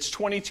 it's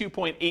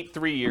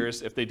 22.83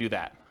 years if they do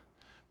that.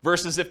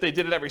 Versus if they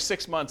did it every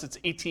 6 months, it's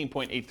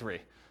 18.83.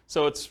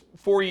 So it's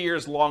 4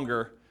 years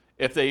longer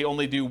if they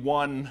only do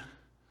one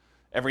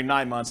every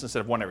 9 months instead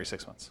of one every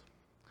 6 months.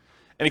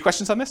 Any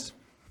questions on this?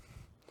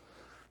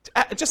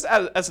 Just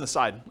as an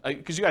aside,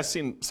 because you guys have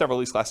seen several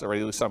of these classes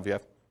already, at least some of you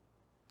have.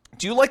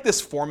 Do you like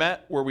this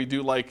format where we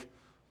do like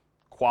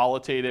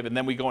qualitative and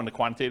then we go into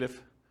quantitative?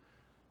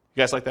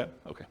 You guys like that?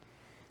 Okay.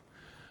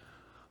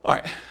 All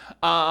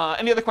right.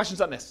 Any other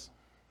questions on this?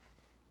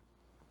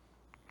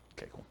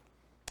 Okay, cool.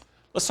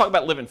 Let's talk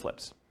about live-in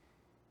flips.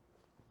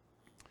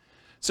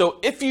 So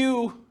if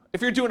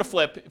you're doing a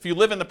flip, if you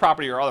live in the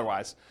property or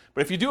otherwise,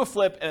 but if you do a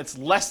flip and it's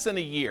less than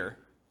a year,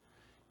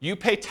 you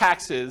pay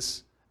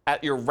taxes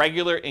at your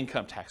regular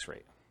income tax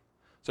rate.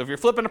 So if you're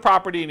flipping a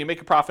property and you make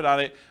a profit on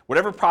it,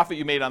 whatever profit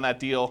you made on that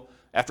deal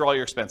after all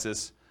your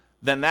expenses,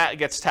 then that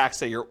gets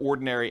taxed at your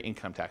ordinary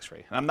income tax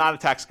rate. And I'm not a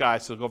tax guy,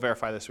 so go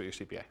verify this with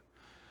your CPA.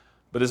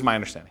 But this is my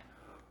understanding.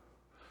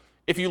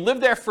 If you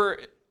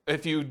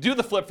do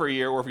the flip for a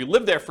year, or if you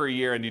live there for a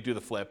year and you do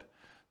the flip,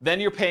 then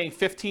you're paying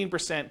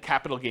 15%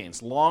 capital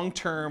gains,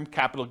 long-term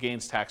capital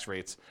gains tax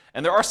rates.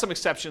 And there are some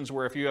exceptions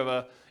where if you have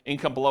an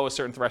income below a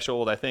certain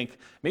threshold, I think,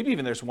 maybe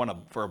even there's one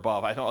for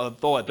above,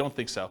 though I don't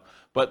think so.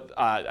 But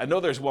I know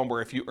there's one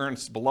where if you earn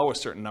below a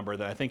certain number,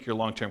 then I think your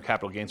long-term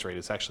capital gains rate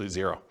is actually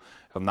 0,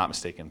 if I'm not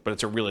mistaken. But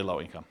it's a really low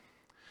income.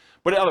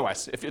 But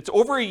otherwise, if it's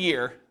over a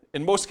year,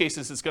 in most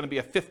cases, it's going to be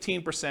a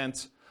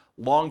 15%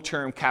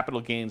 long-term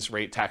capital gains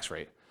rate tax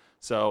rate.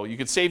 So you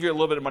could save you a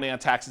little bit of money on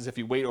taxes if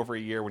you wait over a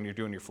year when you're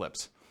doing your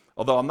flips.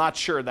 Although I'm not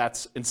sure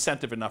that's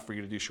incentive enough for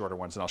you to do shorter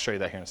ones, and I'll show you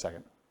that here in a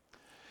second.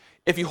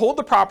 If you hold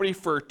the property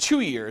for 2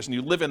 years and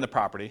you live in the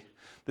property,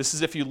 this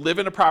is if you live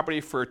in a property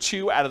for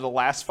 2 out of the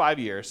last 5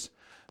 years,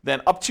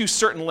 then up to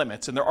certain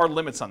limits, and there are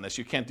limits on this.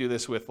 You can't do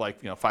this with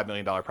 $5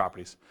 million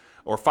properties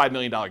or $5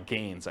 million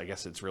gains. I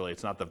guess it's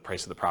not the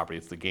price of the property,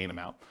 it's the gain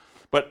amount.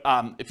 But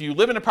if you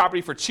live in a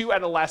property for 2 out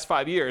of the last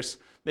 5 years,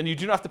 then you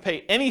do not have to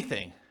pay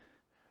anything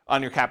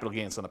on your capital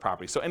gains on the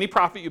property. So any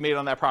profit you made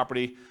on that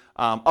property,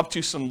 up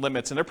to some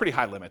limits, and they're pretty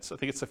high limits. I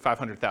think it's like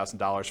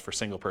 $500,000 for a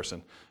single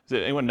person.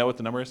 Does anyone know what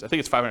the number is? I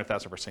think it's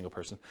 $500,000 for a single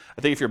person.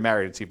 I think if you're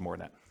married, it's even more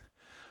than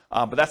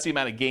that. But that's the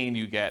amount of gain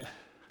you get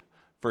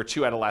for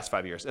 2 out of the last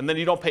 5 years. And then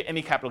you don't pay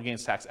any capital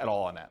gains tax at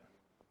all on that.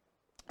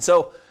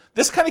 So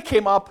this kind of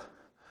came up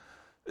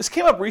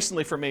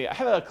recently for me. I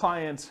had a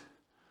client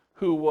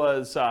who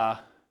was,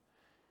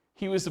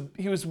 he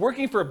was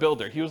working for a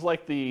builder. He was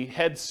like the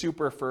head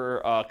super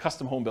for a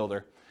custom home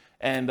builder.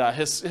 And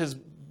his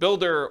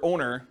builder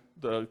owner,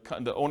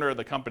 the owner of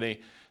the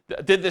company,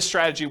 did this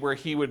strategy where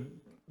he would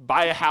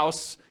buy a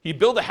house, he'd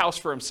build a house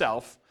for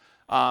himself,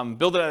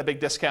 build it at a big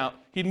discount.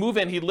 He'd move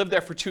in, he'd live there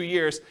for 2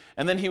 years,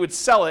 and then he would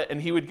sell it,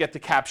 and he would get to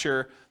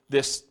capture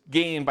this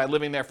gain by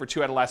living there for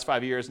 2 out of the last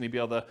 5 years, and he'd be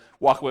able to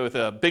walk away with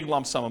a big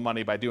lump sum of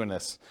money by doing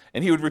this.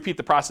 And he would repeat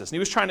the process. And he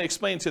was trying to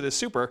explain to this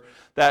super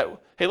that,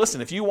 hey,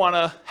 listen, if you want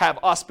to have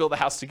us build a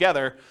house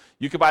together,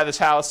 you could buy this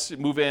house,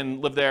 move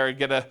in, live there,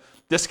 get a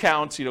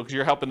discount, because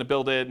you're helping to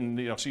build it, and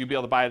so you'd be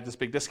able to buy it at this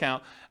big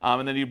discount,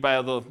 and then you'd be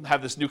able to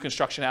have this new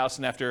construction house,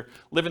 and after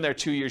living there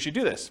 2 years, you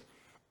do this.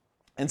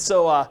 And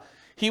so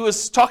he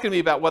was talking to me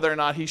about whether or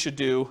not he should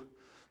do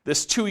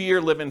this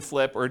 2-year live-in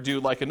flip or do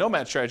like a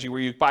Nomad strategy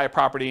where you buy a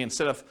property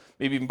instead of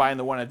maybe even buying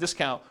the one at a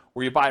discount,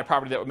 where you buy a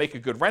property that would make a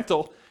good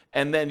rental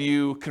and then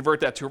you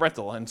convert that to a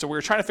rental. And so we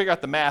were trying to figure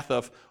out the math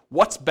of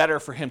what's better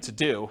for him to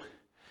do.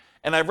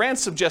 And I ran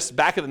some just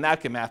back of the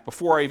napkin math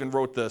before I even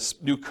wrote this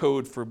new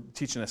code for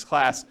teaching this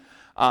class.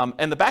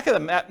 And the back of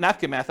the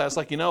napkin math, I was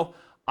like,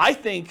 I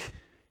think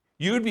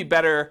you would be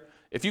better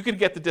if you could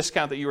get the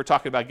discount that you were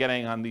talking about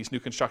getting on these new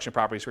construction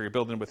properties where you're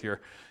building with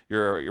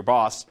your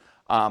boss.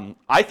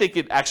 I think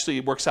it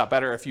actually works out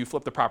better if you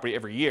flip the property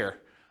every year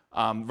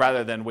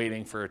rather than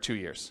waiting for 2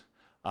 years.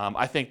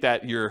 I think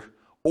that you're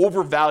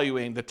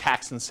overvaluing the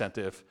tax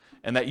incentive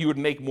and that you would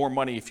make more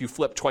money if you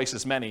flip twice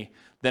as many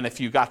than if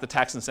you got the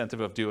tax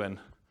incentive of doing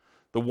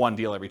the one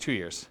deal every 2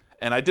 years.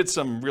 And I did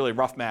some really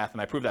rough math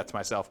and I proved that to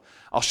myself.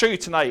 I'll show you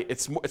tonight,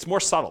 it's more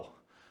subtle.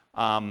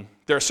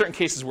 There are certain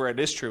cases where it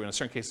is true and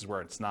certain cases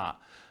where it's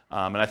not.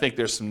 And I think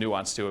there's some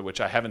nuance to it,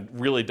 which I haven't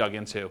really dug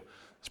into.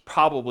 It's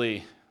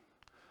probably,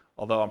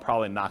 although I'm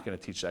probably not going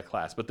to teach that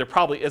class, but there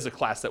probably is a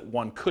class that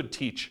one could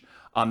teach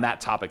on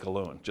that topic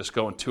alone, just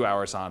going 2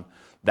 hours on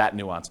that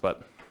nuance,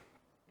 but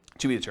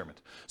to be determined.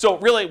 So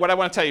really what I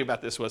want to tell you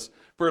about this was,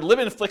 for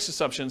live-in fixed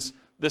assumptions,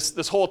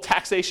 this whole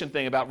taxation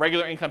thing about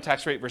regular income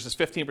tax rate versus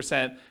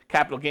 15%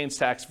 capital gains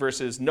tax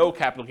versus no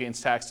capital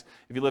gains tax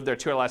if you lived there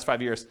 2 out of the last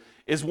 5 years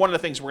is one of the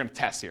things we're going to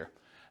test here.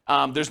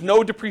 There's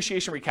no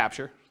depreciation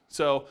recapture.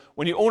 So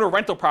when you own a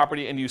rental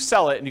property and you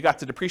sell it and you got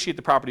to depreciate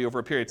the property over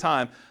a period of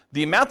time,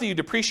 the amount that you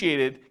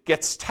depreciated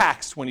gets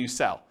taxed when you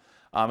sell.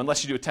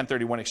 Unless you do a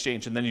 1031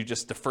 exchange, and then you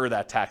just defer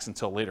that tax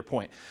until a later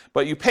point.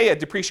 But you pay a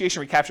depreciation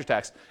recapture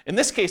tax. In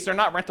this case, they're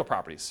not rental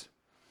properties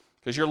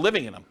because you're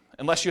living in them.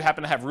 Unless you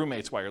happen to have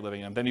roommates while you're living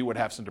in them, then you would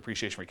have some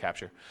depreciation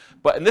recapture.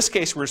 But in this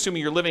case, we're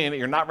assuming you're living in it,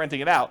 you're not renting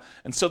it out,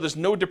 and so there's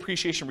no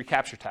depreciation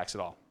recapture tax at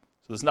all.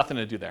 So there's nothing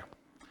to do there.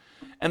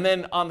 And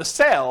then on the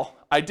sale,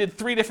 I did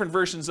 3 different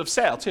versions of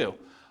sale too.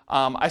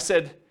 I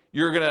said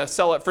you're going to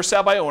sell it for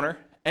sale by owner,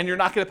 and you're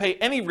not going to pay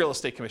any real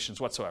estate commissions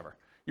whatsoever.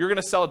 You're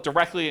going to sell it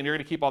directly, and you're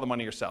going to keep all the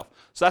money yourself.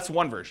 So that's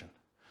one version.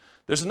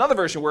 There's another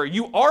version where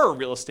you are a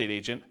real estate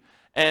agent,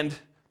 and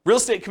real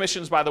estate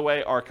commissions, by the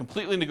way, are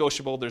completely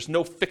negotiable. There's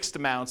no fixed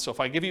amount. So if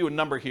I give you a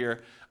number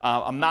here,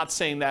 I'm not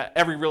saying that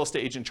every real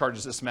estate agent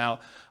charges this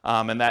amount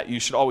and that you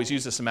should always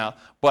use this amount.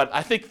 But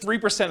I think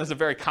 3% is a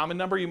very common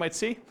number you might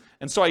see.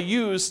 And so I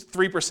use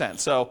 3%.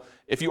 So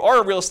if you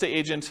are a real estate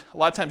agent, a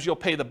lot of times you'll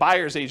pay the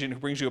buyer's agent who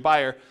brings you a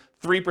buyer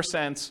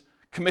 3%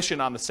 commission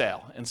on the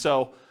sale. And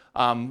so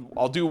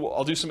I'll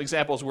do some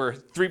examples where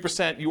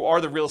 3% you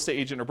are the real estate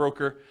agent or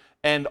broker.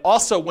 And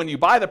also when you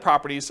buy the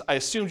properties, I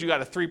assumed you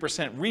got a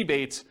 3%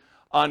 rebate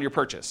on your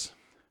purchase.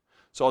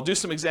 So I'll do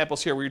some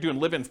examples here where you're doing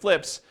live-in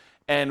flips,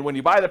 and when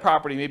you buy the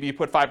property, maybe you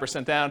put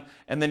 5% down,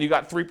 and then you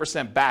got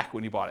 3% back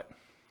when you bought it.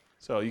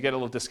 So you get a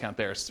little discount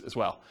there as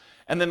well.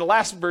 And then the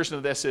last version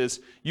of this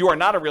is you are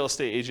not a real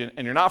estate agent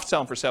and you're not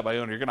selling for sale by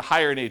owner. You're going to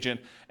hire an agent,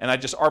 and I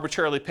just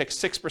arbitrarily picked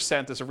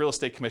 6% as a real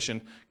estate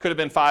commission. Could have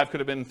been 5, could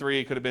have been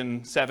 3, could have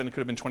been 7, could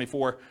have been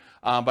 24.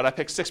 But I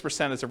picked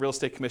 6% as a real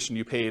estate commission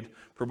you paid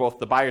for both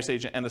the buyer's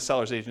agent and the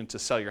seller's agent to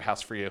sell your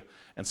house for you.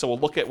 And so we'll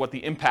look at what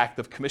the impact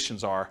of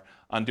commissions are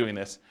on doing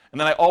this. And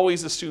then I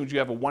always assumed you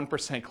have a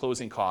 1%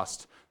 closing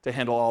cost to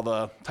handle all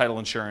the title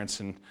insurance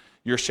and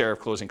your share of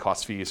closing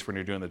cost fees when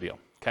you're doing the deal.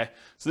 Okay?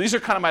 So these are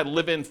kind of my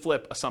live-in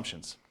flip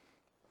assumptions.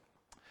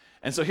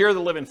 And so here are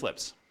the live-in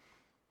flips.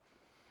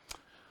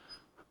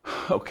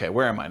 Okay,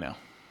 where am I now?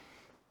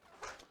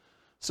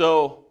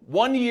 So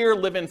 1 year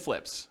live-in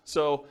flips.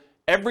 So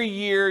every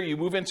year you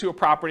move into a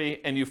property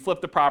and you flip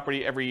the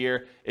property every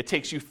year. It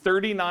takes you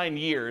 39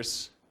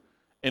 years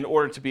in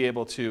order to be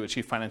able to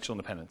achieve financial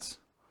independence,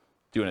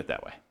 doing it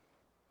that way.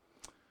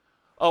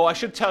 Oh, I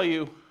should tell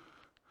you,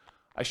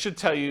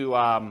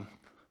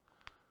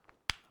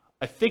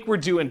 I think we're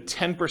doing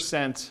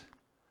 10%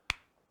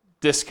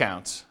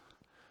 discounts.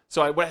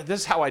 So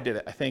this is how I did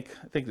it. I think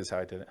this is how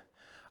I did it.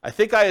 I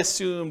think I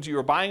assumed you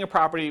were buying a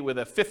property with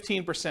a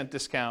 15%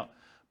 discount,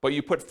 but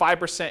you put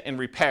 5% in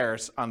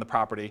repairs on the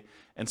property,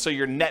 and so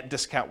your net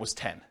discount was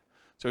 10.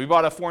 So if you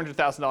bought a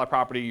 $400,000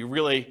 property, you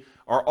really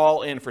are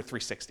all in for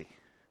 $360.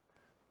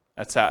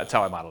 That's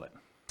how I modeled it.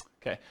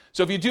 Okay.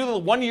 So if you do the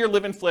 1 year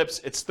live-in flips,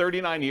 it's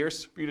 39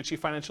 years for you to achieve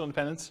financial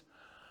independence.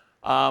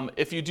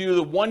 If you do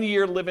the 1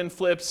 year live-in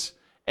flips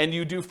and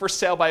you do for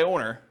sale by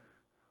owner,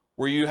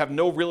 where you have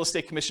no real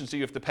estate commissions that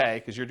you have to pay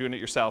because you're doing it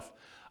yourself,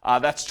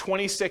 that's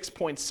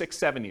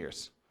 26.67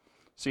 years.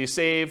 So you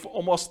save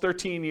almost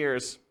 13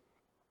 years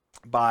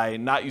by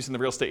not using the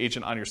real estate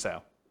agent on your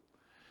sale.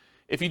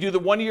 If you do the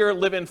 1 year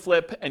live-in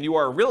flip and you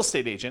are a real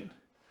estate agent,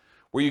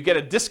 where you get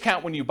a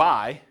discount when you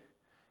buy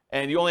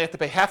and you only have to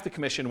pay half the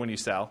commission when you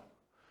sell,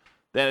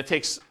 then it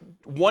takes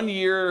 1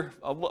 year,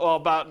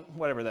 about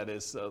whatever that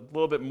is, a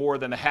little bit more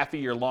than a half a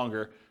year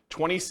longer,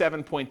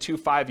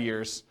 27.25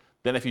 years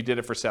than if you did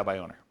it for sale by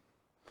owner.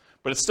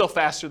 But it's still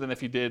faster than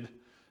if you did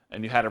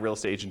and you had a real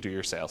estate agent do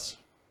your sales.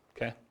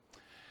 Okay?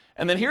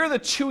 And then here are the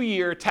 2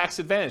 year tax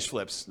advantage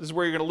flips. This is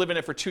where you're going to live in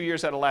it for 2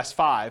 years out of the last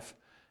 5,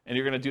 and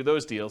you're going to do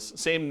those deals.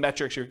 Same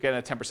metrics, you're getting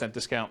a 10%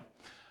 discount.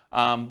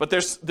 But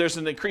there's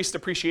an increased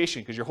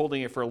depreciation because you're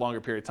holding it for a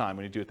longer period of time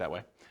when you do it that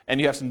way. And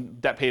you have some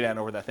debt pay down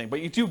over that thing. But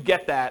you do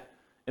get that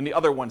in the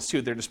other ones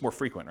too. They're just more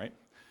frequent, right?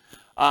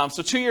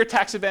 So 2 year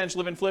tax advantage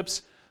live-in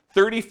flips,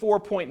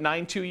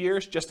 34.92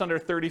 years, just under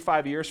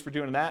 35 years for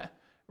doing that.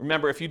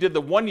 Remember, if you did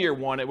the 1 year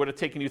one, it would have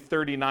taken you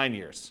 39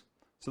 years.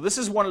 So this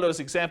is one of those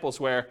examples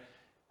where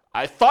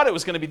I thought it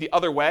was going to be the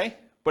other way,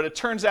 but it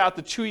turns out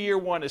the 2 year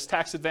one is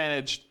tax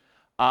advantaged.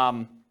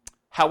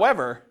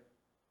 However,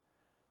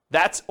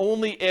 that's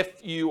only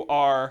if you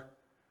are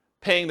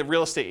paying the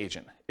real estate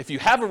agent. If you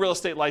have a real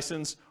estate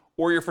license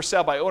or you're for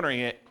sale by owning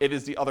it, it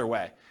is the other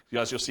way,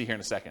 as you'll see here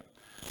in a second.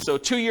 So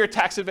 2 year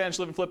tax advantage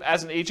live and flip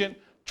as an agent,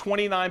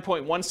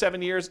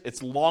 29.17 years.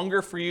 It's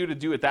longer for you to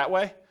do it that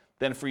way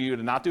than for you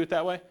to not do it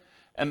that way.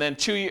 and then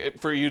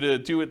for you to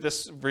do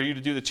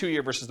the 2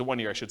 year versus the 1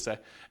 year, I should say.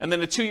 And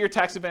then the 2 year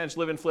tax advantage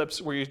live-in flips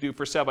where you do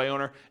for sale by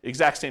owner,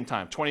 exact same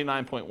time,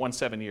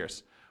 29.17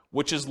 years,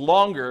 which is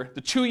longer.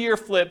 The 2 year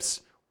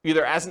flips,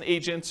 either as an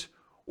agent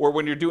or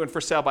when you're doing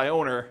for sale by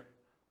owner,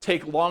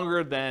 take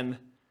longer than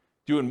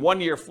doing 1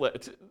 year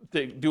flips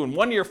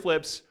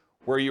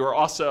where you are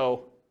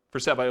also for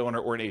sale by owner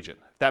or an agent.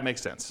 If that makes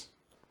sense.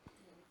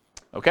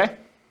 Okay?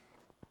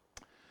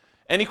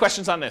 Any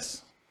questions on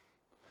this?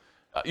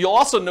 You'll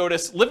also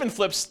notice live-in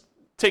flips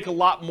take a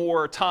lot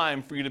more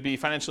time for you to be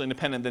financially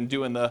independent than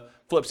doing the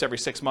flips every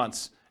 6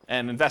 months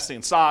and investing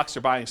in stocks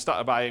or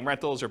buying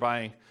rentals or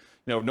buying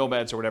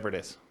nomads or whatever it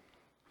is.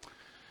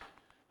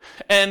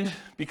 And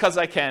because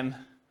I can,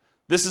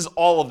 this is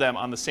all of them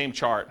on the same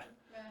chart.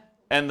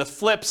 And the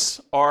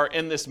flips are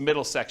in this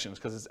middle section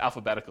because it's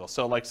alphabetical.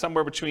 So like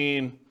somewhere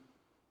between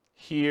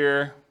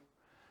here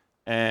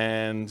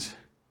and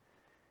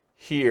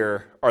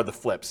here are the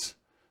flips.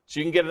 So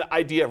you can get an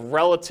idea of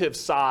relative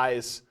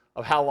size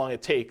of how long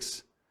it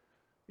takes.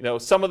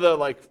 Some of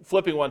the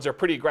flipping ones are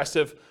pretty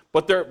aggressive,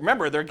 but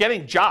remember, they're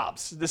getting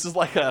jobs. This is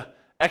like a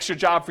extra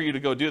job for you to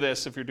go do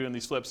this if you're doing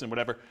these flips and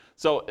whatever.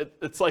 So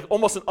it's like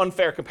almost an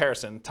unfair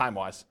comparison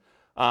time-wise.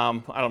 I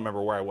don't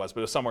remember where I was,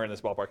 but it was somewhere in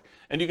this ballpark.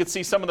 And you can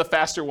see some of the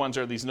faster ones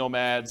are these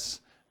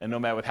nomads and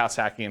nomad with house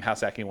hacking, and house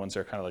hacking ones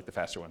are kind of like the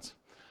faster ones.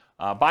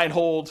 Buy and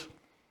hold,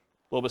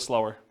 a little bit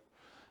slower.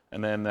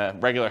 And then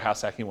regular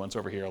house hacking ones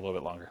over here a little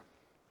bit longer.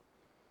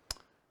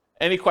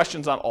 Any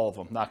questions on all of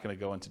them? Not going to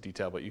go into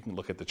detail, but you can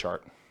look at the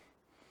chart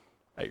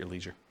at your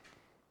leisure.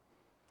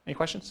 Any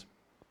questions?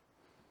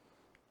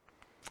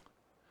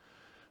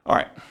 All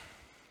right.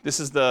 This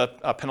is the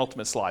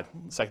penultimate slide,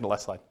 second to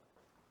last slide.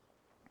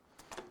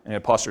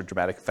 And pause for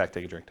dramatic effect.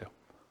 Take a drink, too.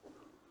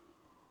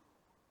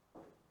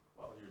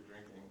 While you're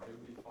drinking, it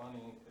would be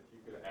funny if you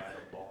could add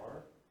a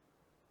bar.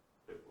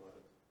 It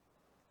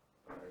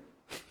would. All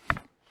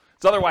right.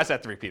 So otherwise, I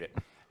have to repeat it.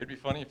 It'd be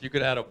funny if you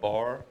could add a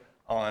bar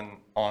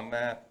on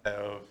that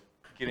of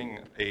getting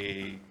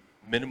a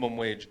minimum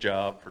wage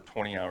job for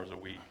 20 hours a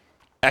week.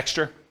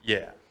 Extra?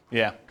 Yeah.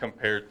 Yeah.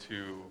 Compared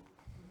to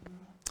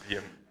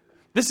the...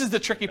 This is the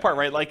tricky part,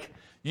 right? Like,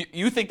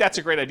 you think that's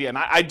a great idea, and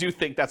I do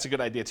think that's a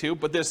good idea too,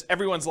 but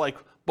everyone's like,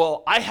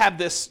 well, I have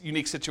this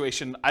unique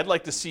situation. I'd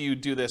like to see you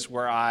do this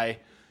where I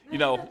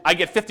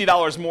get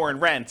 $50 more in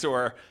rent,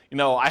 or,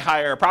 I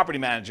hire a property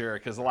manager,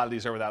 because a lot of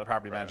these are without a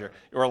property manager,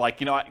 or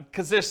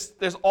because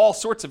there's all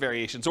sorts of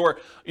variations, or,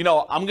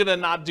 I'm going to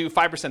not do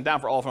 5% down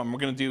for all of them. We're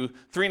going to do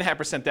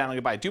 3.5% down. I'm going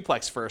to buy a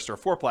duplex first or a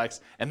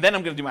fourplex, and then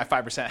I'm going to do my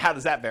 5%. How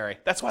does that vary?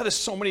 That's why there's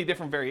so many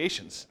different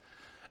variations.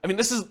 I mean,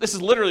 this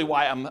is literally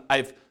why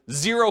I've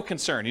zero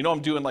concern.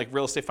 I'm doing like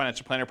Real Estate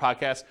Financial Planner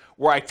podcast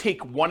where I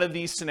take one of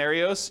these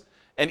scenarios,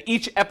 and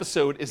each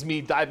episode is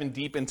me diving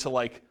deep into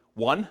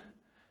one.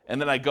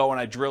 And then I go and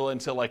I drill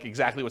into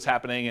exactly what's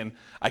happening, and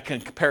I can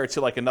compare it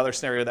to another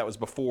scenario that was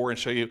before and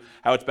show you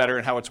how it's better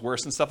and how it's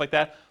worse and stuff like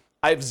that.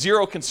 I have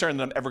zero concern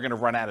that I'm ever going to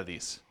run out of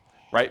these,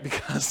 right?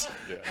 Because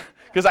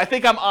I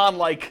think I'm on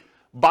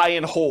buy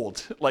and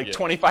hold,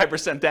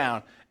 25%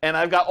 down. And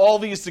I've got all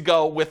these to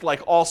go with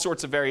all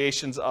sorts of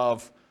variations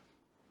of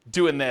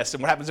doing this.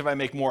 And what happens if I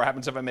make more? What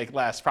happens if I make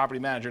less?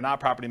 Property manager, not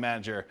property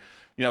manager.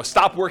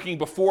 Stop working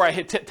before I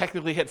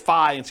technically hit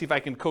FI and see if I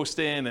can coast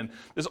in. And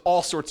there's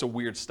all sorts of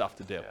weird stuff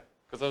to do. Yeah,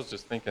 because I was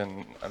just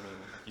thinking,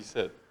 you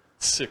said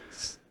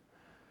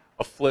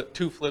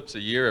two flips a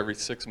year every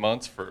 6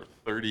 months for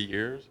 30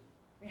 years.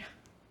 Yeah.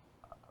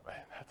 Man,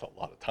 that's a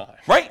lot of time.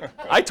 Right?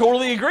 I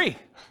totally agree.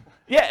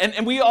 Yeah,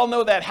 and we all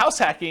know that house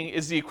hacking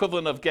is the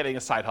equivalent of getting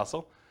a side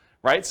hustle,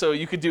 right? So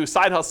you could do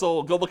side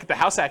hustle, go look at the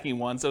house hacking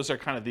ones. Those are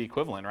kind of the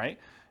equivalent, right?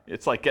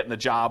 It's like getting a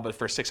job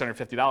for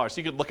 $650.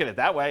 You could look at it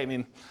that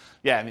way.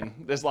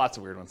 There's lots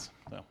of weird ones.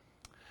 So.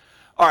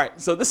 All right,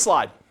 so this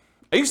slide.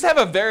 I used to have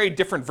a very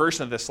different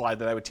version of this slide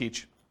that I would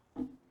teach.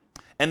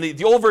 And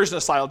the old version of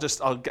the slide,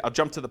 I'll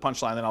jump to the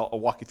punchline, then I'll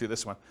walk you through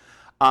this one.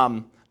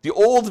 The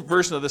old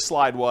version of this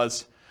slide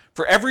was,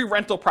 for every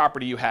rental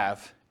property you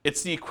have,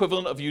 it's the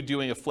equivalent of you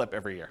doing a flip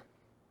every year.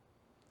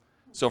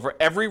 So for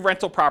every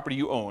rental property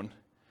you own,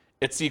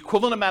 it's the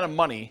equivalent amount of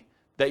money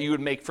that you would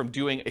make from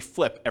doing a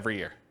flip every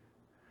year.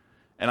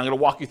 And I'm going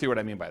to walk you through what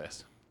I mean by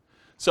this.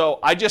 So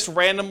I just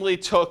randomly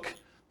took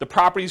the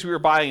properties we were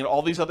buying in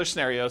all these other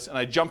scenarios, and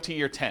I jumped to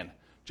year 10,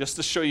 just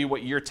to show you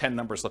what year 10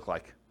 numbers look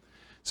like.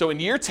 So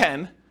in year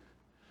 10,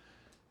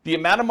 the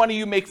amount of money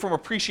you make from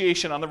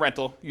appreciation on the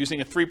rental,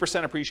 using a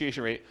 3%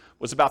 appreciation rate,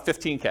 was about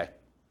 $15K.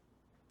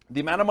 The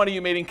amount of money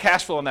you made in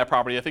cash flow on that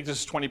property, I think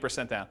this is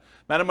 20% down.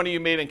 The amount of money you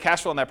made in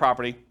cash flow on that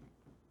property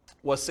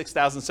was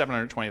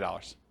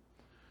 $6,720.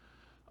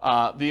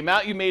 The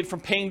amount you made from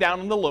paying down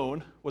on the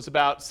loan was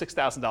about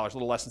 $6,000, a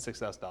little less than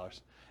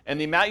 $6,000. And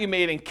the amount you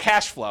made in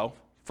cash flow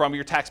from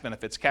your tax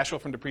benefits, cash flow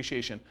from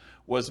depreciation,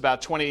 was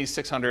about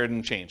 $2,600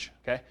 and change.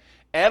 Okay?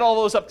 Add all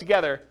those up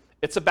together,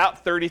 it's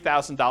about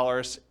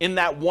 $30,000 in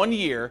that 1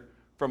 year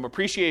from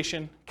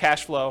appreciation,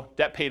 cash flow,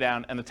 debt pay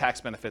down, and the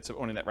tax benefits of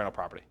owning that rental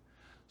property.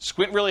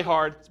 Squint really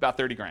hard, it's about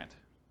 30 grand.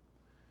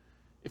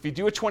 If you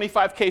do a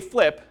 25K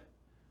flip,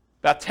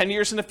 About 10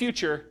 years in the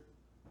future,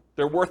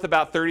 they're worth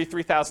about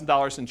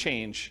 $33,000 in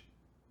change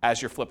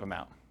as your flip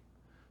amount.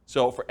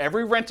 So for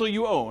every rental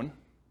you own,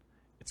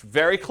 it's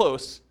very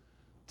close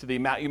to the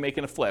amount you make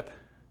in a flip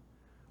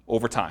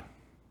over time.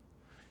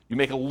 You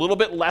make a little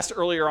bit less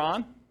earlier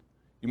on,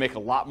 you make a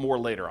lot more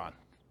later on.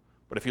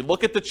 But if you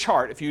look at the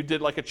chart, if you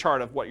did like a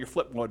chart of what your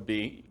flip would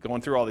be,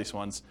 going through all these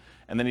ones,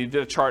 and then you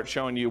did a chart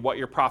showing you what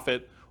your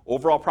profit,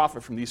 overall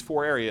profit from these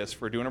 4 areas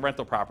for doing a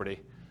rental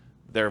property,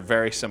 they're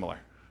very similar.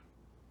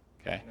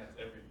 Okay? And that's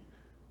every year.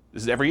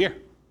 This is every year.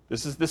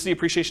 This is the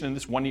appreciation in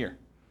this 1 year.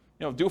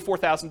 You know, do a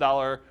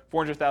 $4,000,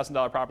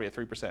 $400,000 property at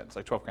 3%. It's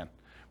like 12 grand,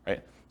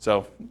 right?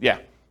 So yeah.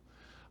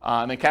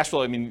 And then cash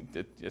flow, I mean,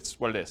 it's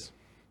what it is.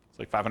 It's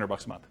like $500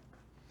 a month.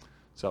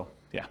 So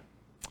yeah.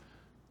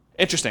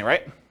 Interesting,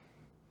 right?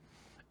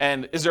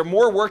 And is there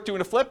more work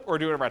doing a flip or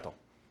doing a rental?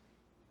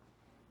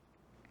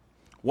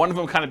 One of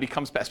them kind of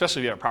becomes,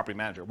 especially if you have a property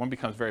manager, one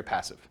becomes very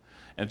passive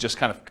and it just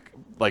kind of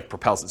like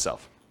propels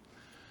itself.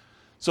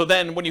 So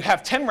then when you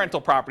have 10 rental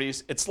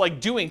properties, it's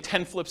like doing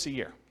 10 flips a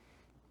year.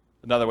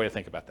 Another way to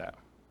think about that.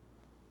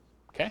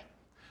 Okay?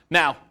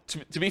 Now,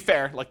 to be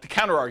fair, like the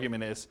counter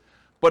argument is,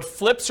 but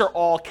flips are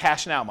all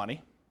cash now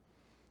money.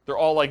 They're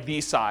all like the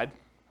side,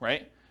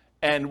 right?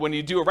 And when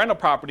you do a rental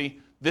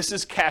property, this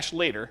is cash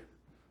later.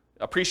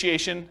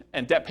 Appreciation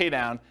and debt pay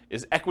down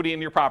is equity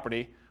in your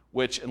property,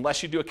 which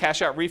unless you do a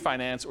cash out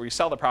refinance or you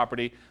sell the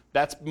property,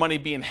 that's money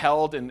being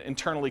held and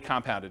internally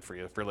compounded for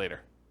you for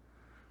later.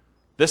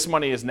 This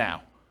money is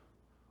now.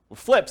 With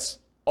flips,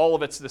 all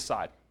of it's this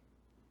side.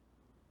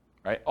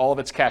 Right? All of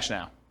it's cash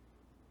now.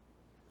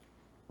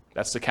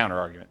 That's the counter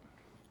argument.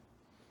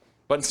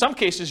 But in some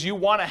cases, you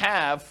want to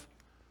have,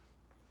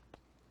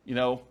 you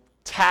know,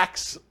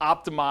 tax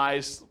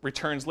optimized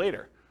returns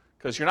later,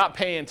 because you're not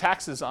paying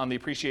taxes on the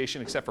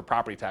appreciation except for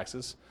property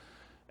taxes,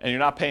 and you're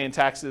not paying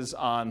taxes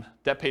on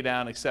debt pay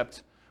down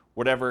except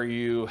whatever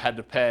you had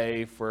to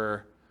pay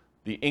for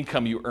the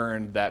income you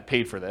earned that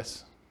paid for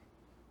this,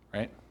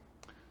 right?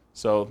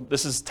 So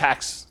this is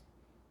tax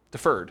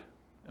deferred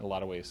in a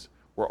lot of ways,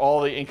 where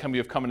all the income you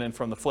have coming in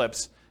from the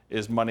flips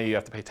is money you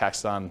have to pay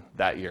taxes on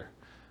that year,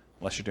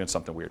 unless you're doing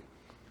something weird,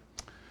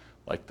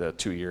 like the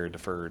 2-year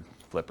deferred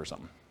flip or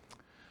something.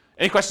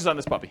 Any questions on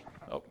this puppy?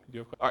 Oh, you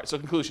have all right, so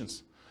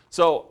conclusions.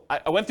 So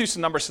I went through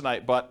some numbers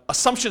tonight, but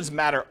assumptions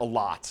matter a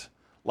lot.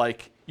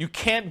 Like, you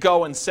can't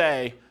go and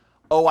say,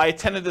 oh, I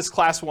attended this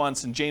class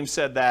once and James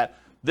said that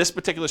this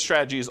particular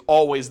strategy is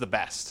always the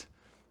best.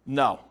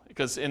 No,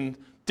 because in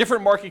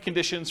different market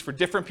conditions for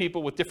different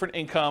people with different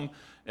income,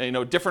 you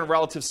know, different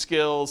relative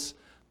skills,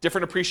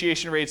 different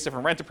appreciation rates,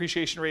 different rent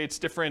appreciation rates,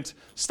 different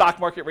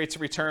stock market rates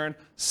of return.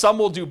 Some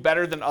will do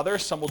better than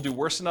others, some will do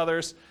worse than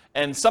others,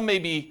 and some may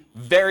be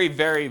very,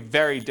 very,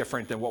 very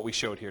different than what we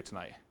showed here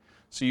tonight.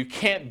 So you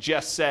can't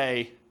just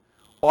say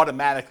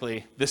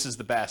automatically, this is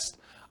the best.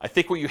 I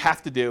think what you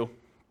have to do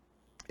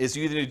is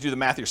you either need to do the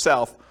math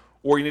yourself,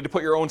 or you need to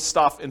put your own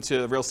stuff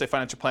into the Real Estate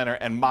Financial Planner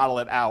and model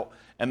it out,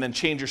 and then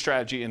change your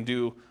strategy and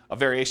do a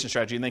variation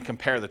strategy, and then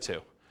compare the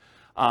two.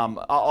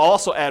 I'll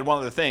also add one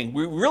other thing.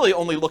 We really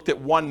only looked at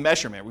one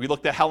measurement. We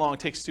looked at how long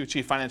it takes to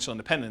achieve financial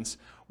independence,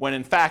 when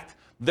in fact,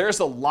 there's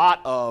a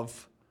lot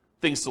of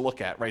things to look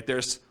at, right?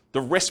 There's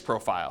the risk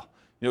profile.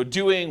 You know,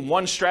 doing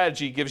one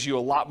strategy gives you a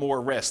lot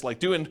more risk. Like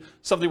doing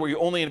something where you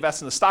only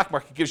invest in the stock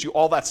market gives you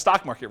all that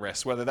stock market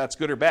risk, whether that's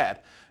good or bad.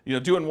 You know,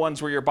 doing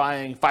ones where you're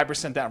buying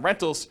 5% down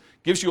rentals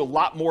gives you a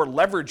lot more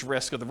leverage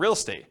risk of the real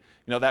estate.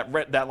 You know,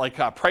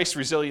 that price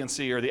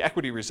resiliency or the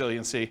equity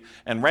resiliency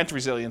and rent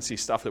resiliency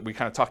stuff that we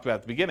kind of talked about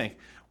at the beginning,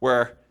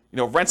 where, you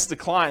know, rents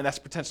decline, that's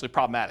potentially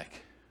problematic.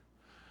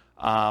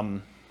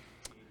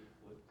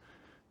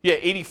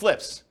 80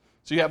 flips.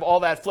 So you have all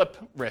that flip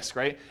risk,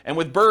 right? And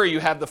with BRRRR, you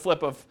have the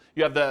flip of,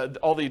 you have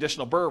all the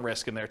additional BRRRR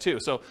risk in there too.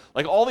 So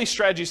like all these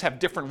strategies have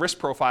different risk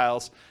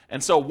profiles.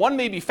 And so one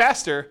may be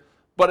faster,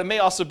 but it may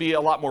also be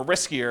a lot more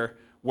riskier,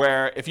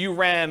 where if you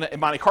ran a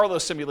Monte Carlo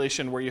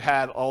simulation where you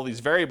had all these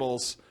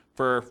variables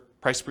for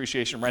price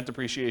appreciation, rent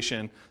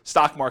appreciation,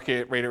 stock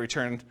market rate of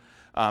return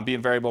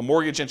being variable,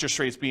 mortgage interest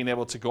rates being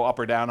able to go up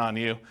or down on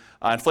you,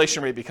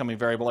 inflation rate becoming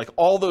variable, like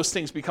all those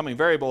things becoming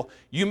variable,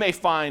 you may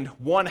find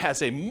one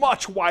has a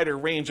much wider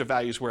range of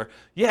values where,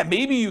 yeah,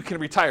 maybe you can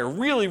retire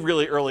really,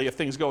 really early if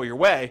things go your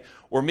way,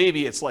 or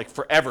maybe it's like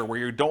forever where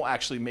you don't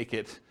actually make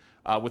it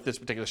with this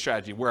particular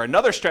strategy, where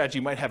another strategy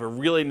might have a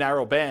really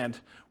narrow band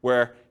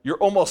where you're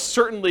almost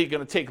certainly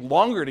going to take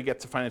longer to get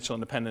to financial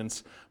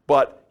independence,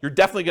 but you're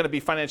definitely going to be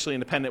financially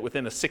independent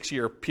within a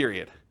 6-year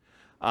period.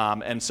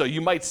 And so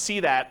you might see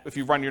that if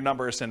you run your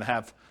numbers and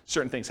have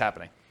certain things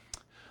happening.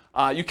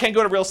 You can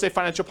go to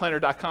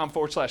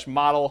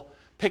realestatefinancialplanner.com/model,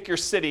 pick your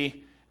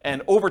city,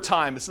 and over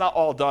time, it's not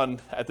all done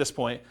at this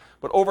point,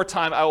 but over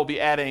time I will be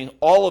adding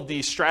all of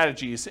these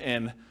strategies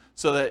in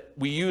so that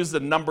we use the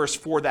numbers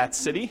for that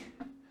city,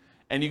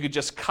 and you could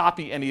just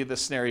copy any of the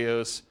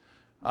scenarios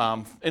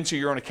into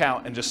your own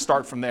account and just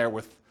start from there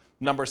with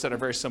numbers that are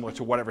very similar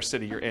to whatever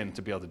city you're in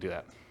to be able to do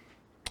that.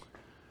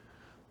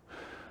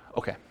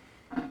 Okay.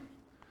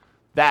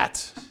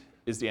 That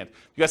is the end.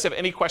 If you guys have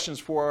any questions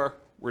for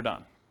we're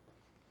done.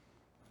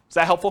 Is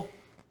that helpful?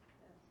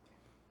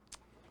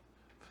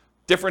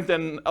 Different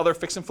than other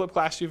fix and flip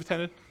class you've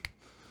attended,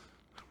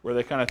 where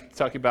they kind of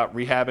talk about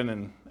rehabbing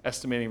and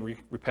estimating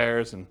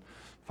repairs and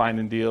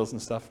finding deals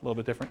and stuff, a little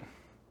bit different?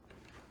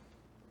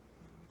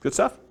 Good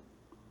stuff?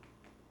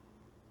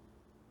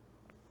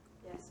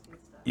 Yes,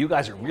 good stuff. You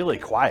guys are really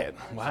quiet.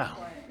 Wow.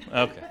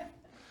 Okay.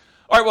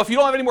 All right, well, if you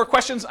don't have any more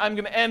questions, I'm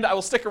going to end. I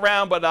will stick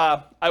around, but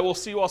I will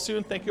see you all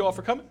soon. Thank you all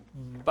for coming.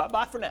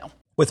 Bye-bye for now.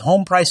 With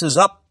home prices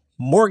up,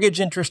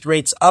 mortgage interest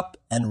rates up,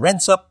 and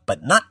rents up,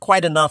 but not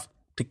quite enough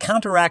to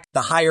counteract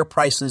the higher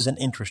prices and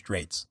interest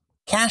rates.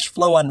 Cash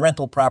flow on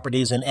rental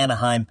properties in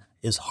Anaheim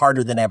is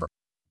harder than ever.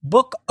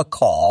 Book a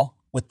call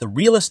with the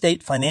Real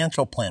Estate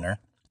Financial Planner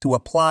to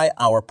apply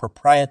our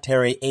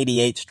proprietary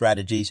 88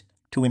 strategies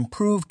to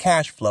improve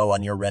cash flow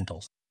on your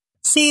rentals.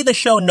 See the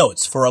show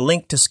notes for a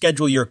link to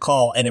schedule your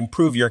call and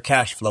improve your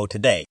cash flow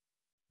today.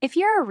 If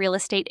you're a real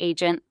estate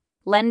agent,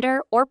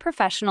 lender, or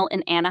professional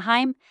in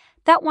Anaheim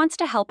that wants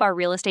to help our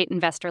real estate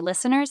investor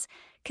listeners,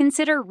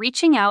 consider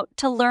reaching out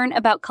to learn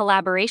about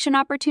collaboration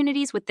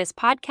opportunities with this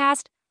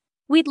podcast.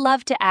 We'd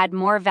love to add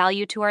more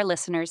value to our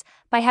listeners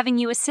by having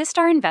you assist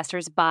our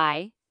investors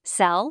buy,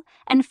 sell,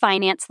 and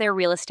finance their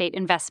real estate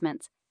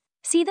investments.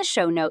 See the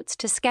show notes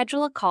to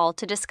schedule a call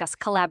to discuss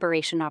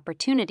collaboration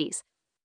opportunities.